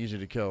fairly easy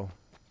to kill.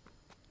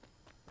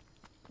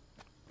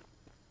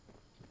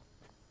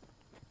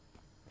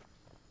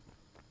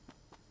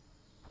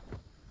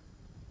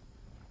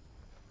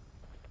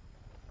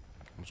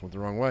 Almost went the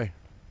wrong way.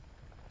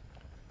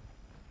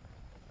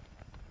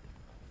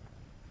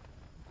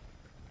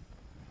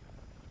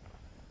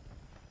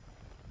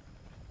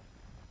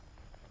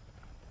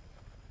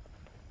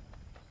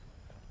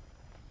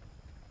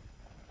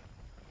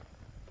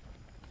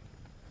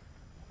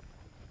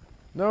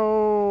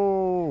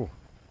 No!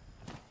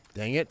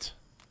 Dang it.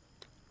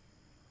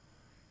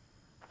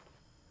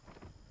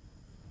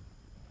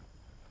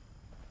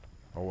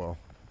 Oh well.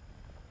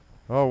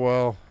 Oh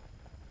well.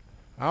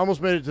 I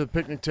almost made it to the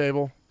picnic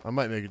table. I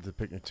might make it to the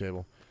picnic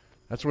table.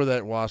 That's where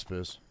that wasp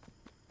is.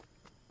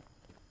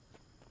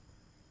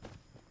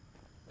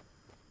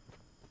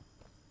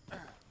 I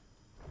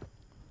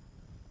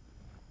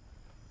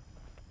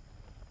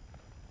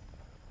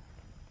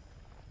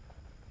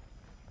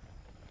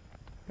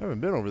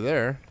haven't been over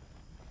there.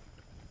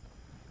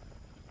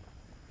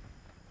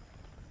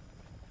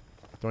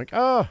 Doink.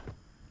 Ah!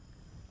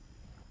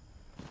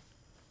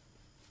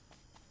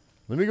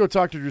 Let me go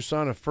talk to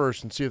Drustana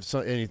first and see if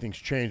anything's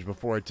changed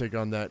before I take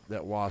on that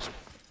wasp.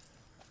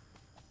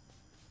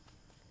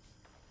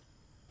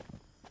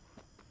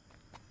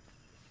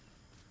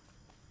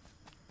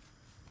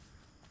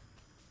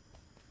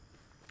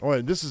 Oh,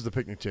 wait, this is the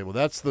picnic table.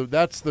 That's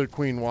the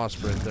queen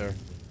wasp right there.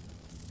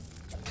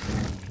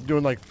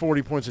 Doing like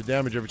 40 points of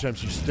damage every time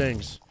she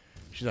stings.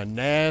 She's a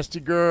nasty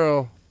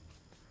girl.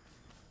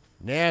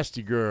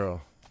 Nasty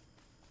girl.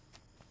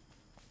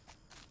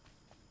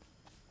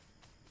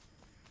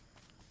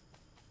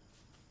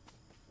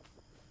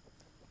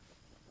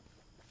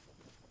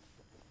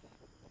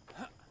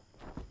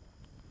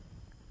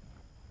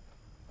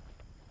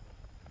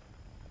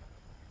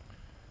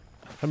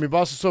 How many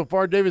bosses so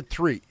far, David?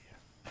 3.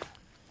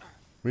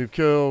 We've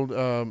killed.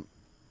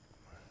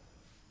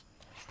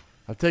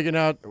 We've taken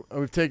out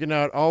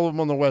all of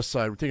them on the west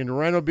side. We've taken the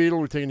rhino beetle.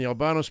 We've taken the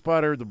albino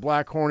spider, the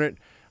black hornet.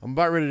 I'm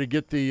about ready to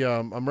get the.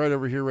 I'm right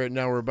over here right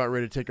now. We're about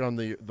ready to take on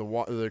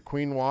the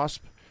queen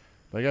wasp.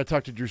 But I got to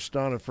talk to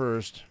Drustana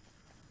first.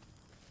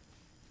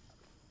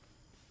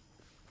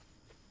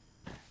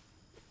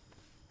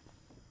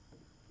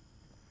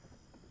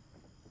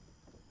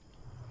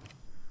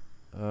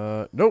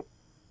 Nope.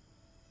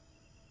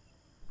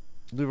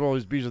 Leave all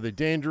these bees. Are they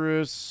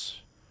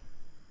dangerous?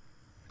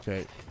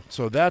 Okay,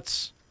 so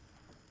that's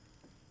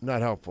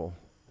not helpful.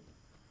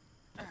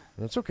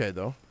 That's okay,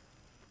 though.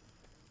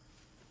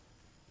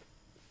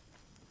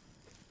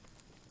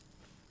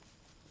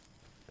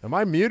 Am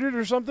I muted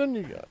or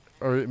something?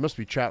 Or it must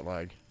be chat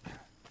lag.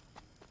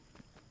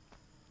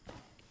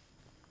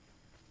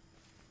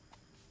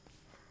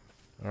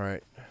 All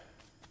right.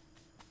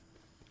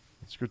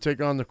 Let's go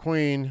take on the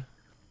queen.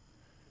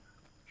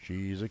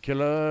 She's a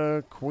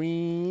killer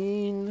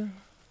queen.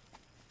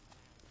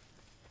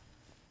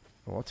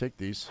 Oh, I'll take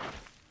these.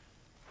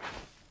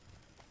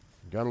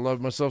 Gotta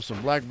love myself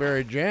some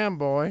blackberry jam,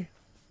 boy.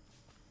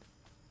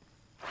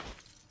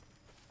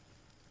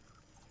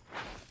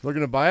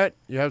 Looking to buy it?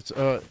 You have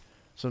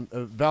some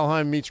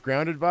Valheim meets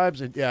Grounded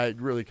vibes? Yeah,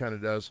 it really kind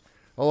of does.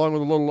 Along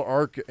with a little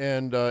Ark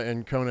and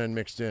Conan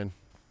mixed in.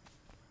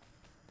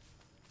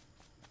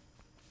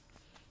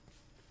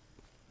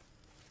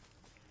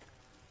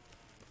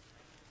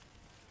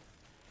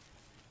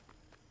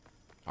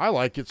 I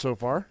like it so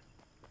far,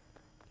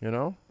 you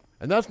know,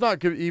 and that's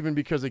not even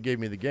because they gave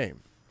me the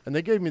game, and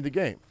they gave me the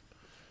game.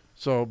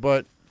 So,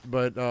 but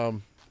I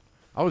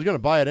was gonna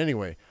buy it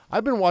anyway.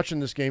 I've been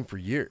watching this game for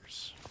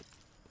years.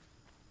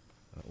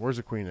 Where's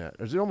the queen at?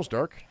 Is it almost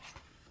dark?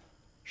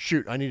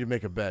 Shoot, I need to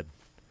make a bed.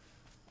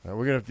 We're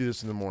gonna have to do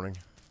this in the morning,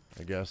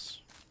 I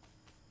guess.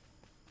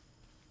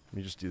 Let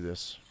me just do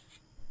this.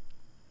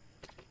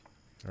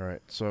 All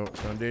right, so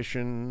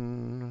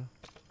foundation.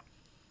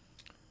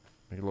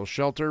 Make a little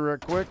shelter real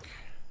quick.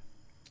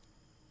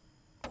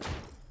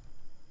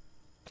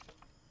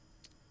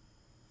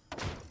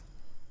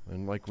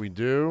 And like we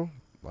do.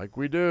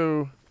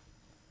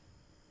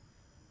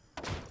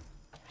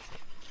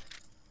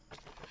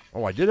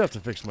 Oh, I did have to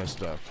fix my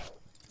stuff.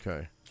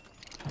 Okay.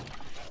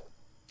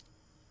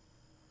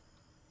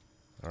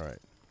 All right.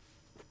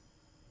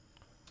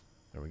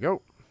 There we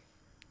go.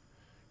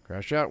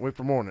 Crash out, wait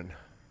for morning.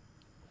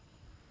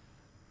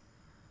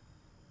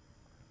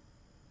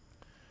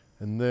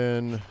 And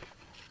then,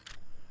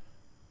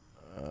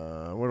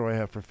 what do I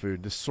have for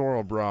food? This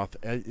sorrel broth.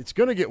 It's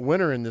going to get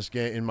winter in this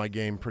game, in my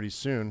game, pretty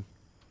soon.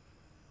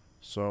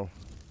 So, what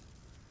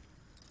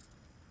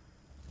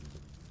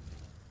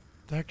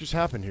the heck just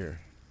happened here?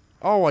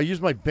 Oh, I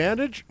used my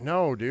bandage?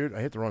 No, dude, I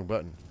hit the wrong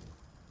button.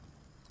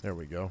 There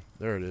we go.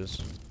 There it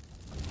is.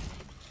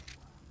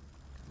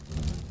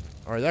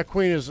 All right, that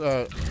queen is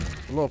a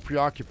little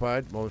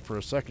preoccupied. Well, for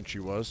a second she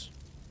was.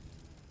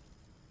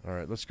 All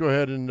right, let's go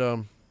ahead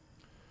and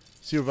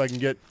see if I can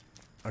get.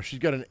 Oh, she's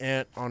got an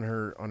ant on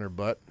her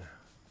butt.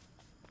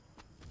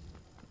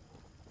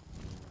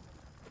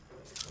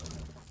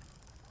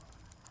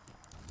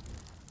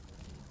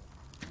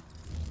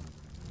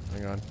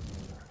 Hang on.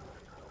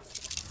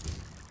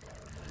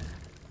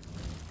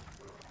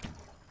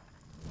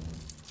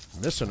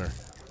 Missing her.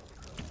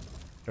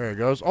 There it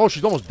goes. Oh,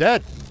 she's almost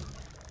dead.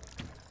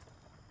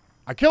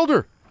 I killed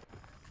her.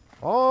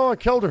 Oh, I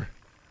killed her.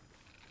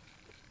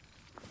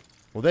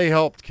 Well, they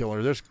helped kill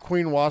her. There's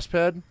Queen Wasp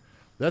Head.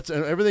 That's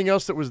and everything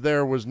else that was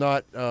there was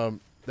not.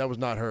 That was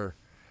not her.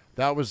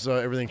 That was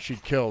everything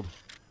she'd killed.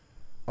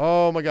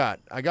 Oh my God,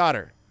 I got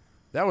her.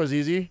 That was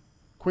easy.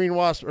 Queen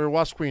Wasp or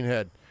Wasp Queen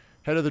Head,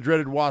 head of the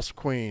dreaded Wasp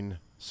Queen.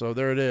 So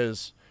there it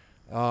is.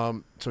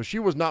 So she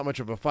was not much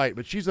of a fight,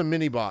 but she's a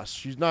mini boss.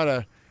 She's not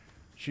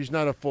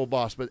a full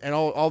boss. But and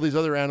all these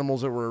other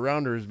animals that were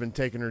around her has been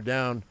taking her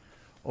down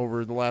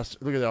over the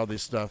last. Look at all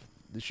this stuff.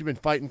 She's been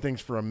fighting things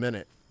for a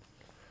minute.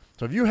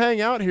 So if you hang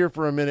out here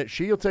for a minute,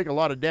 she'll take a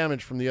lot of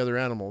damage from the other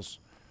animals.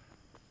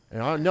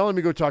 And now let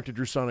me go talk to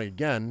Drusana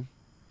again.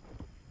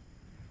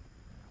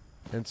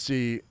 And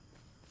see.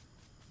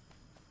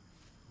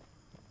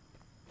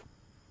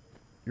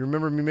 You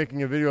remember me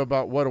making a video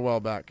about what a while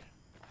back?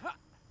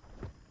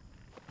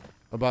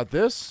 About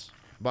this?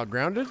 About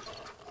Grounded?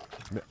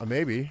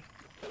 Maybe.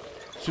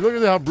 See, look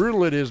at how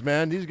brutal it is,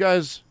 man. These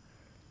guys,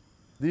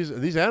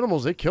 these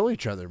animals, they kill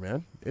each other,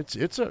 man. It's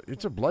a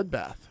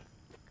bloodbath.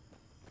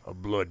 A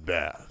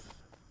bloodbath.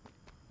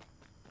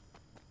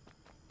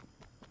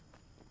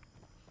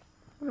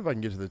 I wonder if I can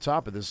get to the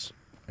top of this.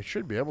 I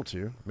should be able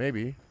to.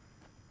 Maybe.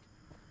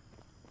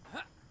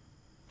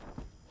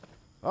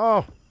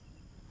 Oh!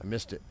 I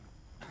missed it.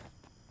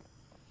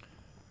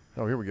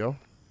 Oh, here we go.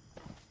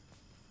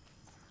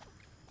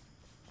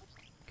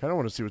 Kind of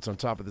want to see what's on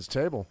top of this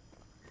table.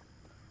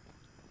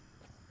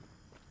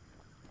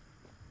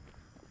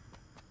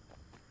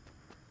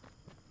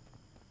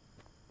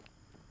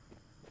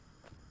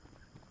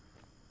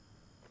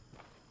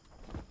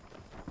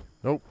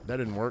 Nope, that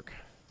didn't work.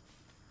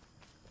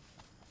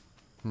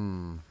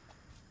 There's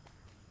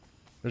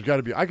got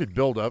to be. I could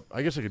build up.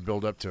 I guess I could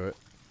build up to it.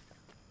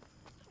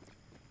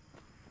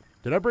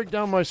 Did I break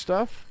down my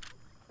stuff?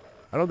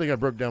 I don't think I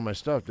broke down my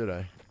stuff, did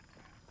I?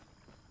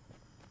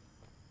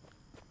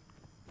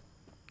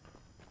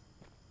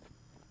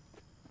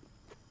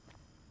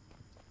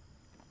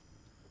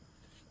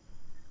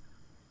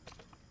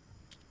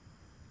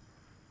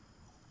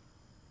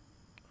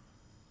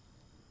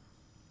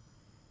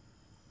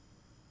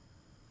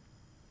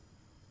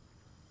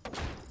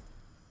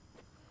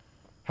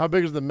 How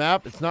big is the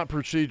map? It's not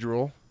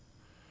procedural.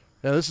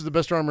 Yeah, this is the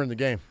best armor in the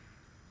game.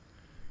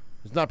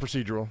 It's not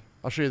procedural.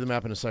 I'll show you the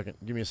map in a second.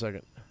 Give me a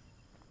second.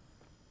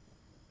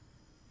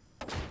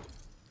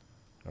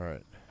 All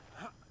right.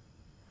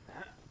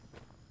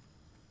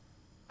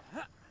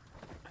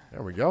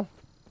 There we go.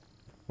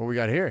 What we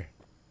got here?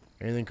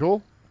 Anything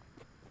cool?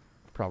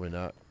 Probably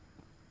not.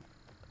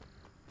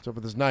 What's up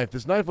with this knife?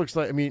 This knife looks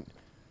like, I mean,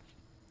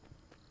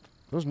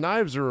 those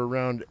knives are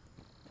around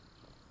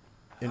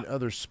in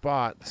other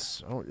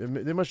spots. Oh,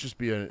 they must just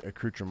be an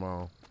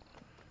accoutrement.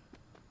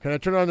 Can I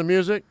turn on the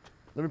music?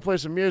 Let me play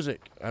some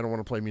music. I don't want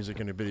to play music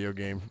in a video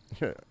game.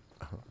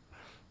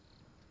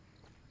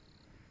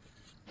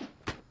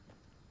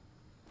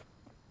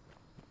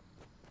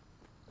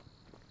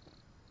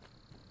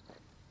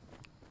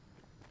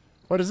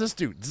 What does this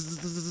do?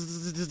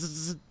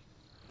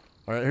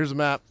 All right, here's a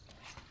map.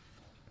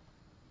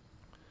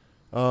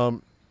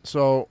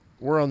 So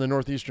we're on the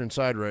northeastern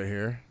side right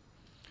here.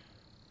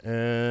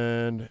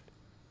 And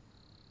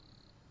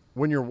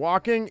when you're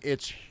walking,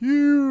 it's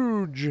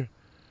huge.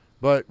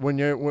 But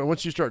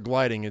once you start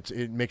gliding,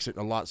 it makes it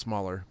a lot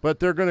smaller. But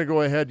they're going to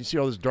go ahead. You see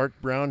all this dark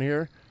brown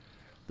here?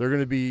 They're going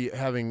to be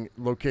having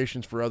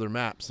locations for other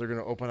maps. They're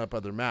going to open up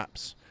other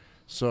maps.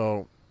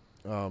 So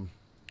the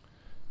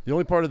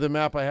only part of the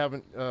map I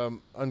haven't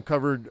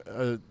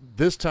uncovered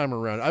this time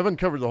around, I've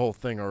uncovered the whole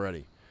thing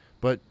already.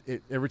 But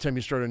every time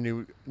you start a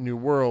new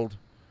world,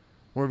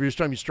 or every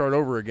time you start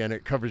over again,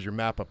 it covers your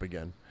map up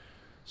again.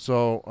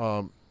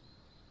 So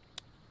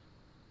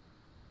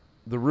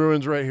the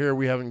ruins right here,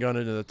 we haven't gone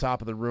into the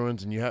top of the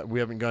ruins, and we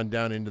haven't gone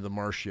down into the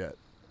marsh yet.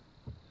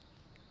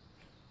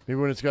 Maybe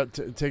when it's got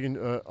taken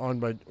on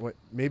by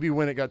maybe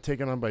when it got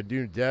taken on by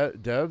new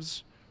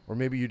devs, or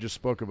maybe you just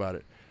spoke about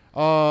it.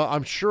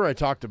 I'm sure I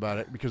talked about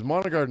it because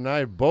Vanguard and I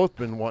have both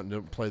been wanting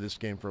to play this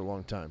game for a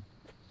long time.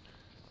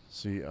 Let's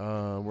see,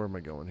 where am I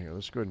going here?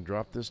 Let's go ahead and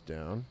drop this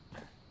down.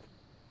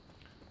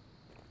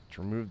 Let's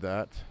remove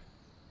that.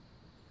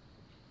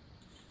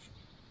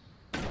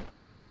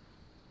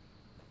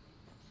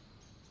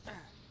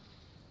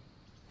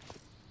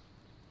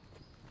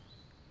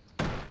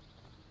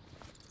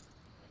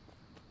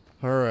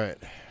 All right.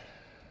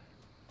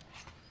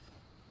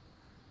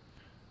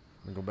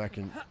 I'm going to go back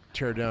and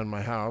tear down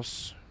my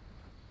house.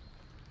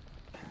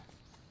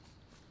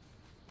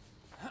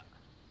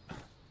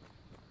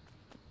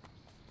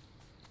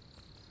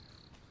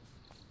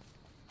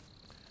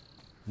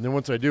 And then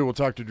once I do, we'll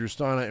talk to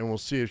Drustana and we'll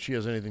see if she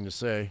has anything to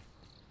say.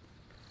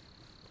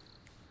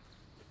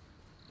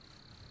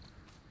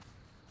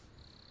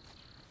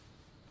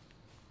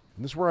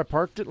 And this is where I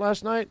parked it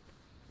last night?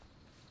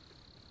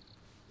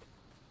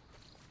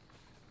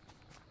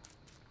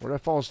 Where did I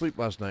fall asleep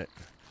last night?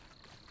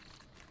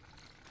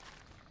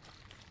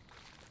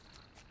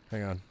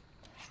 Hang on.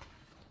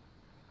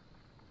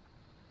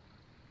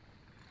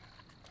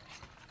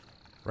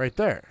 Right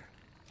there.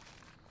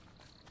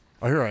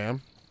 Oh, here I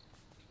am.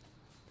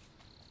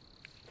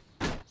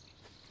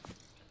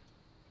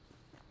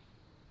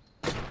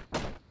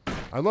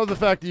 I love the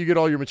fact that you get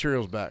all your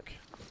materials back.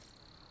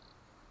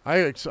 I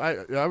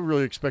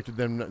really expected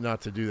them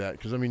not to do that.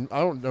 Because, I mean, I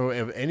don't know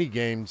of any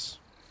games,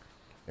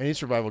 any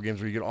survival games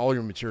where you get all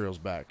your materials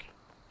back.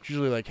 It's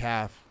usually like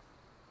half.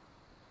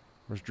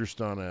 Where's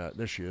Drustana at?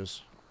 There she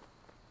is.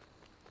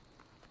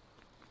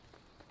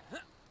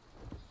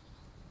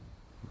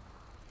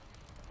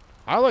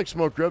 I like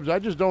smoked ribs. I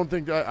just don't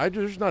think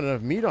there's not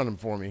enough meat on them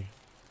for me.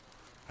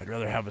 I'd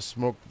rather have a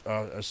smoked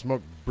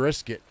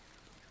brisket.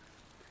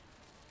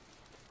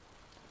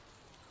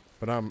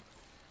 But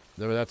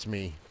that's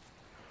me.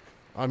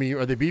 I mean,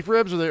 are they beef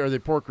ribs or are they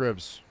pork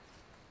ribs?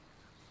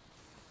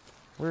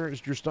 Where is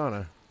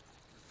Drustana?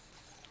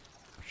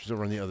 She's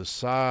over on the other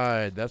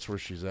side. That's where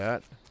she's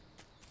at.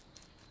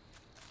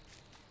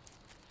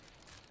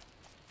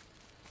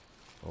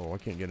 Oh, I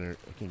can't get in.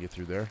 I can't get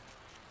through there.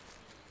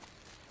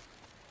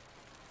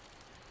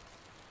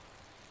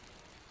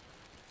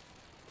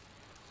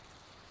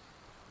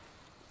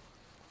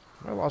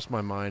 I lost my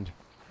mind.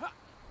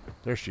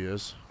 There she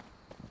is.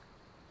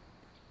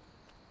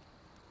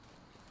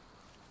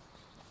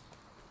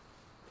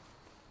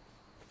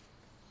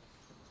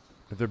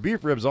 If they're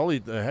beef ribs, I'll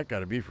eat the heck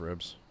out of beef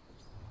ribs.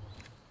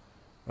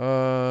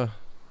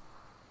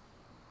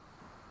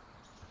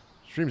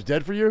 Stream's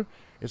dead for you?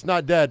 It's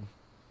not dead.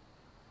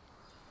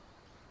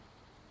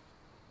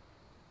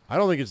 I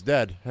don't think it's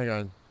dead. Hang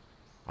on.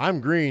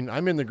 I'm green.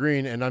 I'm in the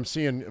green, and I'm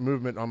seeing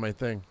movement on my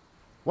thing.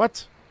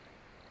 What?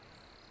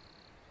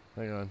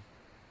 Hang on.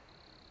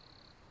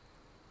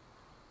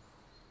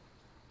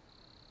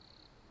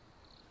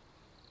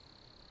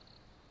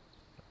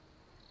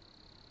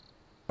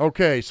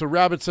 Okay, so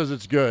Rabbit says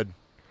it's good.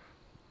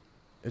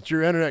 It's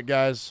your internet,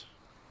 guys.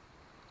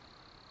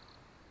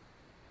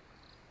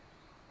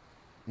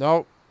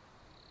 Nope.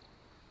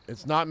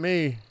 It's not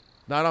me.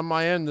 Not on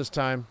my end this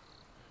time.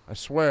 I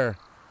swear.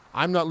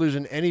 I'm not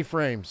losing any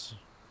frames.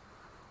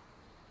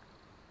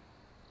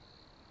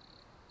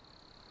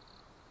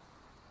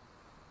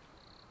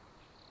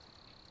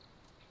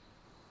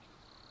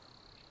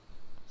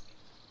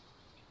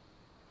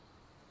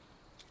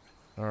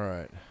 All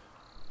right.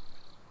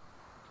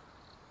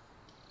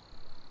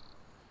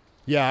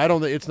 Yeah, I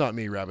don't think it's not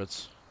me,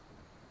 Rabbits.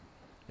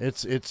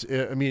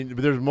 I mean,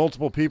 there's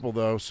multiple people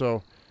though,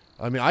 so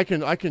I mean, I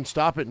can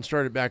stop it and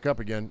start it back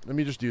up again. Let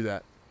me just do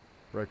that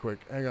right quick.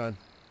 Hang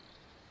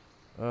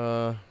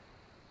on.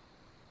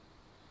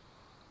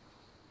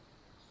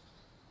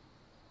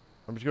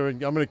 I'm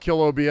gonna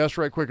kill OBS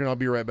right quick and I'll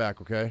be right back,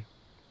 okay?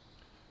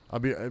 I'll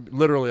be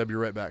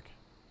right back.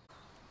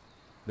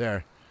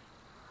 There.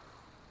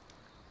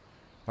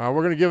 All right,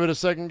 we're going to give it a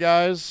second,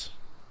 guys.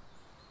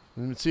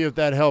 And see if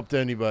that helped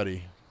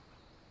anybody.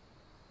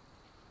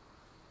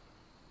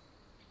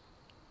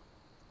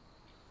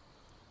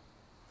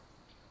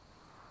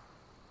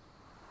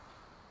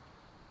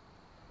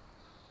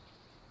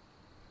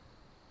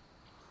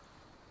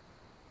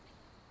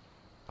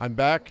 I'm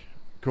back.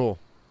 Cool.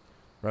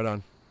 Right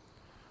on.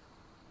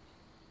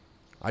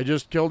 I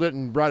just killed it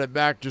and brought it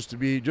back just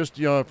you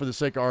know, for the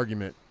sake of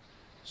argument.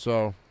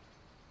 So...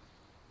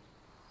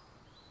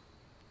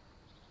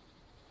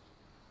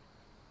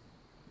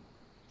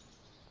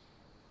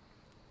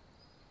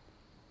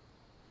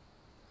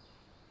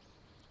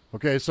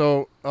 Okay,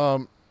 so,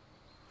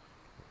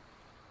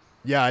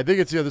 yeah, I think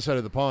it's the other side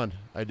of the pond.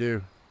 I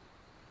do.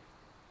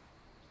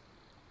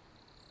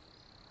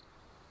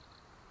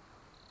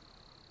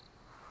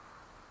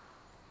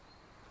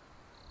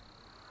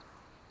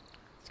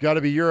 It's got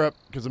to be Europe,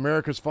 because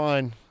America's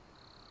fine.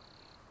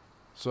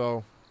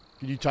 So,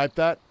 can you type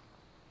that?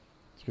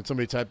 Can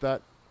somebody type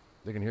that?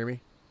 They can hear me?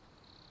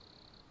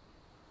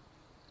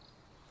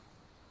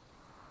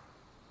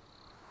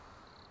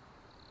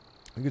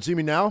 You can see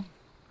me now?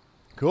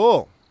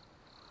 Cool.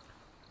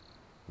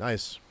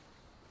 Nice.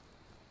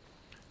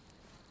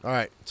 All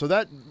right. So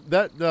that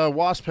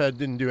wasp head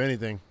didn't do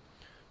anything.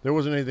 There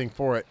wasn't anything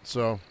for it.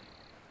 So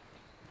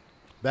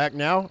back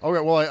now.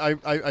 Okay. Well,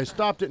 I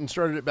stopped it and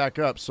started it back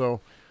up.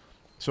 So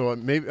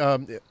maybe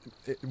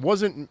it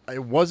wasn't.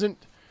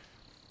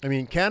 I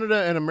mean,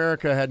 Canada and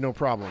America had no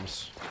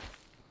problems.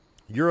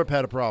 Europe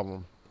had a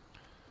problem.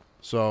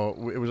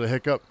 So it was a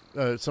hiccup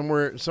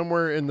somewhere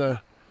in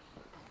the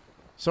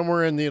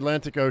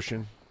Atlantic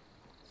Ocean.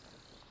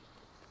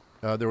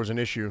 There was an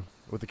issue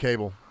with the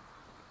cable.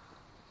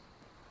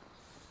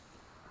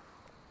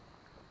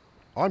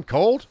 I'm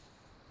cold?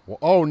 Well,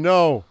 oh,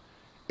 no.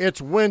 It's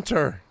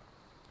winter.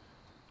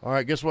 All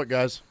right, guess what,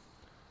 guys?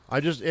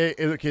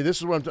 Okay, this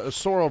is what I'm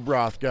sorrel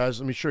broth, guys.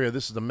 Let me show you.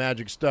 This is the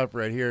magic stuff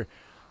right here.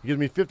 It gives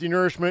me 50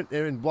 nourishment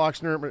and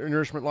blocks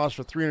nourishment loss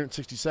for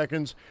 360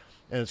 seconds,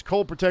 and it's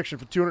cold protection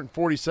for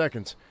 240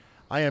 seconds.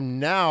 I am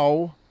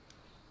now.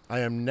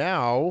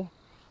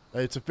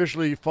 It's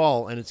officially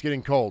fall and it's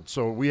getting cold,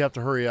 so we have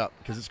to hurry up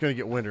because it's going to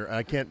get winter.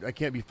 I can't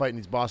be fighting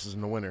these bosses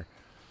in the winter.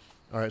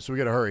 All right, so we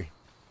got to hurry.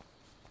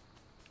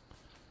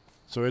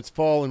 So it's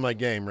fall in my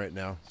game right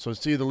now. So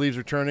see, the leaves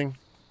are turning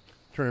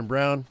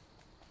brown.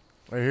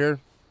 Right here.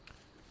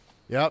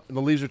 Yep, and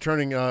the leaves are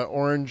turning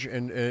orange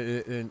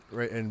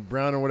and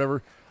brown or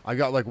whatever. I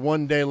got like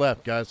 1 day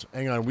left, guys.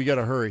 Hang on, we got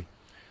to hurry.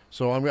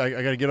 So I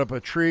got to get up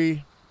a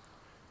tree.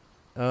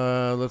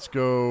 Let's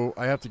go.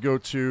 I have to go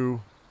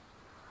to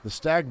the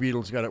stag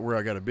beetle's got it where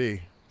I got to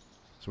be.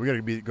 So we got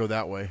to go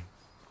that way.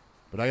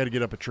 But I got to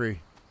get up a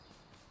tree.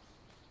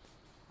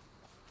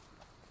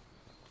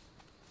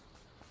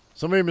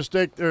 Somebody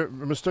mistook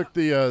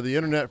the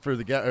internet for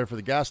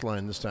the gas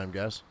line this time,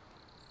 guys.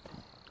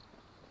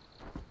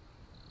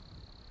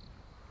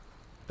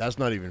 That's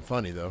not even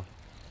funny, though.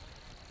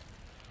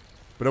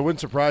 But it wouldn't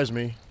surprise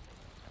me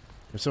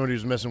if somebody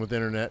was messing with the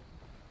internet.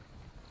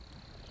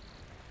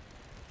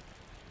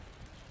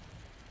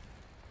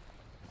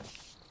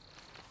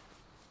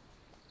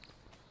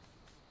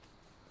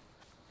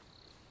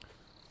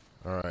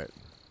 All right.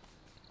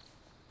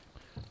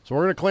 So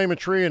we're going to claim a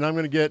tree, and I'm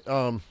going to get...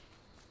 I'm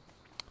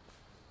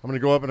going to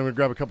go up and I'm going to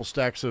grab a couple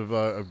stacks of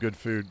good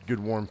food,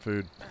 good warm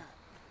food.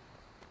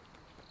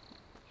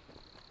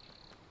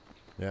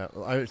 Yeah,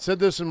 I said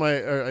this in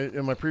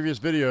my previous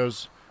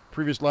videos,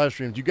 previous live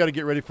streams. You got to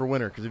get ready for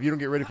winter, because if you don't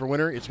get ready for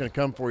winter, it's going to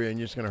come for you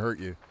and it's going to hurt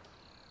you.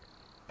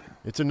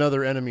 It's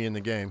another enemy in the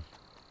game.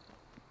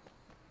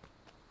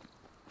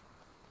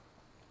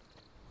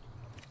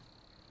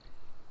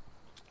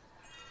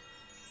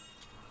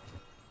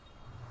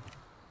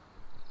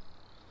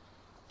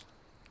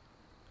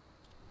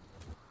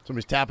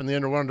 Somebody's tapping the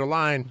underwater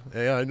line.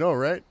 Yeah, I know,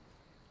 right?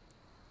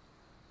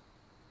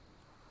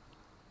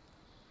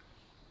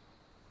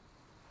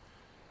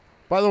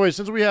 By the way,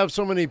 since we have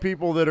so many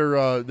people that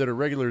are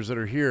regulars that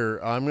are here,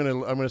 I'm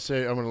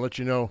gonna let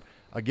you know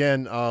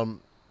again.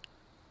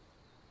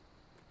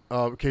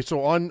 Okay,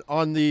 so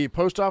on the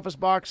post office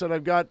box that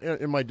I've got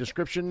in my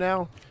description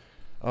now,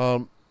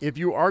 if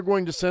you are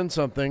going to send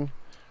something,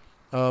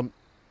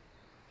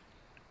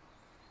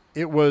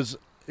 it was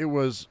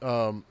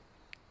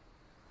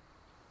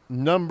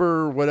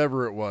number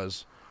whatever it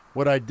was.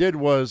 What I did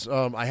was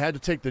I had to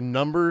take the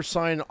number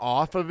sign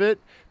off of it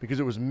because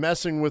it was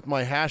messing with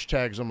my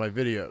hashtags on my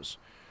videos.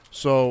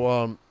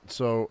 So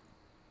so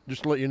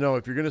just to let you know,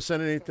 if you're going to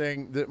send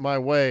anything my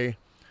way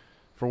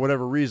for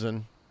whatever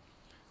reason,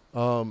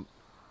 I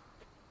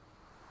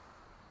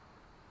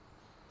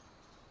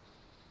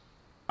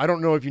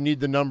don't know if you need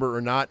the number or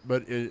not,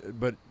 but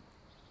it's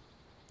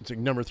like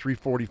number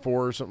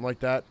 344 or something like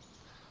that,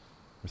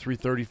 or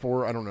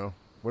 334. I don't know,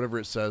 whatever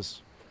it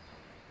says.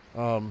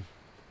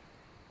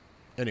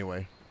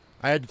 Anyway,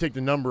 I had to take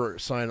the number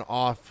sign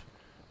off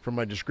from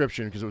my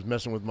description because it was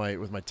messing with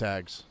my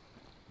tags.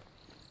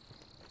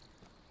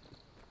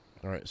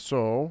 All right,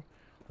 so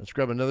let's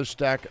grab another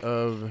stack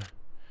of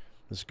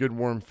this good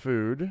warm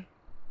food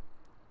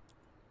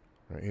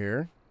right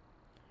here,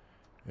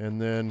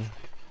 and then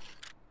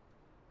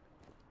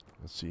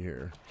let's see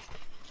here.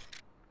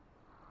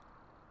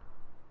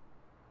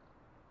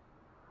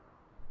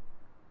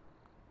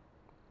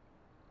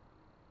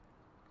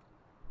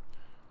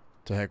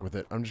 To heck with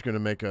it. I'm just going to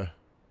make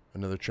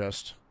another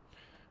chest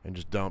and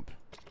just dump.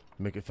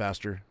 Make it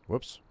faster.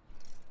 Whoops.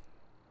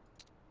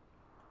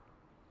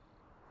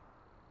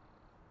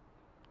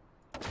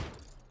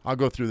 I'll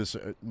go through this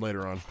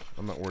later on.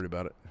 I'm not worried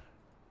about it.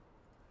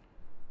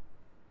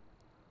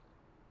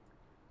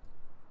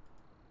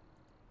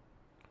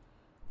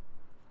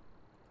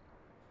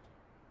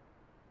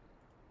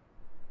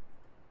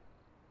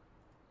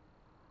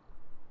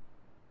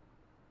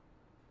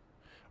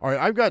 All right,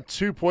 I've got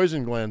 2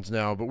 poison glands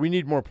now, but we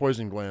need more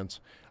poison glands.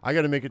 I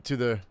got to make it to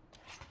the...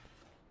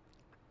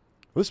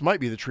 This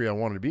might be the tree I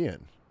wanted to be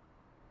in.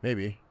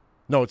 Maybe.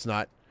 No, it's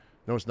not.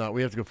 No, it's not.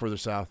 We have to go further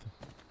south.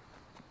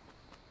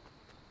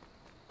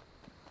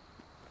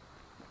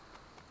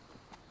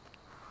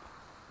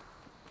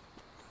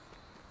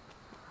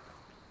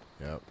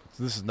 Yeah,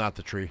 so this is not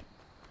the tree.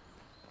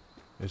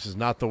 This is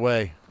not the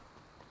way.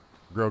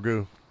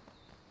 Grogu.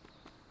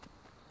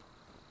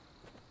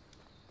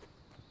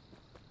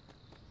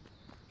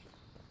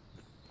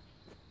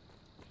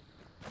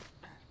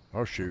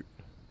 Oh, shoot.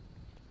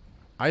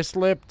 I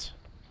slipped.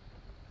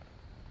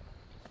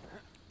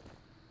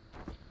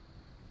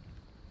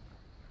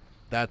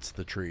 That's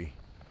the tree.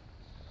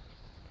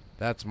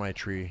 That's my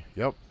tree.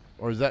 Yep.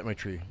 Or is that my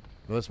tree?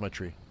 No, that's my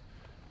tree.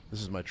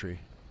 This is my tree.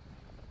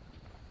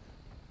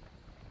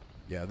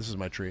 Yeah, this is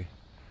my tree.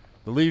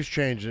 The leaves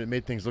changed and it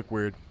made things look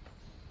weird.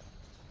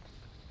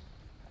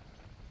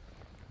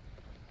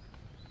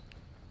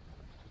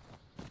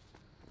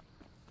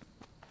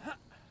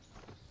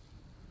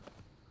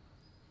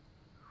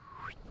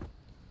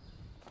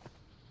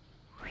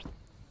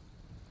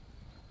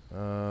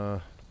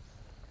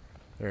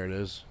 There it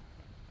is.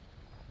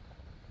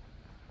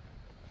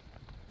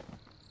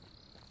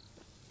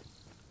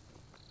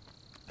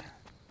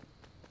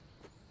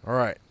 All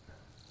right.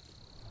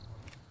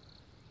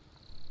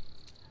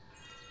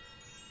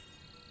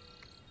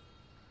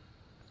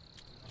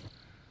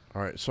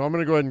 All right, so I'm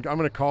going to go ahead and I'm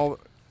going to call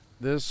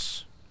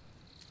this,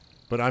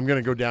 but I'm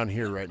going to go down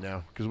here right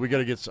now because we got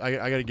to get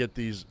I got to get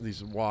these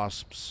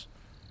wasps.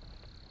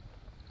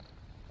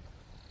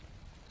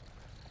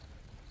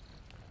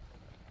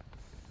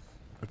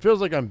 It feels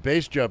like I'm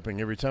base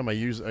jumping every time I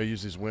use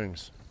these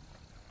wings.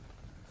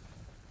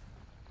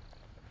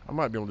 I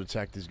might be able to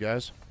attack these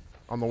guys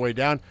on the way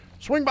down.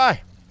 Swing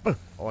by.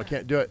 Oh, I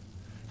can't do it.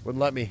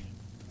 Wouldn't let me.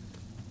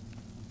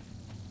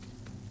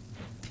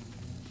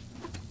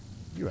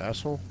 You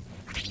asshole.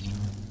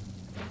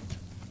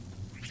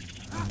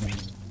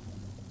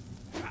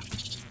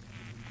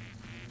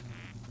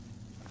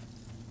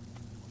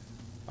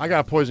 I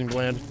got a poison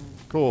gland.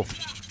 Cool.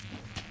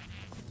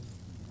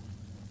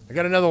 I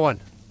got another one.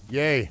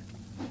 Yay.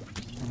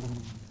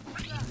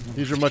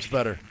 These are much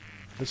better.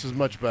 This is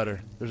much better.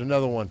 There's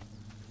another one.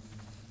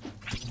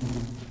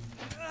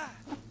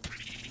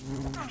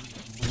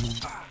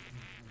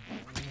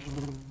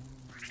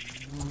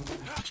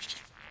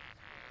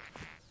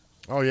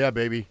 Oh yeah,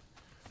 baby.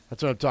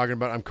 That's what I'm talking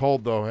about. I'm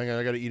cold though. Hang on,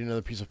 I gotta eat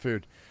another piece of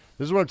food.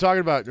 This is what I'm talking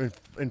about.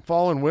 In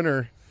fall and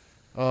winter,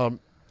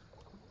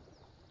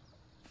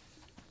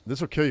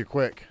 this will kill you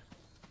quick.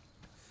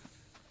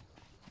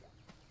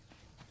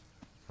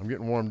 I'm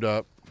getting warmed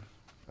up.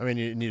 I mean,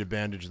 you need a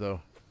bandage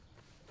though,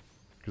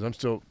 because I'm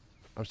still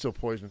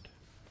poisoned.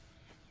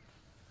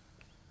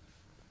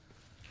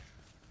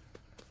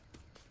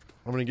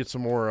 I'm gonna get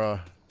some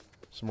more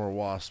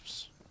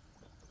wasps.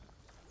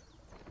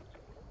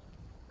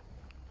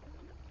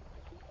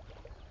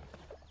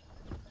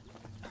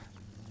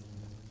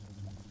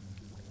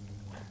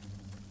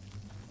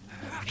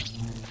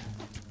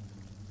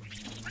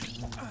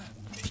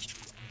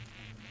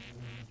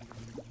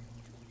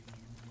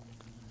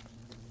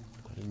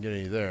 Didn't get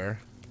any there.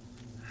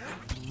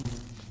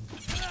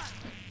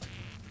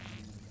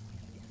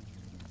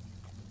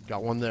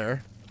 Got one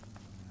there.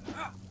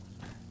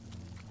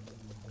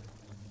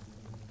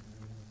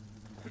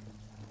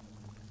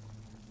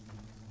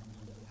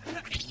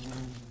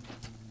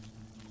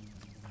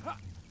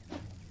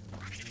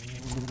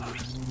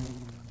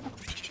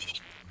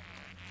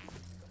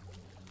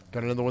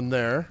 Got another one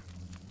there.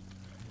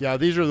 Yeah,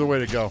 these are the way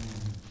to go,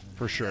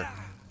 for sure.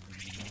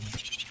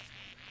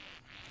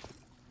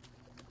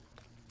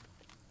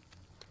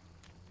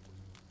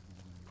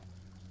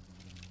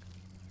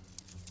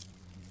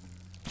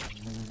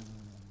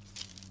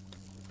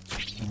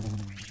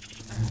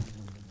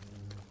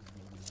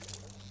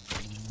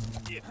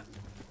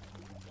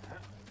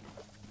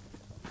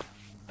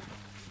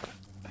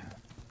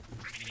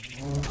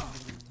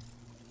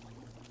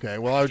 Okay,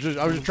 well I was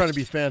just trying to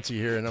be fancy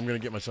here, and I'm gonna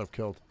get myself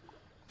killed.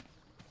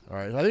 All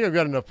right, I think I've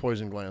got enough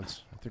poison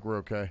glands. I think we're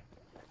okay.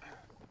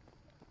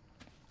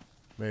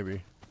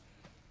 Maybe.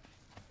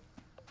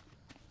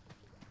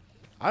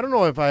 I don't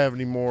know if I have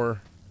any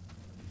more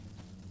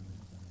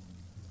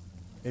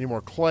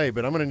clay,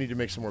 but I'm gonna need to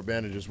make some more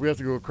bandages. We have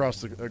to go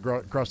across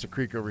the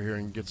creek over here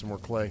and get some more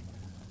clay.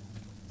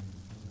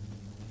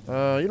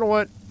 You know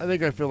what?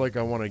 I feel like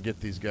I want to get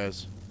these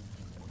guys.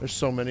 There's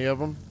so many of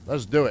them.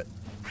 Let's do it.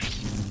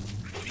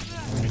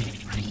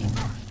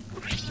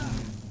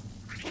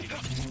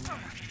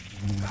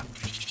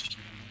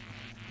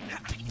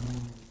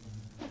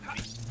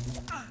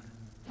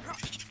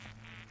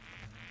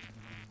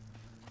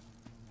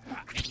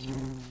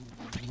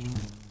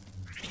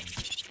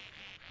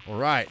 All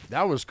right,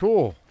 that was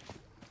cool.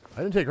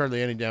 I didn't take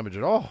hardly any damage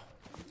at all.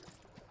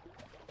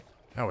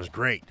 That was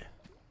great.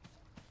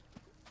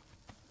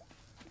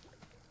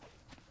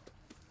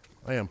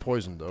 I am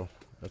poisoned though.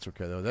 That's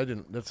okay though.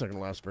 That's not gonna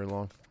last very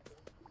long.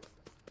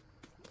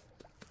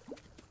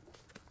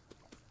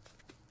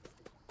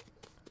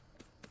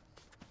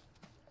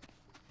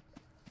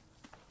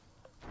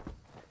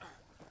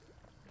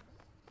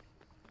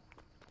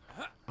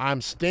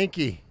 I'm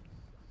stinky.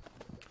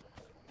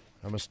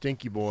 I'm a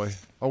stinky boy.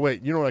 Oh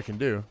wait, you know what I can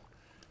do?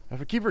 If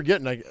I keep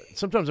forgetting,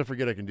 sometimes I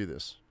forget I can do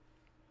this.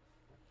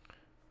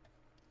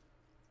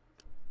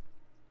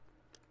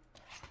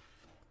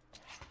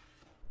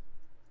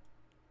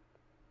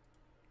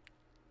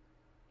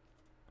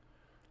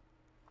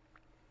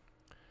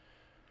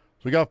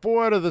 So we got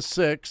 4 out of the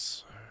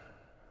 6.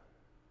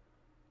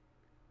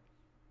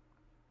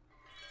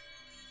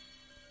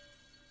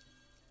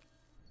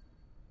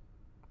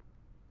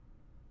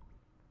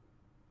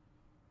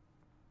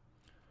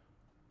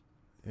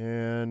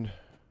 And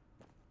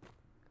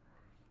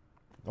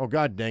oh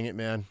god dang it,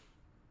 man.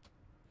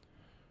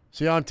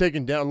 See how I'm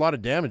taking down a lot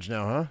of damage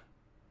now, huh?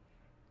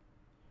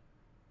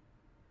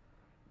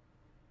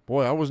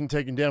 Boy, I wasn't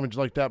taking damage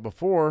like that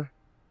before.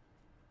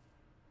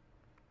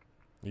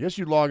 I guess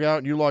you log out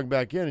and you log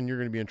back in and you're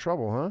going to be in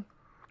trouble, huh?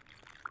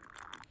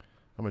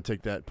 I'm going to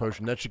take that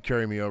potion. That should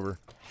carry me over.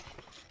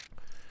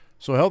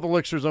 So health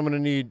elixirs, I'm going to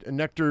need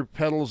nectar,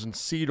 petals, and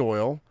seed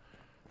oil.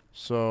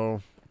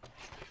 So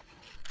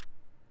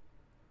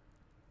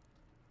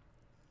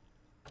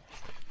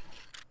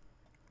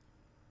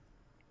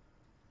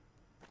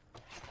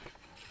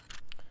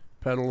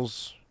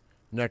petals,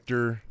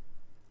 nectar.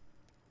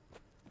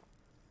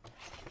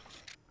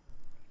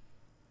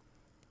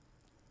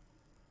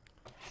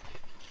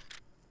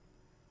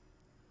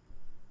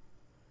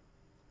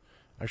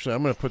 Actually,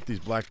 I'm going to put these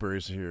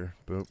blackberries here.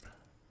 Boop.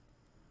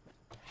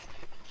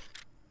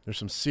 There's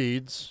some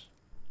seeds.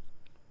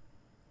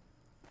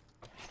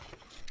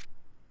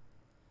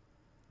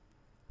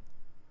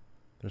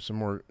 There's some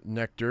more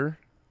nectar.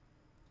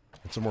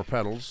 And some more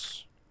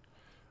petals.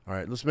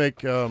 Alright, let's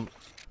make...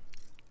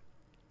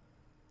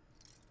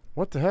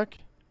 what the heck?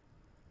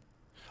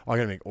 Oh, I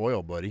gotta make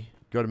oil, buddy.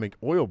 Gotta make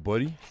oil,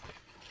 buddy.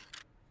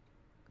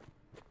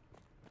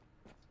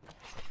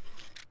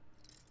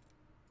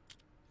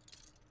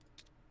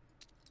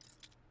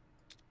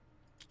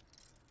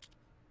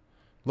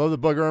 Love the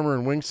bug armor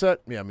and wing set.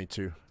 Yeah, me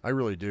too. I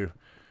really do.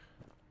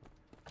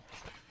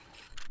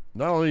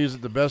 Not only is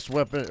it the best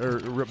weapon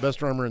or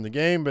best armor in the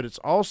game, but it's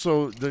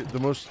also the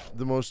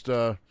most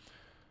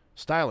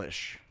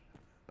stylish.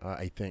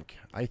 I think.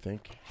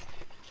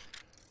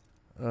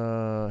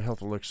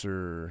 Health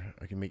elixir.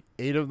 I can make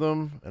 8 of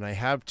them, and I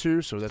have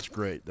 2, so that's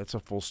great. That's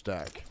a full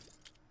stack.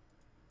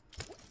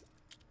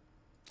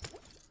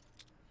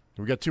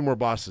 We got 2 more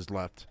bosses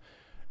left,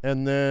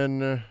 and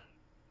then.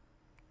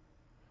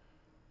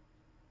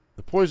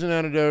 The poison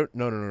antidote.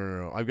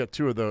 No. I've got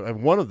 2 of those. I have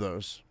 1 of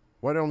those.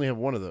 Why do I only have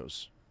 1 of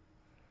those?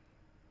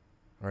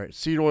 All right.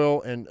 Seed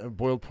oil and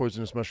boiled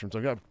poisonous mushrooms.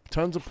 I've got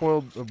tons of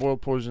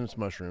boiled poisonous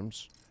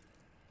mushrooms.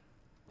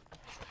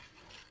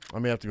 I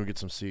may have to go get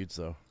some seeds,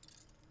 though.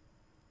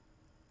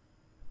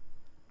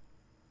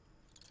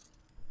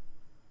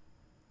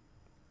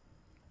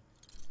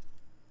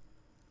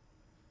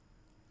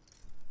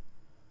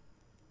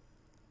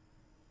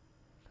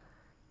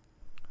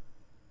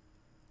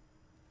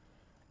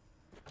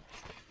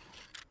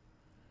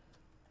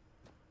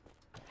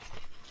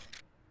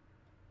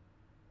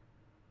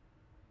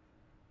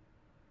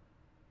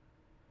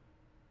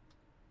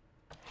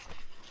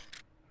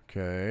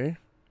 Okay.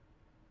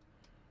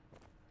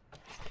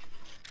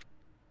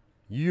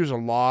 You use a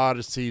lot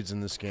of seeds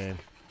in this game.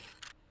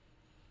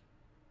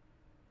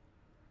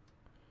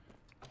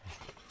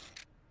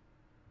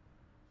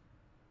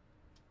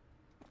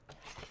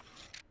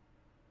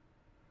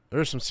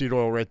 There's some seed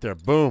oil right there.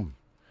 Boom.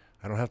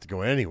 I don't have to go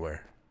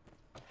anywhere.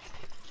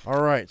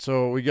 All right,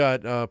 so we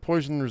got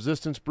poison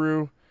resistance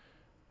brew.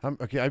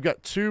 Okay, I've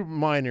got 2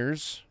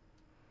 miners.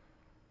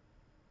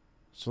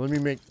 So let me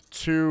make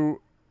 2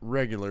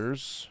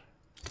 regulars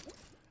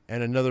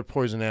and another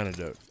poison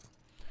antidote.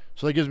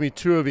 So that gives me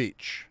 2 of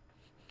each.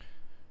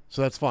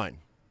 So that's fine.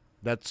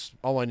 That's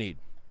all I need.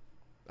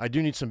 I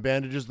do need some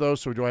bandages, though,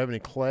 so do I have any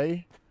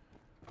clay?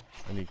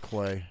 I need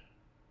clay.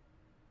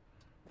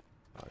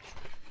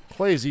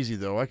 Clay is easy,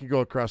 though. I could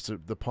go across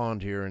the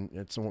pond here, and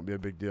it won't be a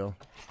big deal.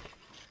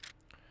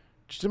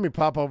 Just let me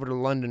pop over to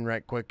London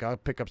right quick. I'll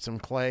pick up some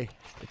clay.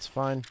 It's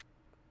fine.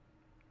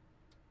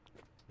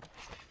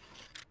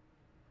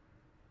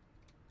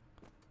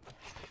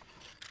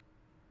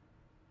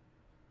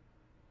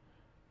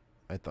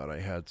 I thought I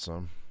had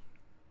some.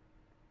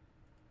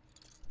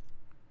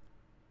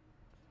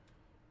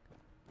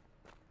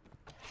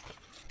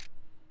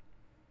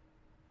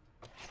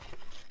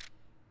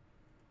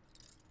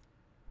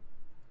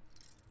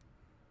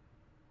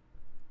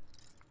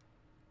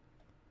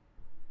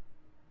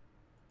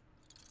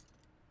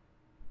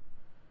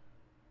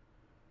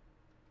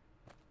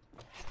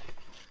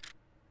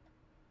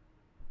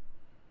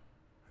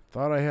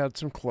 Thought I had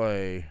some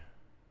clay.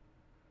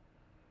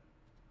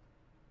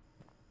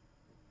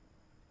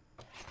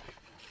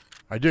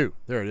 I do.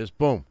 There it is.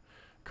 Boom.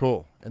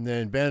 Cool. And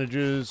then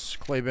bandages,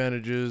 clay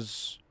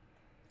bandages.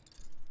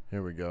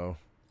 Here we go.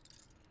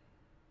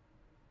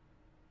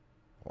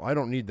 Well, I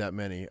don't need that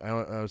many.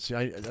 See,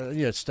 I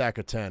need a stack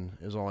of 10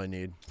 is all I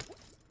need.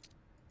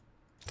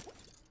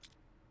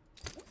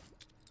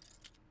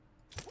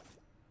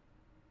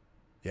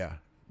 Yeah,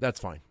 that's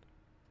fine.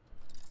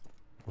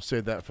 We'll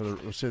save that for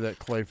we'll save that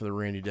clay for the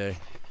rainy day.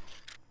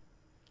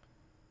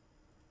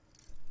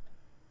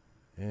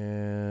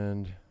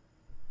 And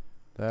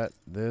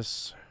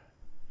this.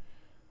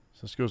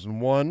 So this goes in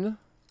 1.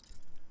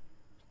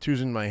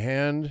 2's in my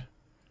hand.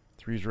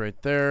 3's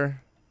right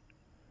there.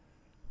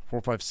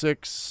 4, 5,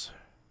 6.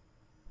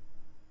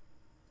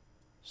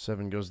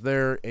 7 goes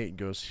there. 8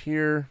 goes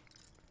here.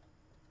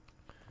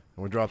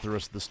 And we drop the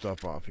rest of the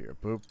stuff off here.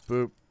 Boop,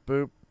 boop,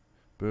 boop.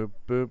 Boop,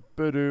 boop,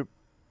 ba-doop.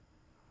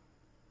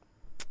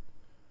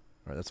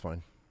 Alright, that's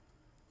fine.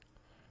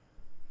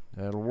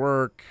 That'll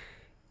work.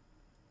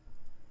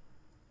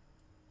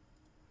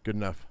 Good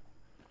enough.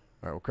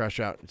 Alright, we'll crash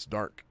out. It's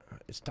dark.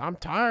 I'm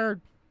tired.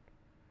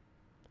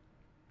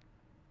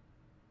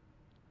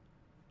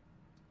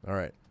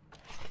 Alright.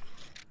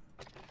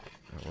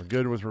 We're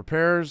good with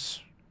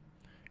repairs.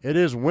 It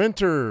is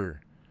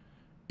winter.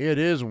 It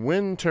is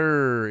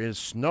winter. It's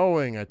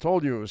snowing. I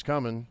told you it was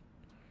coming.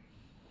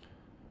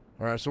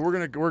 All right, so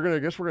I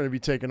guess we're gonna be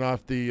taking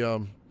off the.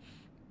 Let's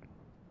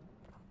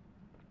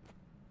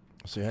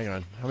see, hang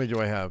on. How many do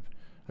I have?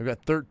 I've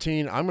got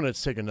 13. I'm gonna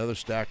take another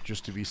stack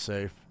just to be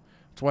safe.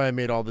 That's why I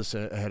made all this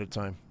ahead of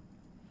time.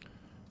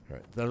 All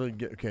right, that'll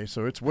get okay.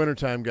 So it's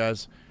wintertime,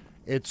 guys.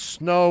 It's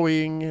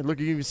snowing.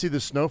 Look, you can see the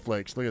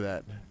snowflakes. Look at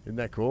that. Isn't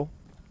that cool?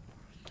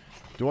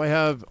 Do I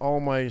have all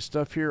my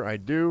stuff here? I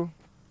do.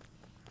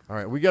 All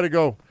right, we got to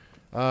go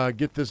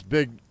get this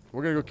big.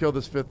 We're going to go kill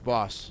this 5th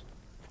boss.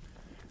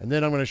 And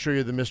then I'm going to show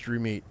you the mystery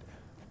meat.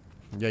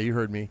 Yeah, you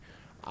heard me.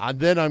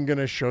 Then I'm going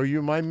to show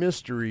you my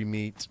mystery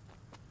meat.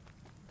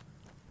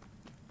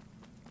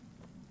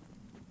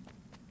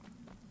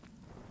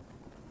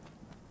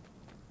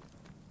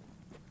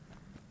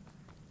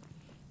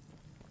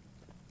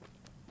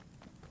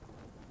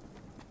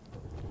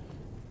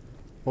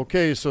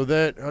 Okay, so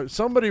that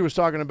somebody was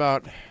talking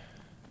about.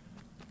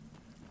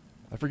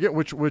 I forget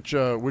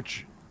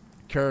which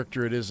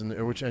character it is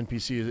or which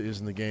NPC it is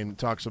in the game. That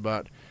talks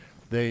about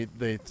they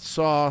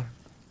saw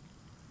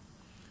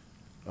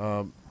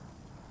a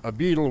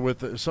beetle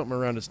with something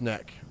around its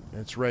neck.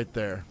 It's right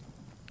there.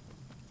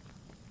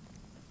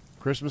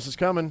 Christmas is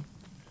coming.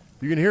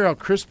 You can hear how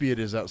crispy it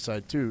is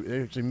outside too.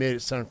 They actually made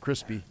it sound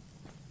crispy.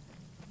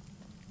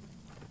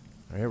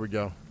 All right, here we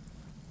go.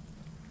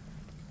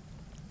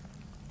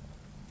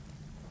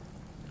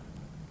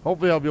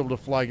 Hopefully I'll be able to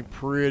fly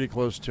pretty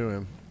close to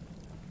him.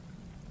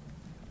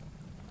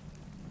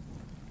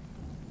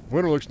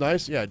 Winter looks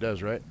nice. Yeah, it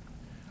does, right?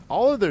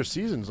 All of their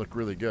seasons look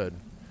really good,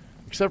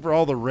 except for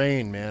all the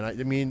rain, man. I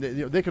mean,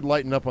 they could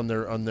lighten up on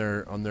their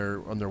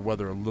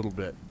weather a little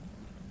bit.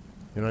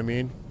 You know what I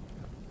mean?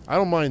 I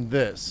don't mind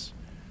this,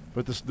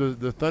 but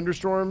the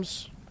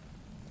thunderstorms,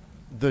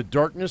 the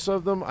darkness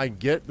of them, I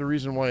get the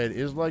reason why it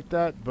is like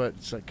that, but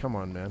it's like, come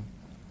on, man.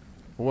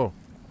 Whoa,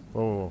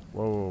 whoa,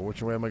 whoa, whoa!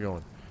 Which way am I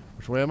going?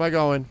 Which way am I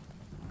going?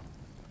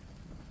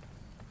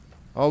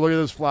 Oh, look at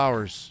those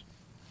flowers.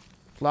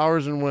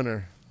 Flowers in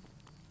winter.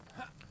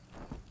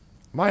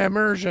 My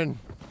immersion.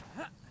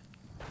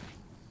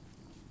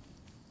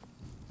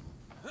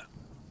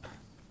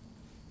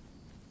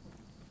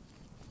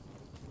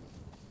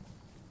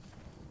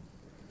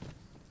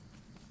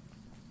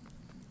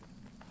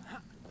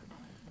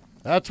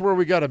 That's where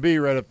we got to be,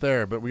 right up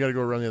there, but we got to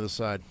go around the other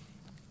side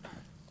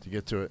to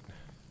get to it.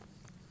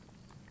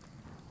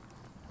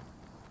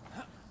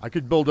 I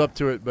could build up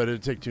to it, but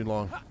it'd take too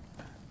long.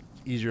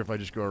 It's easier if I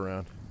just go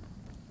around.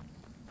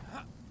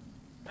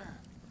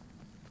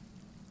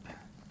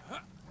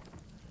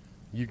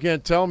 You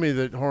can't tell me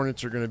that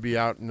hornets are going to be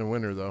out in the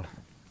winter, though.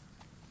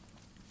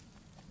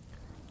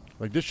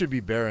 Like, this should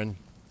be barren.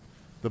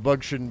 The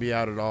bugs shouldn't be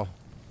out at all.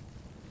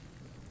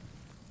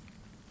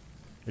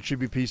 It should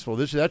be peaceful.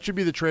 That should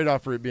be the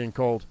trade-off for it being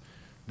cold.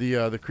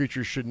 The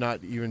creatures should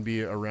not even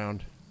be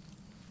around.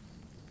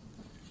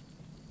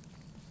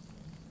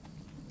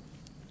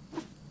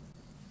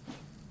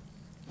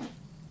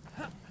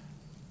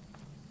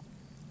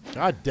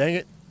 God dang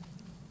it.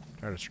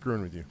 Tired of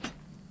screwing with you.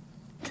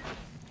 Just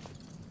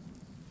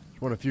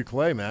want a few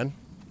clay, man.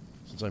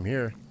 Since I'm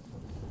here.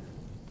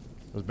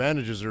 Those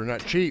bandages are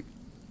not cheap.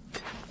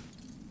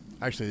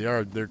 Actually, they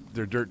are.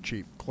 They're dirt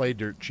cheap. Clay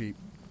dirt cheap.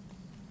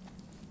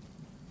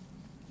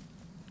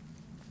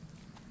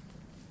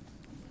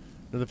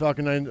 The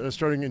Falcon 9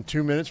 starting in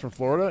 2 minutes from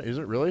Florida? Is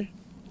it really?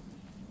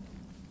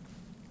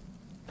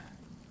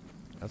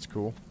 That's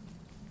cool.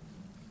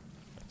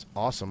 That's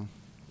awesome.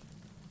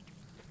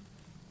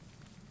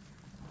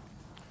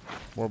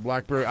 More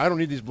blackberry. I don't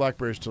need these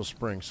blackberries till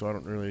spring, so I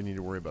don't really need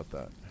to worry about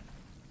that.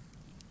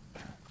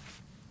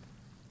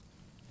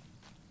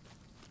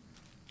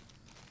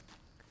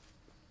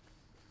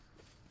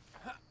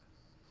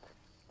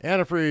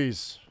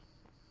 Antifreeze.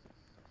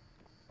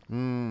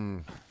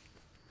 Mmm.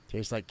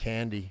 Tastes like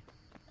candy.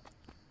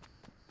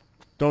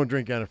 Don't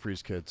drink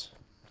antifreeze, kids.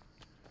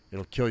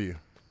 It'll kill you.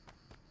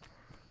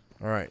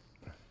 All right.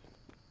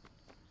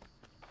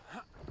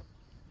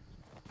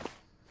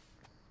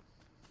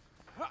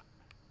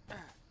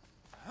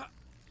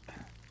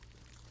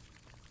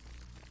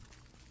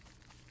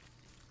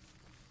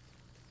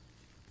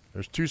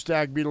 There's 2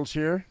 stag beetles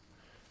here.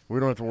 We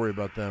don't have to worry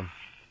about them.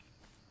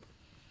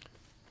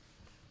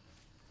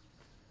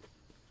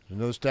 There's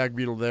another stag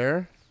beetle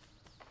there.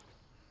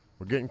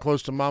 We're getting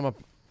close to Mama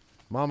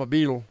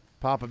Beetle,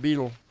 Papa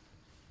Beetle.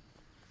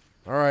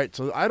 All right,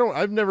 so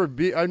I've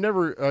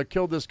never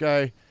killed this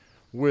guy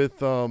with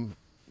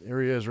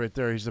here he is right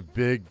there. He's a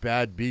big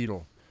bad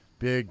beetle.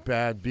 Big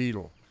bad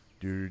beetle.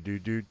 Do do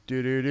do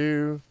do do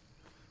do.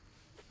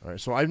 All right,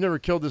 so I've never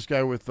killed this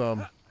guy with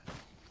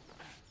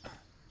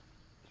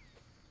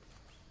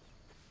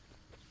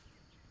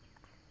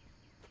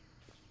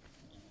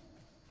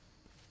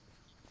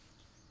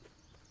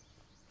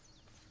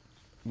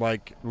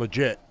like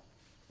legit.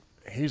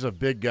 He's a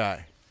big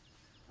guy.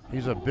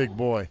 He's a big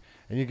boy.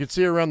 And you can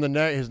see around the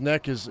neck, his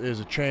neck is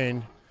a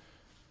chain.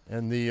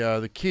 And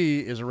the key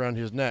is around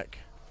his neck.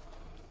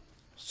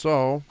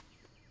 So,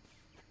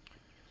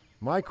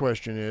 my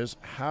question is,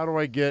 how do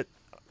I get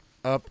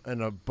up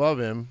and above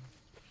him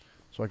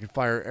so I can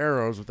fire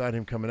arrows without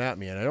him coming at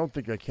me, and I don't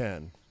think I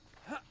can.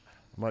 I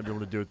might be able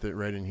to do it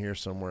right in here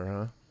somewhere,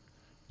 huh?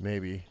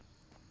 Maybe.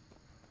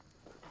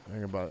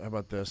 How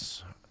about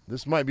this?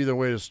 This might be the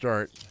way to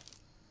start.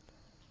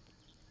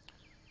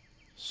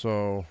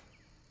 So,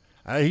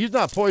 he's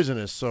not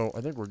poisonous, so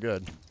I think we're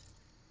good.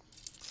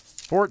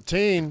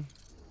 14.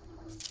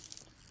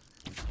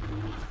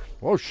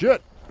 Oh,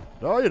 shit.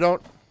 No, you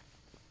don't.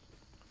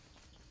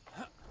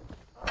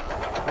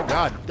 Oh,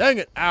 God. Dang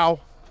it. Ow.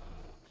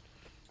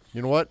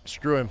 You know what?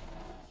 Screw him.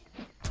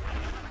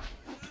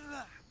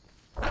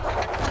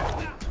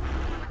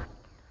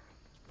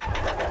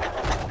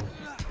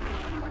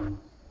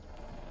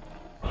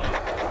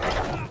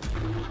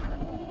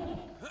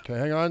 Okay,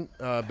 hang on.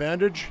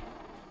 Bandage.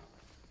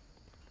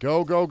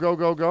 Go, go, go,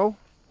 go, go.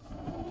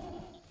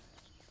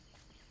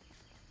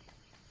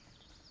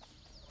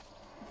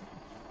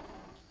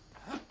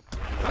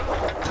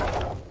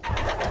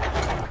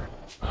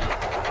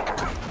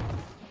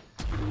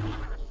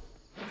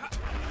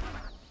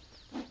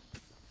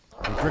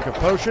 Drink a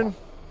potion.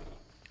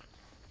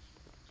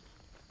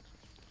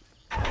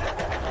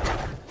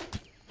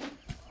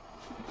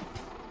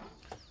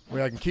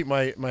 Wait, I can keep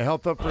my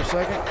health up for a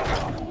second.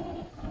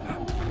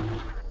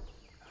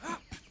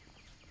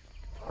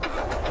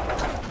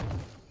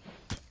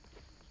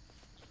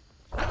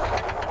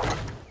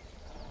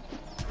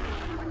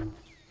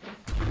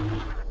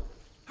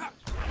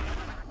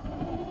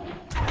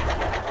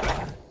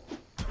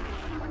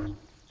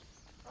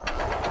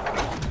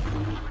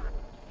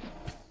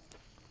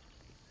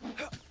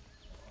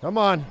 Come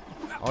on.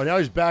 Oh, now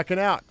he's backing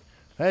out.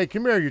 Hey,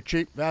 come here, you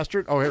cheap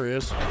bastard. Oh, here he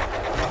is.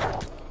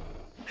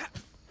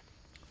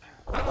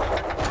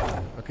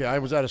 Okay, I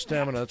was out of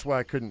stamina. That's why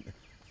I couldn't.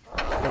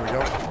 There we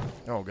go.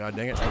 Oh, God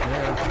dang it. Okay,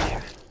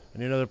 I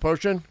need another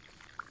potion.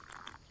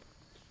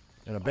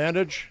 And a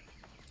bandage.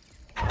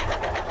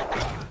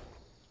 And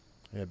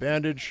a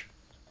bandage.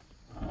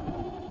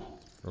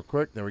 Real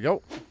quick. There we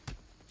go.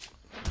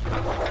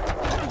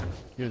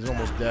 He was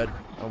almost dead.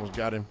 Almost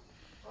got him.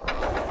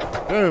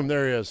 Boom,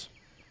 there he is.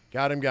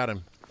 Got him, got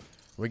him.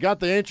 We got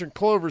the ancient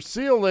clover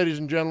seal, ladies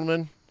and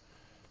gentlemen.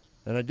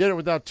 And I did it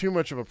without too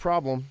much of a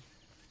problem.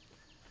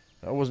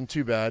 That wasn't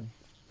too bad.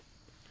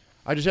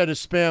 I just had to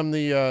spam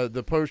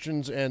the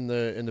potions and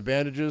the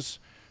bandages.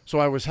 So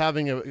I was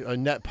having a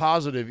net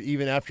positive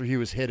even after he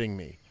was hitting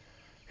me.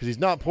 Because he's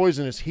not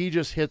poisonous, he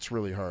just hits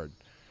really hard.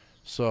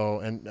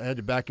 So, and I had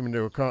to back him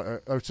into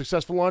a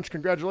successful launch.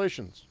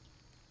 Congratulations.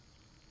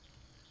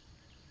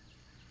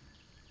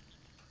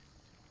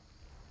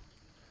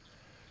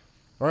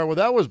 All right, well,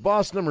 that was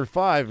boss number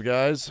 5,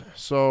 guys.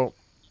 So,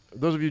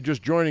 those of you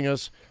just joining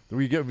us,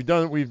 we've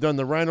done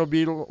the rhino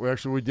beetle.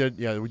 We did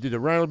the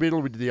rhino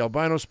beetle. We did the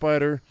albino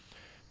spider,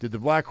 did the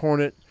black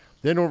hornet.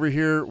 Then over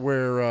here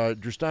where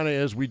Dristana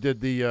is, we did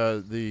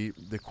the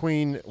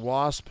queen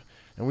wasp,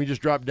 and we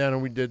just dropped down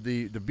and we did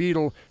the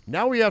beetle.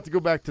 Now we have to go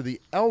back to the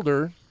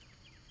elder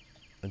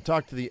and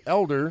talk to the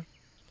elder.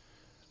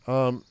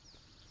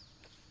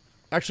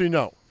 Actually,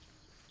 no.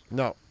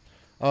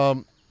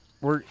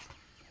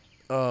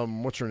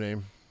 What's her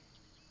name?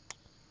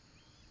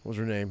 What was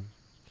her name?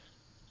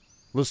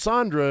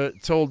 Lysandra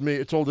told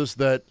us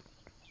that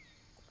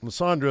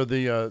Lysandra,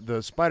 the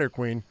spider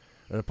queen,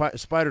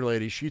 spider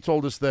lady, she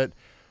told us that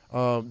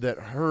that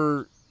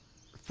her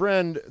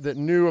friend that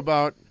knew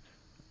about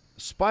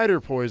spider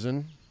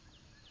poison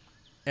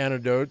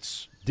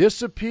antidotes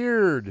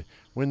disappeared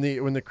when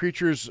the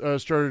creatures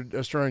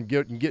started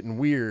getting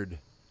weird.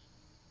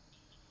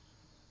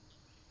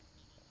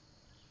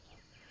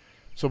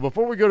 So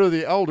before we go to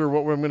the elder,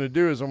 what I'm going to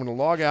do is I'm going to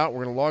log out.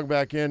 We're going to log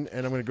back in,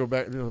 and I'm going to go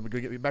back. I'm going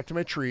to get back to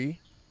my tree.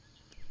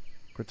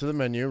 Go to the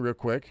menu real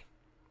quick.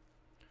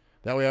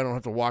 That way I don't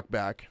have to walk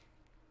back,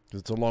 because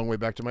it's a long way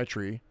back to my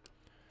tree.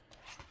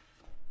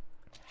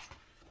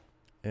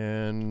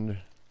 And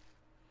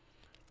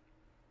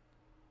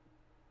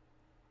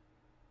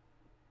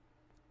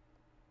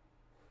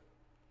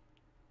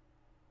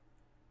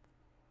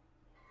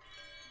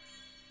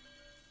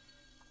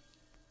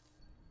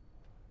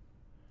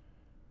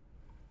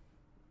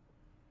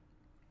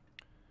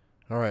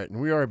all right,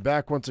 and we are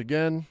back once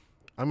again.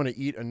 I'm going to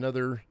eat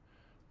another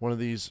one of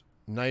these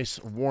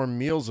nice warm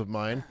meals of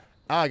mine.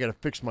 I got to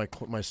fix my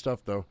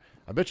stuff, though.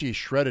 I bet you he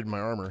shredded my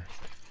armor.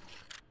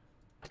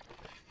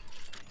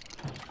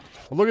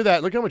 Well, look at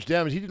that. Look how much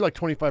damage. He did like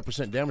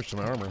 25% damage to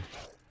my armor.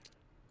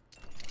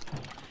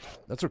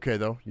 That's okay,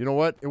 though. You know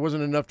what? It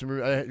wasn't enough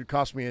to it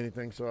cost me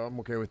anything, so I'm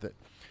okay with it.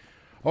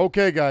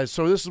 Okay, guys,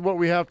 so this is what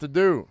we have to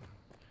do.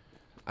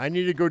 I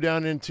need to go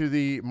down into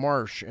the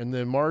marsh, and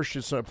the marsh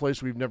is a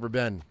place we've never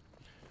been.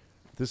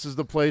 This is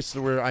the place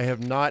where I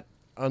have not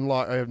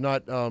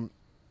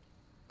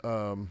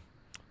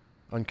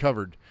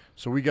uncovered.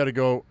 So we got to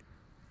go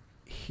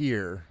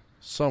here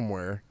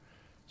somewhere.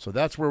 So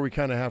that's where we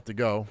kind of have to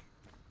go.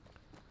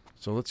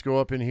 So let's go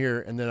up in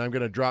here, and then I'm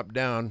going to drop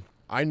down.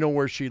 I know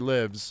where she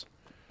lives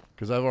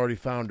because I've already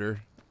found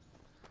her.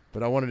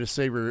 But I wanted to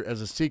save her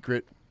as a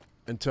secret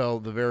until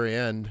the very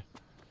end.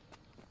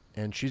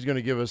 And she's going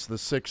to give us the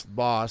 6th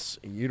boss.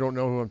 You don't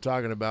know who I'm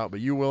talking about, but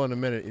you will in a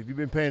minute. If you've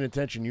been paying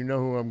attention, you know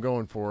who I'm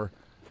going for.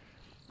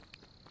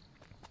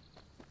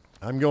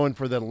 I'm going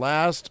for the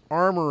last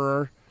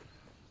armorer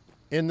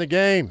in the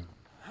game.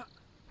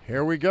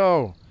 Here we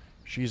go.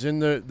 She's in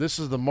the... This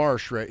is the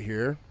marsh right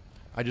here.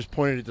 I just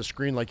pointed at the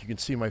screen like you can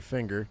see my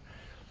finger.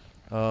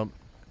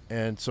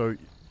 And so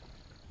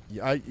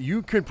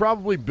you could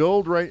probably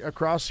build right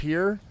across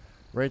here,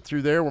 right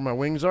through there where my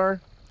wings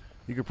are.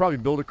 You could probably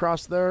build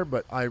across there,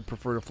 but I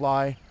prefer to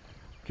fly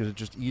because it's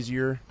just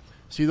easier.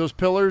 See those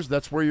pillars?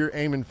 That's where you're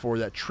aiming for.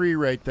 That tree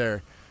right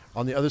there.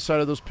 On the other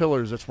side of those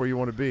pillars, that's where you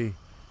want to be.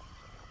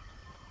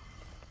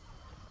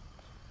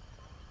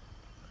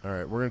 All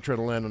right, we're going to try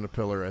to land on the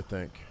pillar, I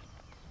think.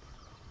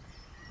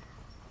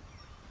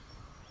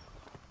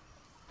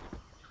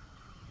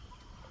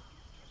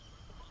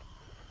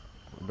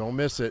 Don't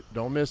miss it.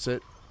 Don't miss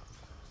it.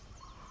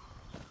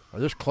 Oh,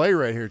 there's clay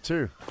right here,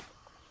 too.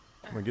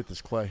 I'm going to get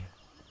this clay.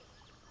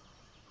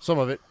 Some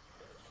of it.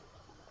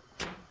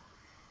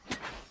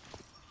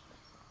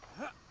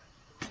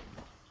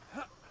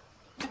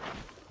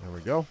 There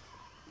we go.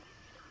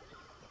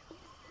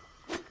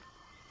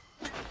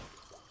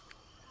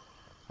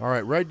 All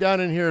right, right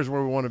down in here is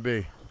where we want to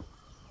be.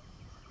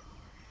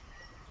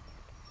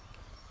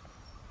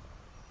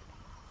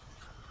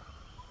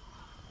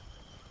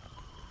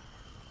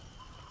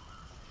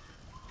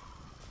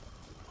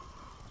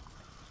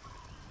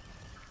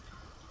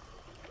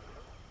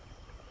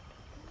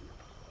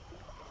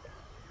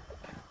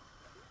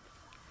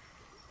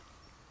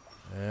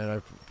 And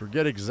I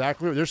forget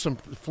exactly. There's some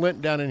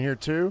flint down in here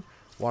too.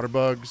 Water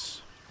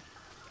bugs.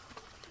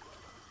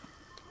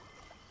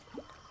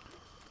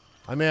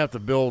 I may have to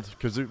build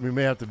because we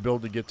may have to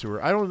build to get to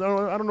her. I don't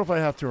know if I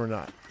have to or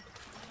not.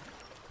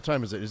 What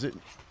time is it? Is it?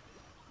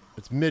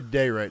 It's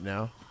midday right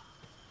now.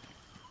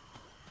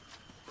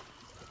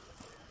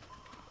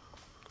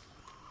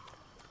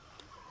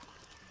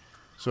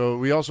 So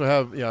we also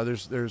have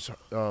there's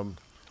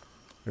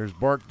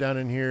bark down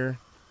in here,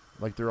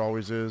 like there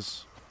always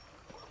is.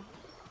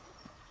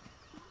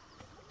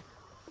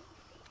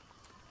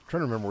 I'm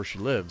trying to remember where she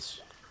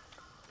lives.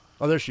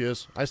 Oh, there she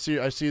is. I see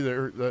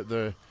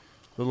the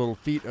little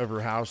feet of her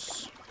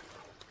house.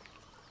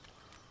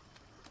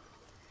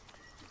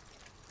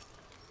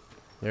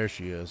 There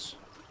she is.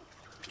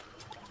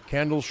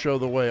 Candles show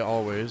the way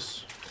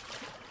always.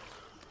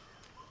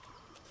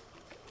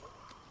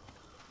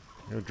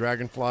 You know,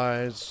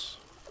 dragonflies.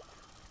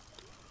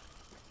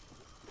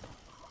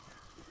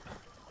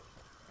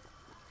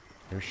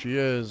 Here she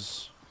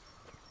is.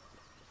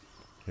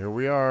 Here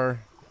we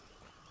are.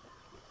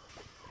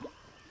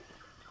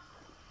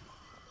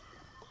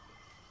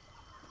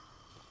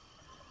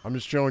 I'm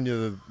just showing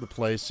you the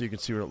place so you can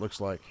see what it looks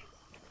like.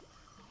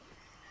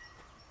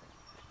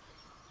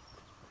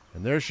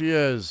 And there she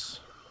is.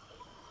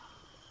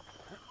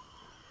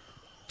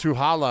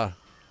 Tuhala.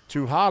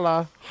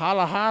 Tuhala.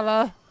 Hala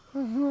hala.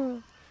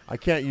 I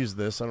can't use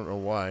this. I don't know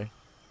why.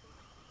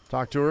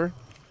 Talk to her.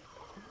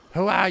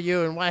 Who are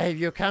you and why have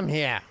you come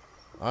here?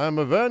 I am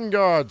a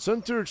Vanguard,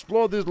 sent to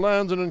explore these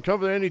lands and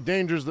uncover any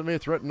dangers that may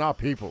threaten our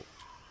people.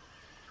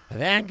 A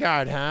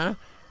Vanguard, huh?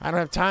 I don't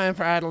have time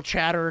for idle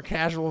chatter or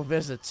casual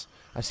visits.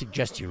 I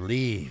suggest you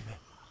leave.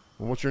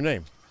 Well, what's your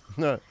name?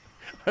 No,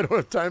 I don't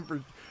have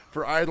time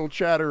for idle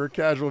chatter or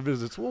casual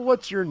visits. Well,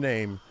 what's your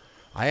name?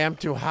 I am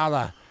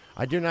Tuhala.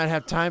 I do not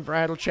have time for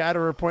idle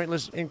chatter or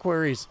pointless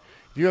inquiries.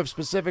 If you have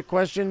specific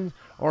questions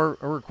or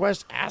a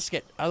request, ask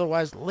it.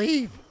 Otherwise,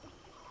 leave.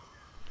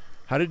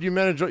 How do you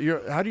manage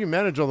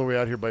all the way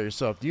out here by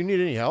yourself? Do you need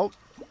any help?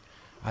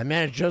 I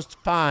manage just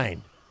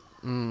fine.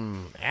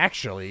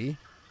 Actually,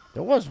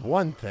 there was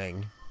one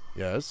thing.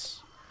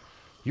 Yes.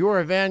 You are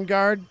a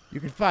Vanguard. You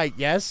can fight,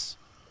 yes?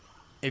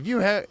 If you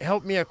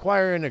help me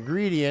acquire an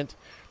ingredient,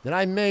 then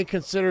I may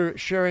consider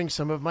sharing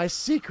some of my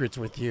secrets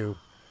with you.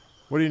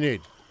 What do you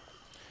need?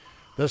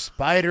 The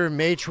spider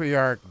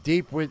matriarch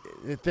deep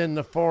within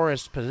the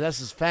forest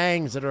possesses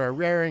fangs that are a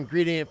rare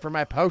ingredient for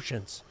my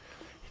potions.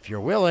 If you're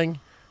willing,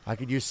 I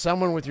could use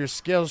someone with your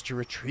skills to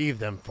retrieve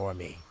them for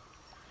me.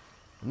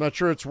 I'm not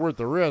sure it's worth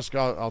the risk.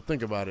 I'll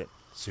think about it.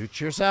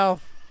 Suit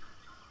yourself.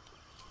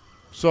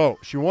 So,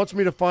 she wants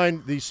me to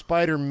find the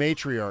spider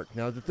matriarch.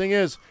 Now, the thing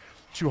is,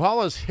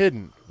 Tuhala's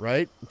hidden,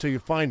 right? Until you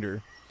find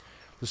her.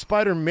 The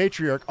spider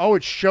matriarch... Oh,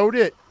 it showed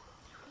it.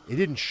 It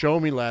didn't show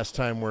me last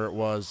time where it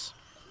was.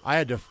 I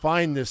had to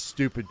find this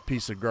stupid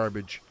piece of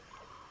garbage.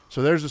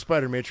 So, there's the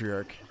spider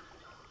matriarch.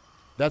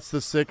 That's the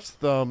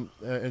 6th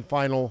and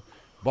final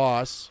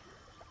boss.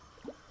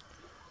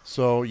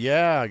 So,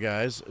 yeah,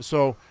 guys.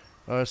 So,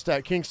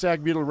 king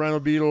stag beetle,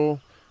 rhino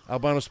beetle,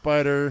 albino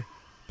spider,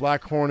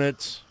 black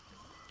hornet...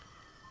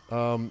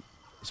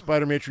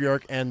 spider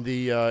matriarch and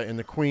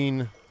the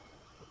queen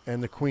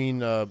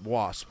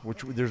wasp,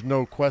 which there's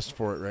no quest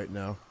for it right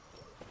now.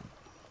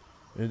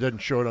 And it doesn't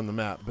show it on the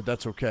map, but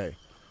that's okay.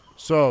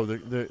 So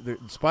the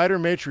spider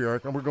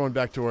matriarch, and we're going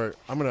back to our.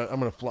 I'm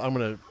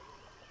gonna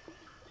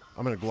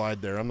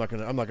glide there. I'm not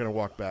gonna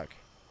walk back.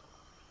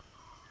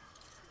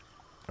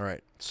 All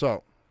right.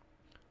 So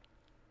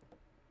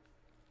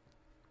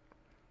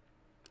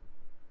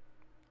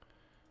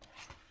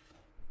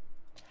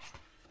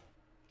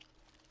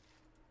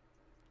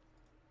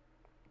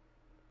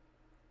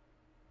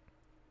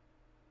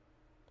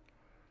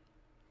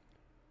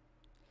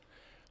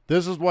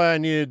This is why I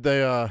needed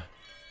the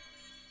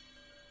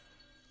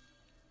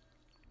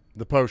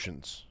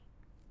potions.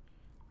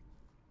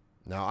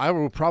 Now, I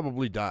will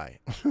probably die.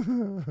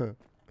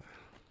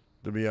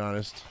 To be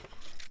honest.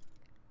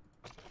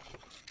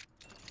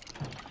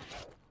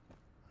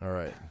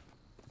 Alright.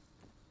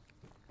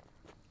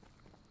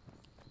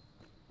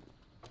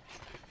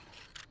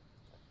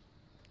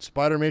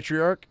 Spider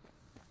matriarch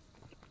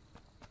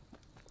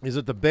is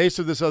at the base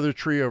of this other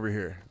tree over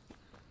here.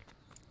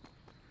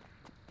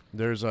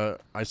 There's a.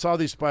 I saw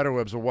these spider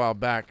webs a while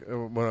back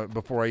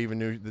before I even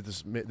knew that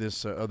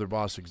this other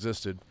boss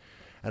existed,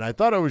 and I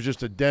thought it was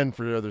just a den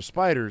for other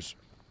spiders,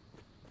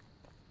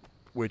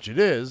 which it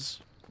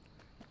is.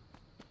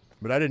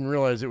 But I didn't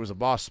realize it was a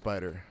boss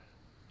spider.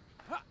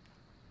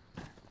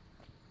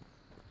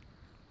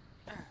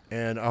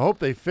 And I hope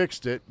they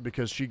fixed it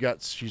because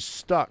she's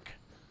stuck.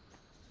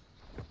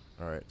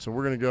 All right, so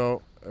we're gonna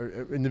go.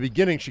 In the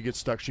beginning, she gets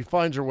stuck. She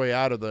finds her way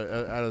out of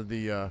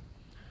the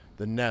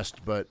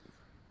nest, but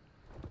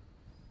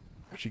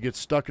she gets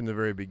stuck in the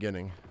very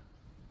beginning.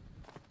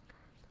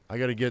 I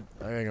gotta get.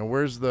 Hang on,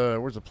 where's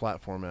the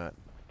platform at?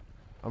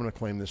 I'm gonna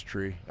claim this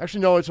tree.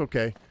 Actually, no, it's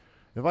okay.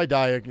 If I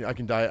die, I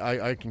can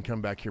die. I can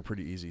come back here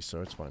pretty easy,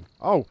 so it's fine.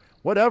 Oh,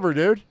 whatever,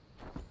 dude.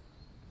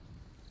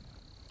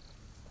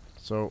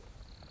 So,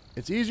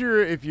 it's easier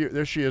if you.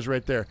 There she is,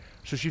 right there.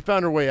 So she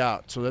found her way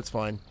out, so that's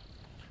fine.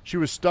 She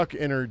was stuck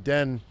in her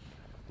den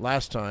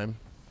last time.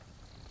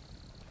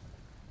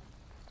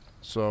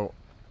 So,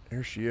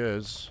 here she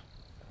is.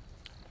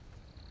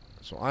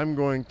 So I'm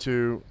going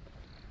to...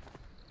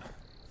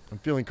 I'm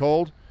feeling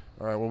cold.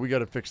 Alright, well, we got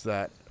to fix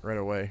that right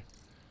away.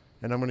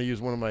 And I'm going to use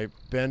one of my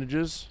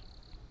bandages.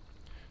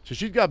 So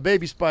she's got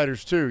baby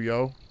spiders too,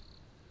 yo.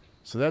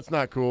 So that's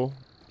not cool.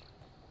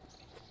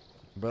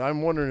 But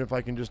I'm wondering if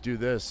I can just do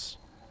this.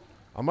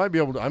 I might be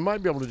able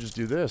to just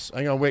do this.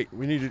 Hang on, wait.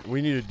 We need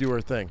to do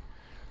our thing.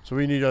 So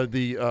we need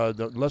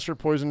the lesser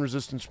poison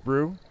resistance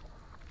brew.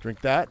 Drink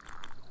that.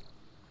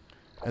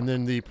 And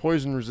then the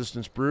poison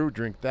resistance brew.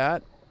 Drink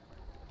that.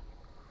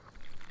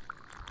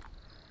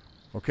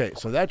 Okay,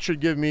 so that should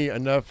give me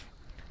enough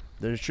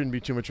that it shouldn't be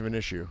too much of an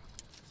issue.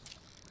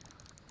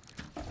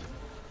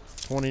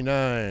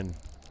 29.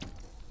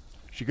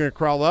 She gonna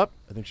crawl up?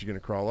 I think she's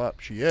gonna crawl up.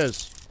 She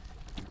is.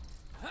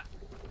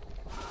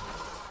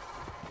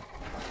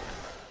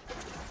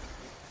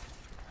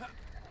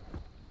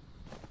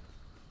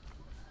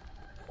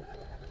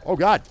 Oh,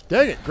 God.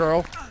 Dang it,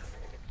 girl.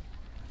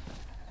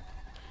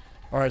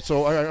 All right,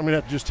 so I'm going to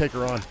have to just take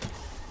her on.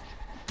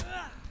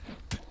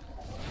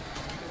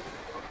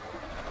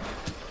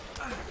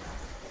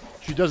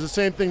 She does the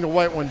same thing the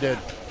white one did.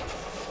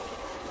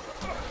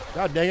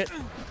 God dang it.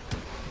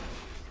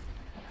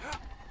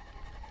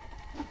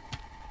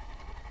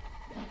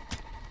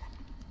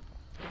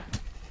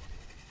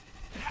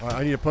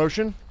 I need a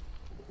potion.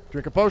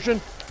 Drink a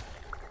potion.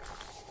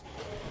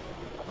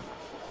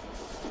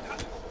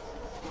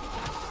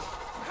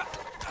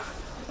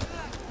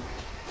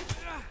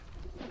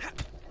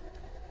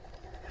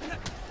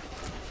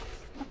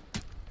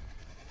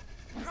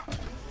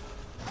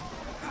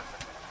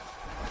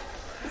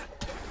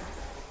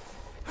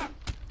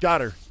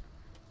 Got her.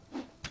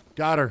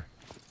 Got her.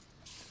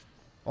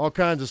 All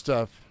kinds of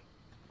stuff.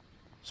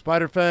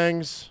 Spider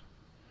fangs.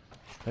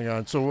 Hang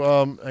on. So,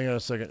 hang on a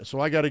second. So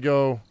I got to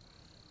go.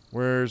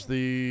 Where's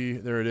the...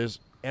 There it is.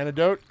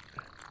 Antidote.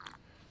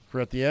 For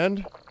at the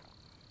end.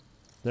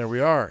 There we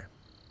are.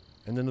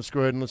 And then let's go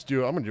ahead and let's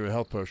do... I'm going to do a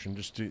health potion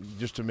just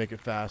to make it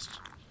fast.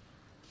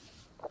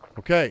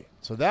 Okay.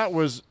 So that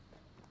was...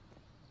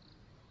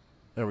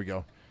 There we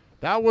go.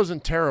 That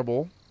wasn't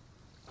terrible.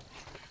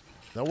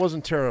 That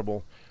wasn't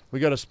terrible. We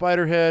got a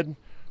spider head.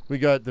 We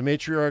got the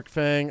matriarch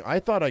fang.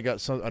 I thought I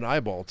got an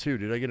eyeball too.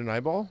 Did I get an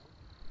eyeball?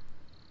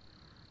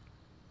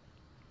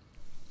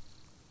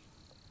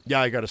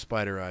 Yeah, I got a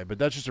spider eye, but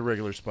that's just a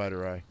regular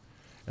spider eye.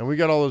 And we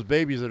got all those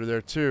babies that are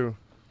there too.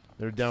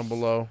 They're down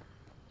below.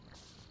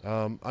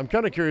 I'm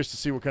kind of curious to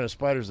see what kind of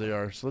spiders they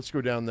are. So let's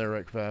go down there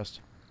right fast.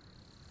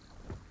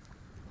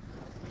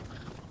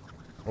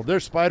 Well, they're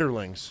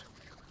spiderlings.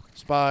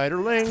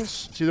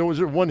 Spiderlings. See, those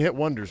are one-hit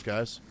wonders,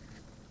 guys.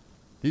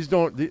 These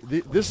don't.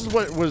 This is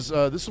what was.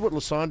 This is what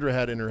Lysandra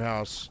had in her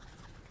house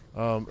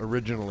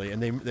originally,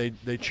 and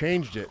they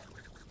changed it.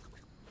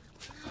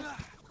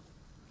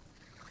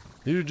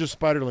 These are just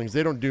spiderlings.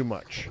 They don't do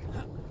much.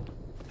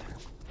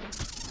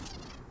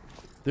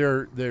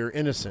 They're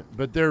innocent,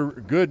 but they're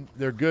good.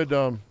 They're good.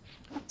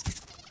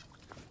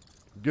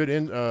 Good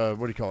in.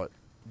 What do you call it?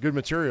 Good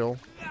material.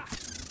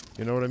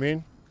 You know what I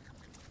mean?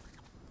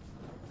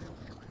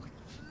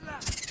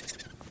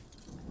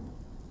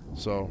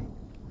 So.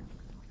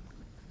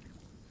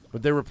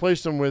 But they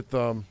replaced them with,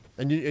 and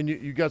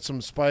you got some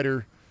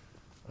spider,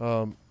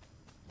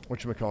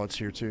 whatchamacallits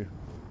here too.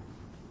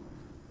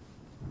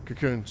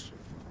 Cocoons.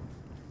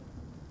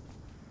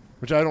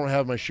 Which I don't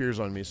have my shears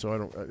on me, so I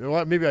don't,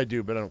 well, maybe I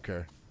do, but I don't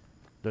care.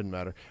 Doesn't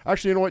matter.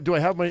 Actually, you know what, do I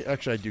have my,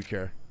 actually I do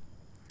care.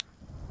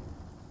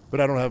 But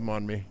I don't have them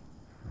on me.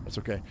 That's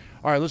okay.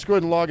 All right, let's go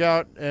ahead and log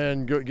out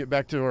and get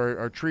back to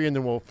our tree, and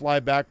then we'll fly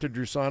back to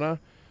Drusana,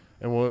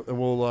 and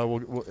we'll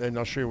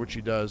I'll show you what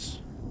she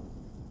does,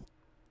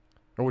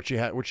 or what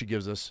she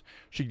gives us.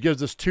 She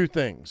gives us 2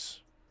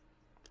 things.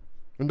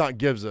 Well, not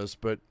gives us,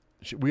 but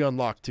we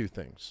unlock 2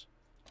 things.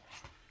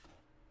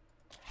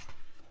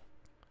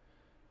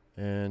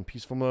 And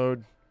peaceful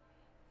mode,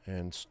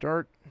 and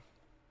start.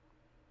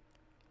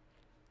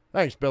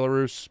 Thanks,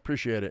 Belarus.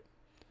 Appreciate it.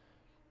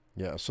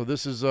 Yeah, so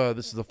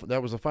that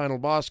was the final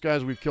boss,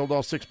 guys. We've killed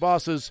all 6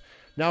 bosses.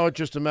 Now it's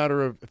just a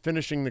matter of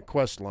finishing the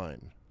quest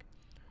line,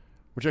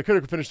 which I could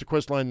have finished the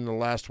quest line in the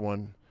last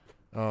one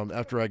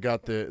after I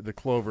got the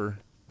clover.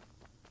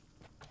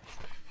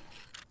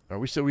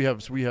 We said we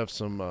have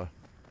some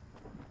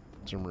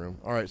room.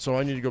 All right, so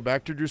I need to go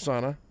back to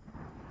Drusana.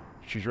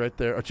 She's right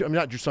there. I'm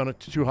not Drusana,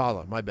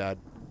 Tuhala. My bad.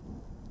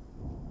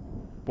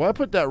 Well, I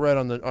put that right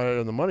on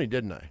the money,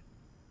 didn't I?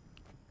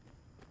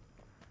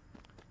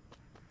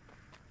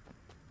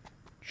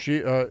 She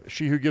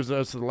who gives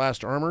us the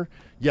last armor.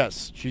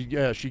 Yes, she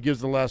gives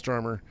the last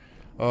armor,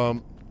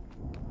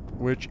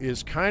 which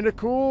is kind of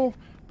cool,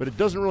 but it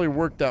doesn't really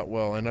work that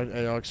well, and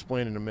I'll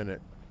explain in a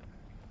minute.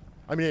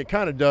 I mean, it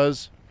kind of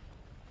does.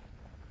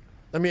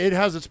 I mean, it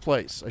has its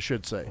place, I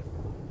should say.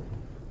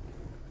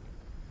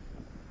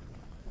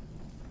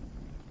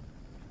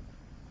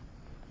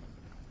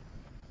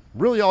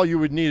 Really, all you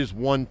would need is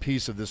 1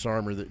 piece of this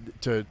armor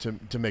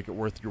to make it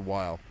worth your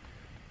while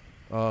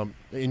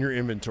in your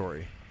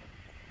inventory.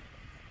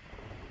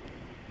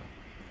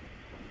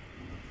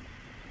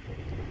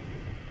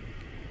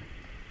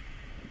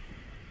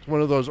 It's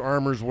one of those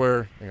armors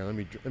where, hang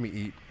on, let me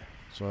eat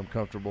so I'm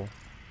comfortable.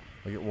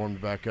 I get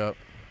warmed back up.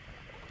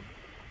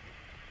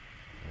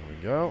 There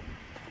we go.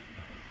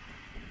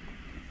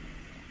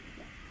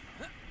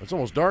 It's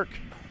almost dark.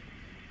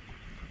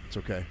 It's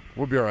okay.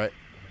 We'll be all right.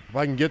 If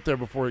I can get there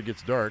before it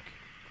gets dark.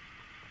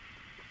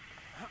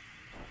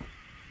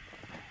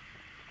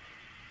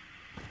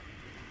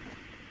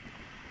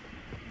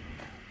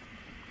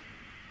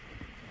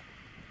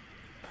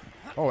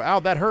 Oh, ow,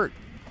 that hurt.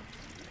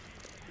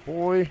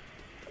 Boy.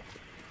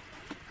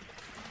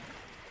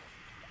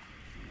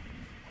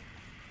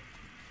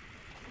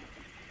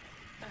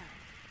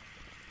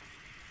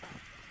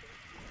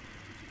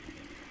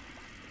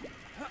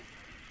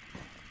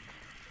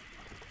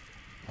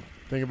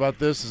 Thing about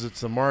this is it's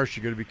the marsh.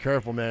 You got to be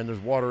careful, man. There's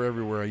water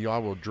everywhere. I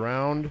will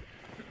drown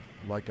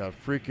like a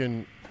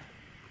freaking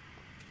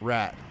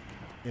rat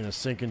in a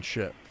sinking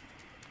ship.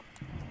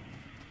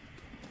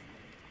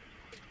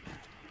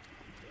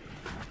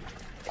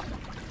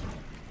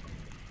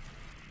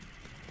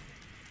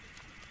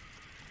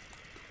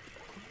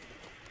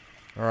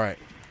 All right.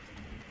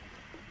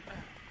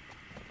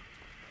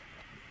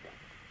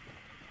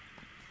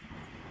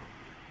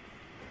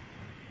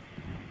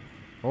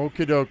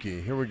 Okie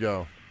dokie. Here we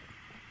go.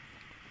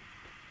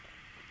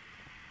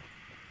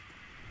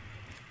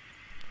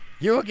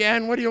 You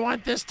again? What do you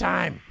want this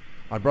time?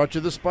 I brought you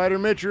the Spider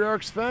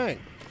Matriarch's Fang.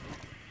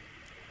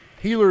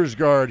 Healer's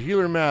Guard,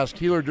 Healer Mask,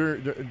 Healer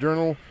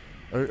Journal,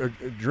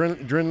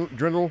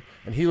 Drindle,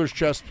 and Healer's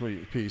Chest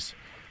Piece.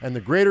 And the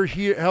Greater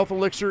Health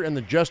Elixir and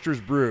the Jester's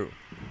Brew.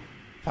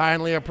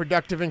 Finally, a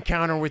productive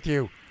encounter with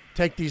you.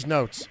 Take these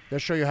notes. They'll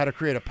show you how to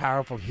create a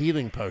powerful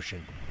healing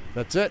potion.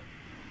 That's it.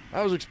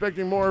 I was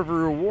expecting more of a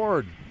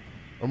reward.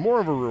 Or more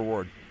of a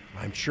reward.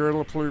 I'm sure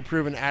it'll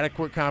prove an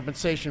adequate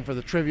compensation for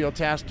the trivial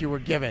task you were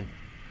given.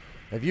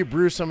 If you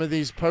brew some of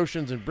these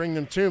potions and bring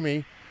them to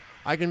me,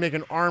 I can make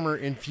an armor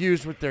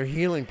infused with their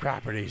healing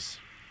properties.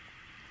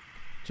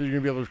 So you're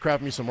going to be able to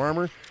craft me some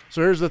armor?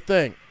 So here's the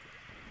thing.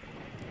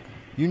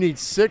 You need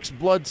 6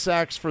 blood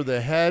sacks for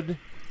the head.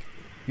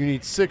 You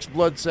need 6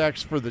 blood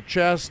sacks for the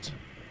chest.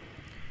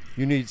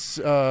 You need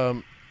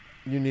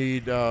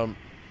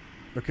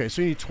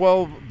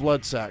 12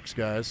 blood sacks,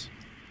 guys.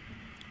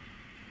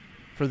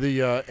 For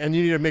the, and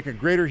you need to make a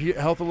greater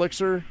health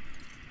elixir.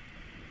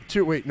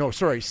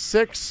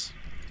 6,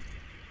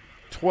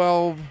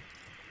 12.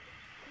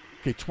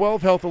 Okay,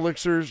 12 health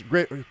elixirs,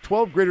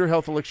 12 greater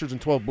health elixirs, and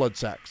 12 blood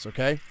sacks,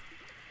 okay?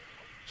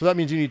 So that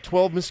means you need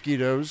 12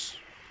 mosquitoes.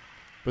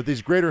 But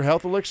these greater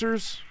health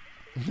elixirs,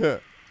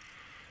 okay,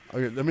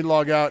 let me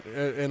log out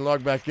and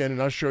log back in,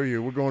 and I'll show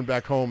you. We're going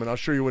back home, and I'll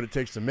show you what it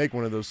takes to make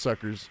one of those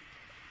suckers.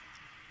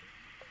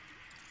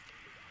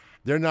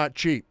 They're not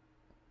cheap.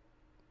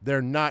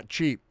 They're not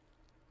cheap.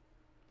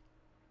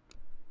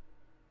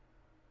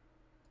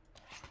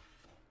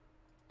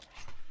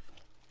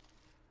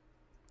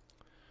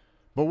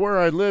 But where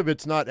I live,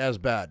 it's not as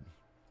bad.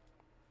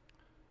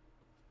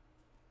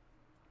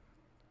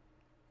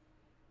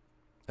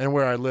 And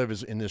where I live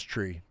is in this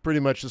tree. Pretty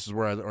much this is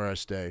where I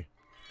stay.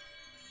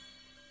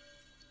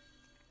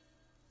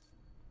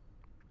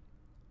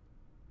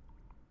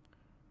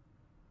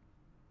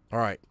 All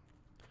right.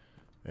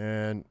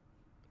 And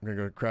I'm going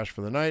to go crash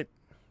for the night.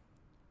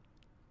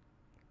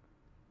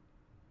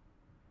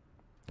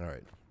 All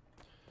right.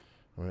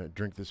 I'm going to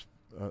drink this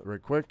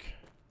right quick.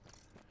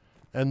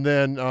 And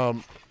then, all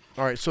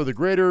right, so the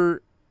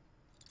greater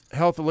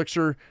health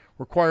elixir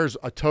requires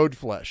a toad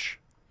flesh.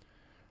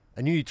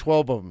 And you need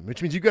 12 of them,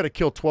 which means you got to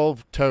kill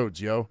 12 toads,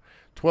 yo.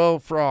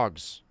 12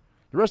 frogs.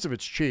 The rest of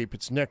it's cheap.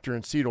 It's nectar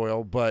and seed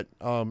oil, but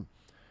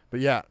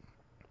yeah.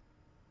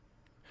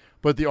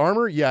 But the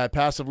armor, yeah, it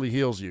passively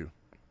heals you.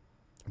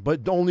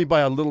 But only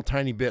by a little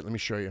tiny bit. Let me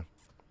show you.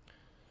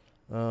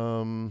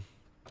 Go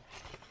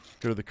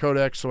to the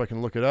codex so I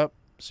can look it up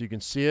so you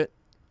can see it.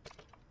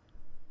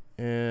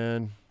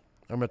 And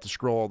I'm going to have to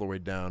scroll all the way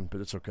down, but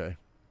it's okay.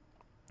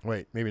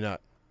 Wait, maybe not.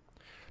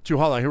 Too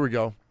hot. Here we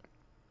go.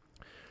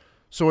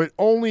 So it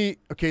only,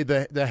 okay,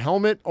 the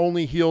helmet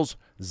only heals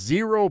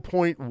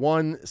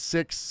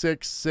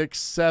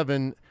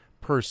 0.16667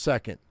 per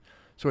second.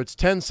 So it's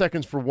 10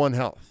 seconds for 1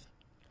 health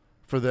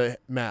for the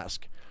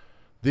mask.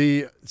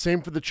 The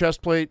same for the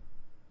chest plate.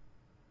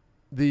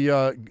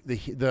 The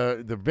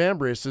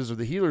vambraces or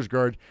the healer's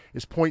guard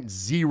is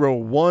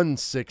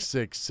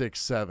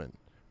 0.016667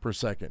 per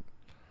second.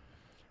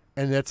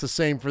 And that's the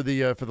same for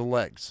the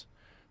legs.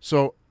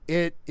 So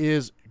it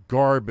is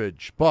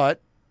garbage,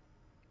 but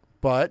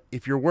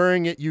if you're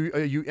wearing it,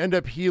 you end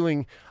up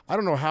healing. I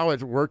don't know how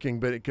it's working,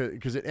 but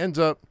because it ends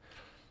up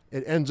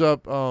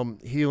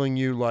healing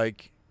you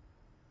like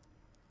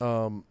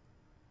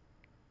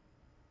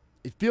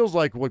it feels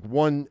like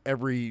one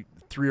every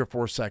 3 or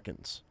 4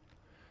 seconds.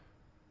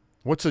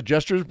 What's the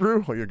Jester's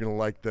Brew? Oh, you're gonna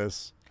like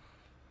this.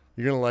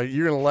 You're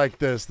gonna like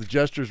this. The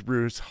Jester's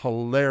Brew is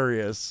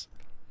hilarious.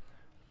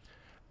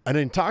 An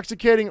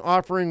intoxicating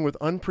offering with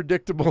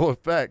unpredictable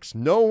effects.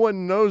 No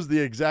one knows the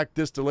exact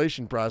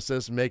distillation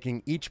process,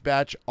 making each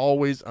batch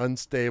always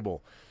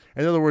unstable.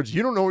 In other words,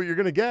 you don't know what you're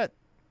going to get.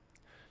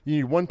 You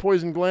need 1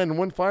 poison gland and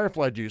 1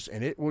 firefly juice,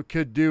 and it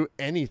could do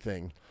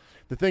anything.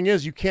 The thing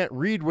is, you can't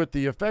read what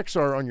the effects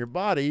are on your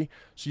body,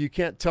 so you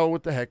can't tell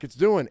what the heck it's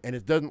doing, and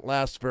it doesn't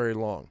last very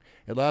long.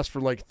 It lasts for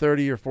like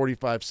 30 or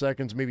 45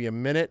 seconds, maybe a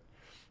minute.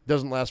 It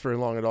doesn't last very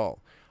long at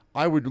all.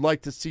 I would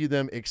like to see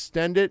them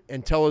extend it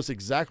and tell us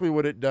exactly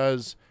what it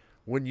does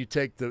when you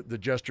take the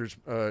Jester's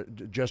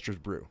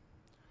Brew.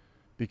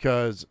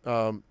 Because,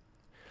 I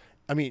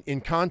mean, in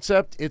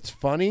concept, it's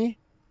funny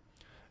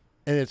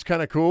and it's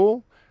kind of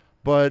cool,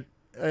 but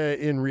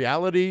in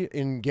reality,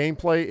 in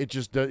gameplay,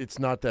 it's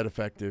not that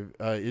effective.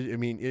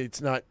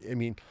 It's not. I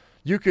mean,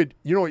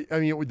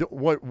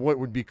 what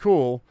would be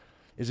cool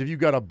is if you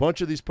got a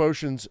bunch of these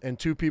potions and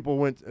 2 people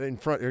went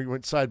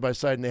side by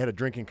side and they had a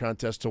drinking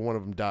contest till one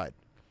of them died.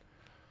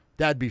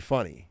 That'd be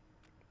funny.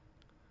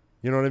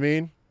 You know what I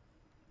mean?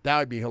 That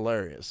would be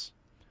hilarious.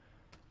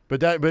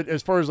 But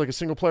as far as like a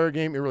single player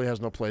game, it really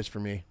has no place for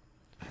me.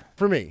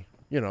 For me,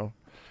 you know.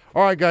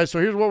 All right, guys. So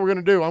here's what we're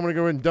gonna do. I'm gonna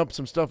go ahead and dump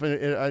some stuff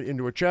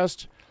into a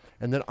chest,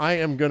 and then I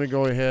am gonna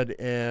go ahead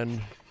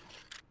and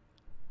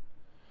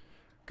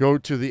go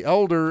to the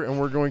elder, and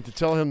we're going to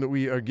tell him that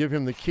we give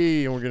him the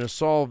key, and we're gonna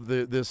solve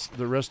the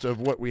rest of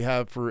what we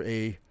have for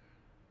a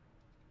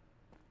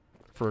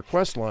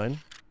quest line.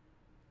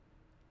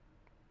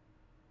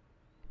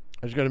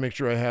 I just got to make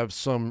sure I have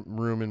some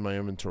room in my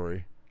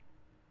inventory.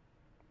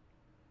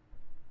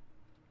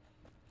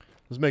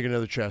 Let's make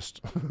another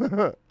chest.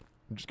 I'm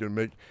just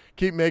gonna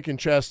keep making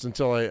chests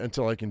until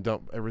I can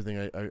dump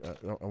everything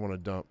I want to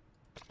dump.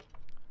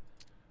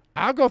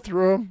 I'll go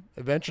through them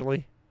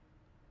eventually.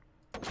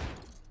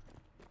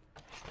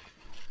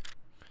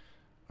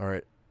 All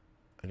right.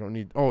 I don't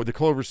need. Oh, the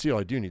clover seal.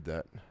 I do need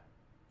that.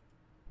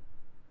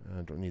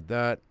 I don't need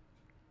that.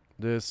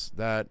 This,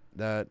 that.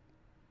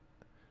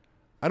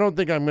 I don't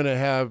think I'm going to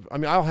have... I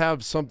mean, I'll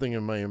have something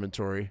in my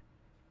inventory.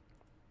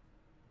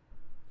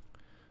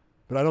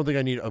 But I don't think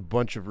I need a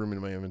bunch of room in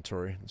my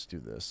inventory. Let's do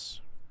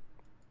this.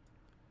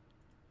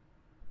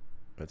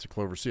 That's a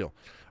clover seal.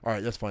 All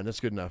right, that's fine. That's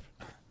good enough.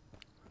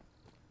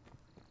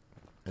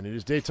 And it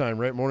is daytime,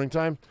 right? Morning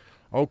time?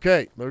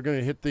 Okay, we're going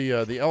to hit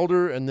the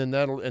elder, and then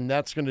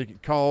that's going to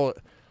call...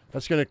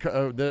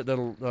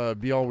 that'll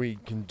be all we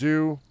can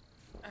do.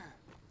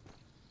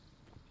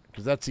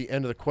 Because that's the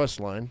end of the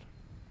quest line.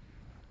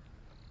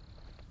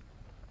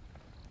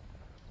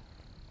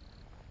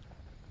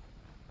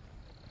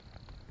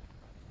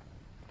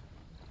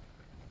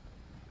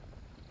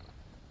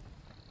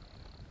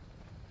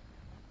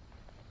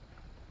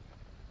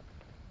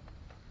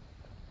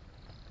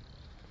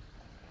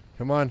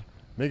 Come on.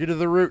 Make it to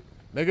the root.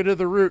 Make it to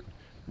the root.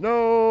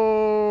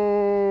 No!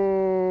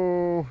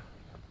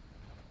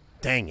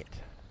 Dang it.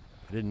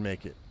 I didn't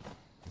make it.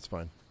 It's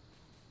fine.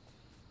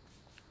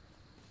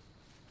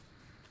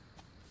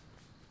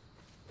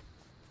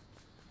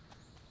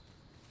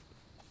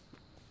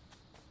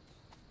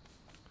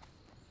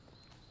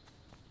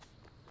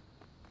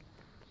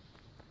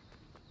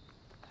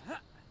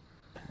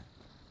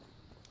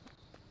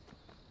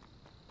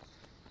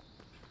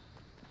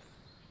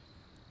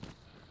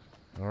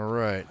 All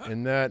right,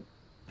 and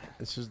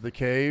this is the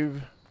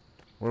cave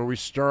where we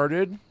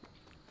started.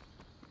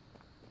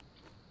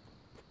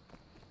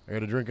 I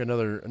got to drink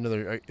another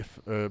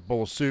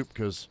bowl of soup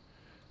because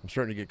I'm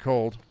starting to get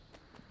cold.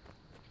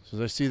 So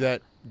as I see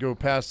that go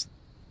past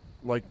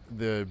like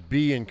the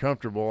B in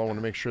comfortable, I want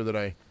to make sure that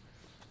I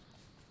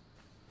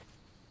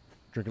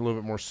Drink a little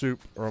bit more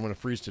soup, or I'm going to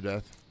freeze to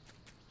death.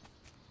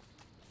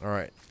 All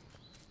right.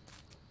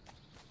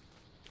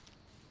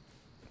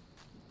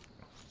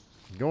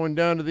 Going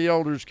down to the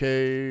Elder's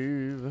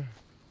Cave.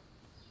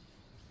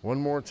 One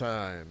more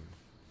time.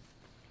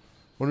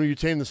 When will you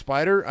tame the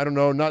spider? I don't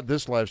know. Not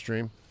this live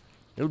stream.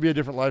 It'll be a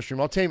different live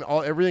stream. I'll tame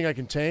everything I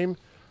can tame.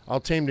 I'll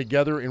tame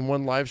together in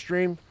one live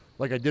stream,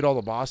 like I did all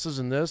the bosses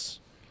in this.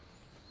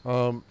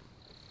 And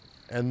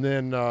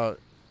then I'll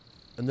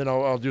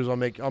do is I'll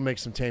make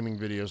some taming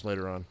videos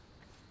later on.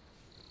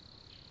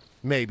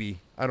 Maybe,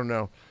 I don't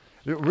know.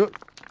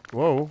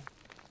 Whoa.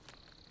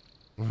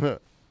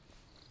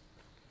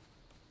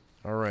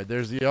 All right,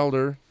 there's the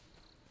Elder.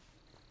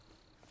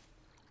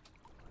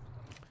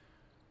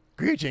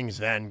 Greetings,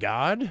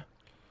 Vanguard.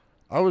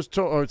 I was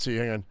told. Oh, let's see.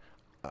 Hang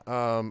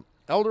on.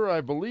 Elder,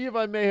 I believe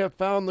I may have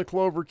found the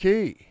clover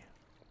key.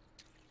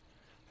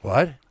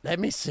 What? Let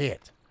me see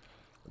it.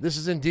 This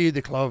is indeed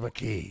the clover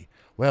key.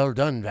 Well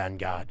done,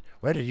 Vanguard.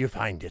 Where did you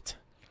find it?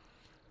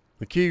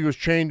 The key was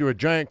chained to a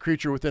giant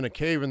creature within a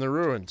cave in the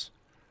ruins.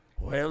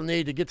 We'll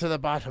need to get to the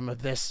bottom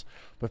of this,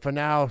 but for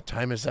now,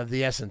 time is of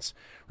the essence.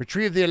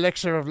 Retrieve the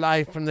elixir of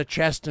life from the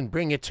chest and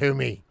bring it to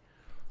me.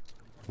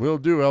 Will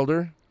do,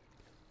 Elder.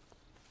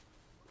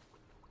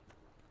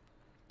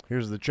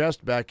 Here's the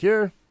chest back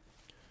here.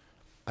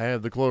 I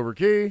have the clover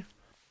key.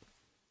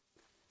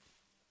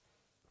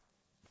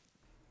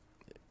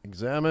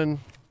 Examine.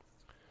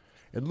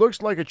 It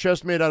looks like a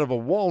chest made out of a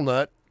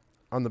walnut.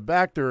 On the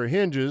back, there are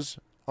hinges.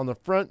 On the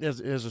front is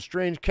a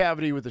strange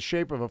cavity with the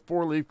shape of a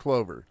 4-leaf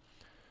clover.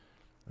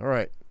 All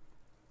right.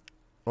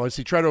 Well, let's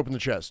see. Try to open the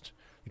chest.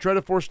 You try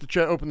to force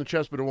the open the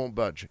chest, but it won't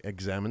budge.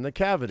 Examine the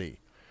cavity.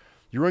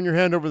 You run your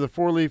hand over the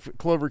 4-leaf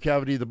clover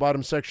cavity. The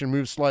bottom section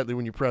moves slightly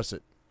when you press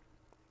it.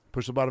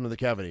 Push the bottom of the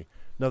cavity.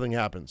 Nothing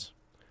happens.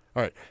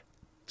 All right.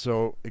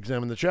 So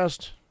examine the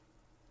chest.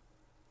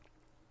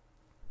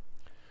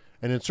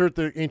 And insert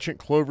the ancient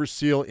clover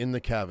seal in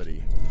the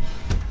cavity.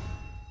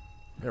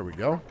 There we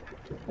go.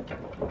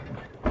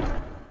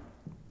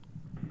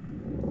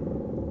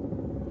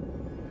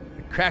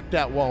 Crack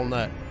that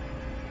walnut.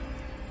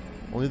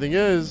 Only thing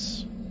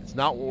is, it's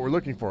not what we're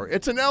looking for.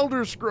 It's an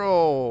Elder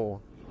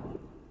Scroll.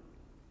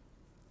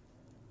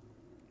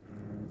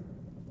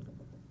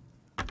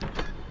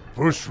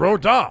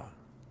 Fushroda.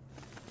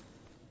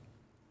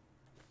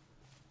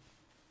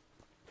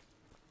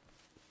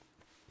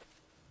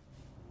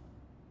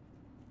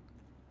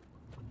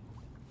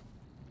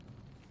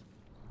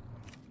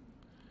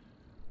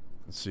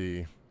 Let's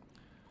see.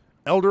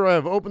 Elder, I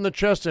have opened the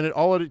chest, and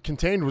all it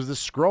contained was this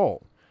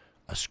scroll.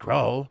 A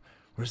scroll?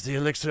 Where's the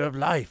elixir of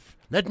life?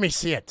 Let me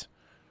see it.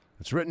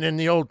 It's written in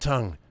the old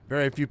tongue.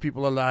 Very few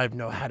people alive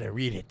know how to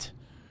read it.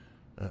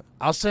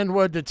 I'll send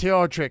word to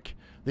Teodric,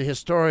 the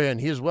historian.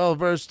 He is well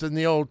versed in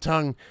the old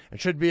tongue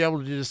and should be able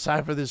to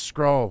decipher this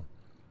scroll.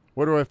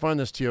 Where do I find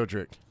this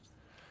Teodric?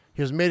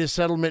 He has made a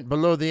settlement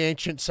below the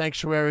ancient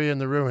sanctuary in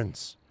the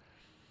ruins.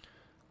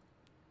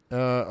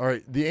 All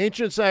right. The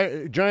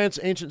Giant's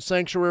ancient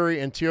sanctuary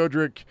and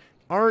Teodric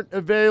aren't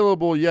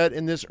available yet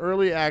in this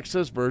early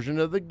access version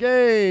of the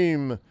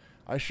game.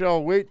 I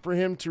shall wait for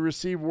him to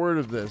receive word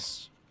of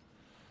this.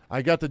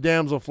 I got the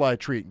damselfly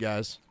treat,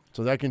 guys,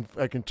 so that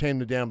I can tame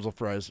the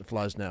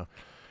damselflies now.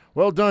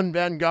 Well done,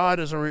 Vanguard.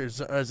 As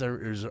a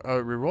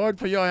reward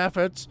for your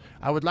efforts,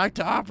 I would like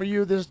to offer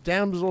you this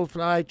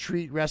damselfly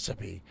treat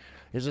recipe.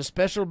 It's a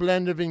special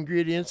blend of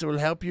ingredients that will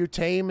help you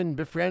tame and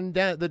befriend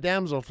the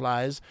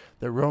damselflies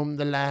that roam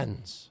the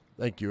lands.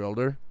 Thank you,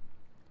 Elder.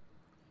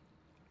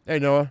 Hey,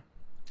 Noah.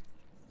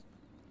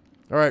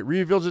 All right,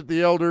 revisit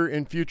the Elder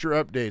in future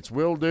updates.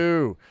 Will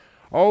do.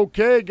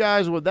 Okay,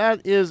 guys, well,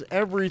 that is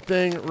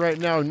everything right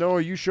now.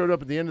 Noah, you showed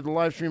up at the end of the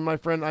live stream, my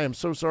friend. I am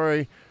so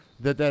sorry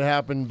that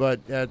happened,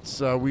 but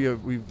that's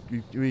we've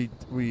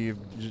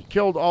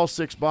killed all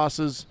 6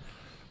 bosses.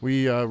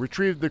 We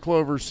retrieved the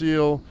clover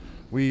seal.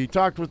 We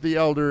talked with the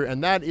Elder,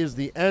 and that is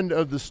the end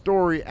of the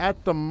story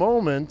at the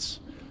moment.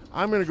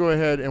 I'm going to go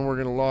ahead and we're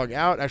going to log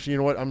out. Actually, you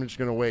know what? I'm just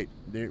going to wait.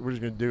 We're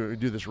just going to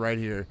do this right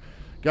here.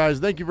 Guys,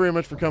 thank you very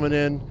much for coming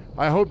in.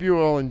 I hope you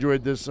all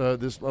enjoyed this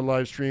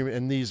live stream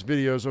and these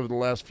videos over the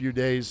last few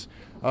days.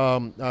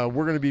 We're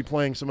going to be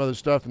playing some other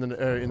stuff in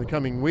the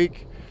coming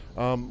week.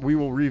 We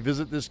will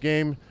revisit this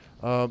game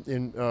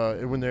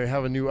when they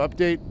have a new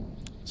update.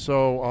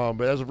 So,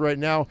 but as of right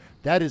now,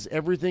 that is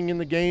everything in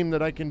the game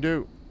that I can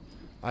do.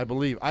 I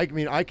believe. I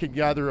mean, I could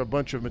gather a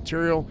bunch of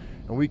material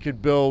and we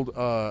could build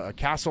a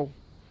castle.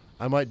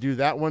 I might do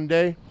that one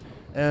day.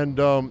 And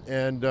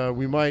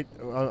we might,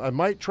 I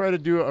might try to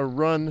do a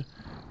run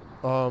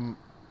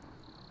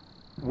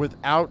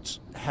without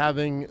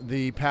having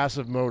the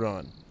passive mode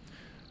on,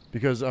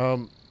 because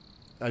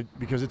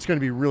it's going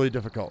to be really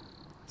difficult.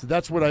 So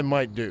that's what I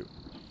might do.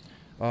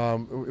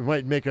 We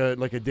might make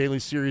a daily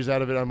series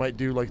out of it. I might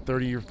do like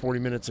 30 or 40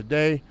 minutes a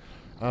day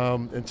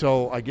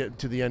until I get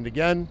to the end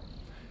again,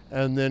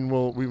 and then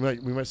we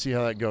might see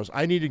how that goes.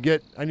 I need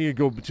to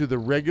go to the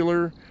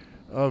regular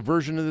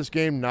version of this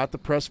game, not the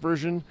press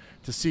version,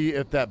 to see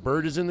if that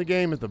bird is in the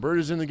game. If the bird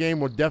is in the game,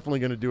 we're definitely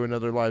going to do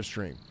another live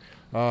stream.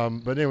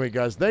 But anyway,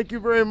 guys, thank you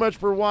very much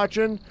for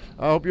watching.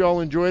 I hope you all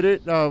enjoyed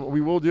it. I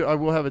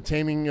will have a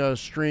taming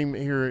stream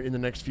here in the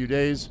next few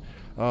days.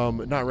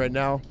 Not right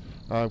now,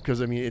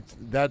 because I mean it's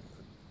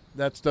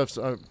that stuff's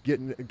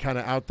getting kind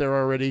of out there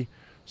already.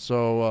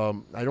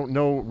 So I don't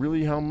know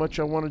really how much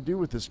I want to do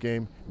with this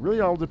game. It really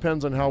all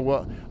depends on how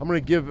well. I'm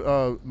going to give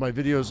my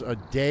videos a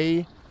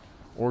day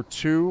or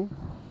two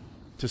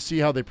to see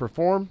how they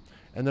perform,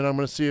 and then I'm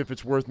going to see if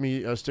it's worth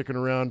me sticking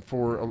around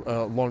for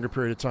a longer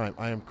period of time.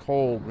 I am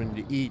cold. We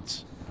need to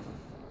eat.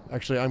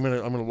 Actually, I'm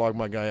gonna log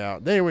my guy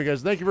out. Anyway,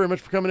 guys, thank you very much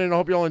for coming in. I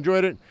hope you all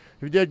enjoyed it.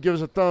 If you did, give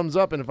us a thumbs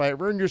up, and if I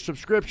earned your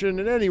subscription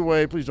in any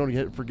way, please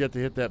don't forget to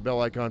hit that bell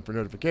icon for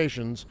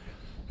notifications.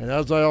 And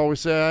as I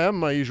always say, I am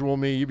my usual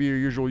me. You be your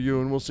usual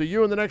you, and we'll see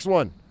you in the next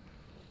one.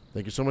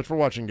 Thank you so much for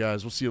watching,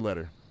 guys. We'll see you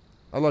later.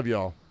 I love you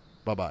all.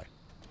 Bye-bye.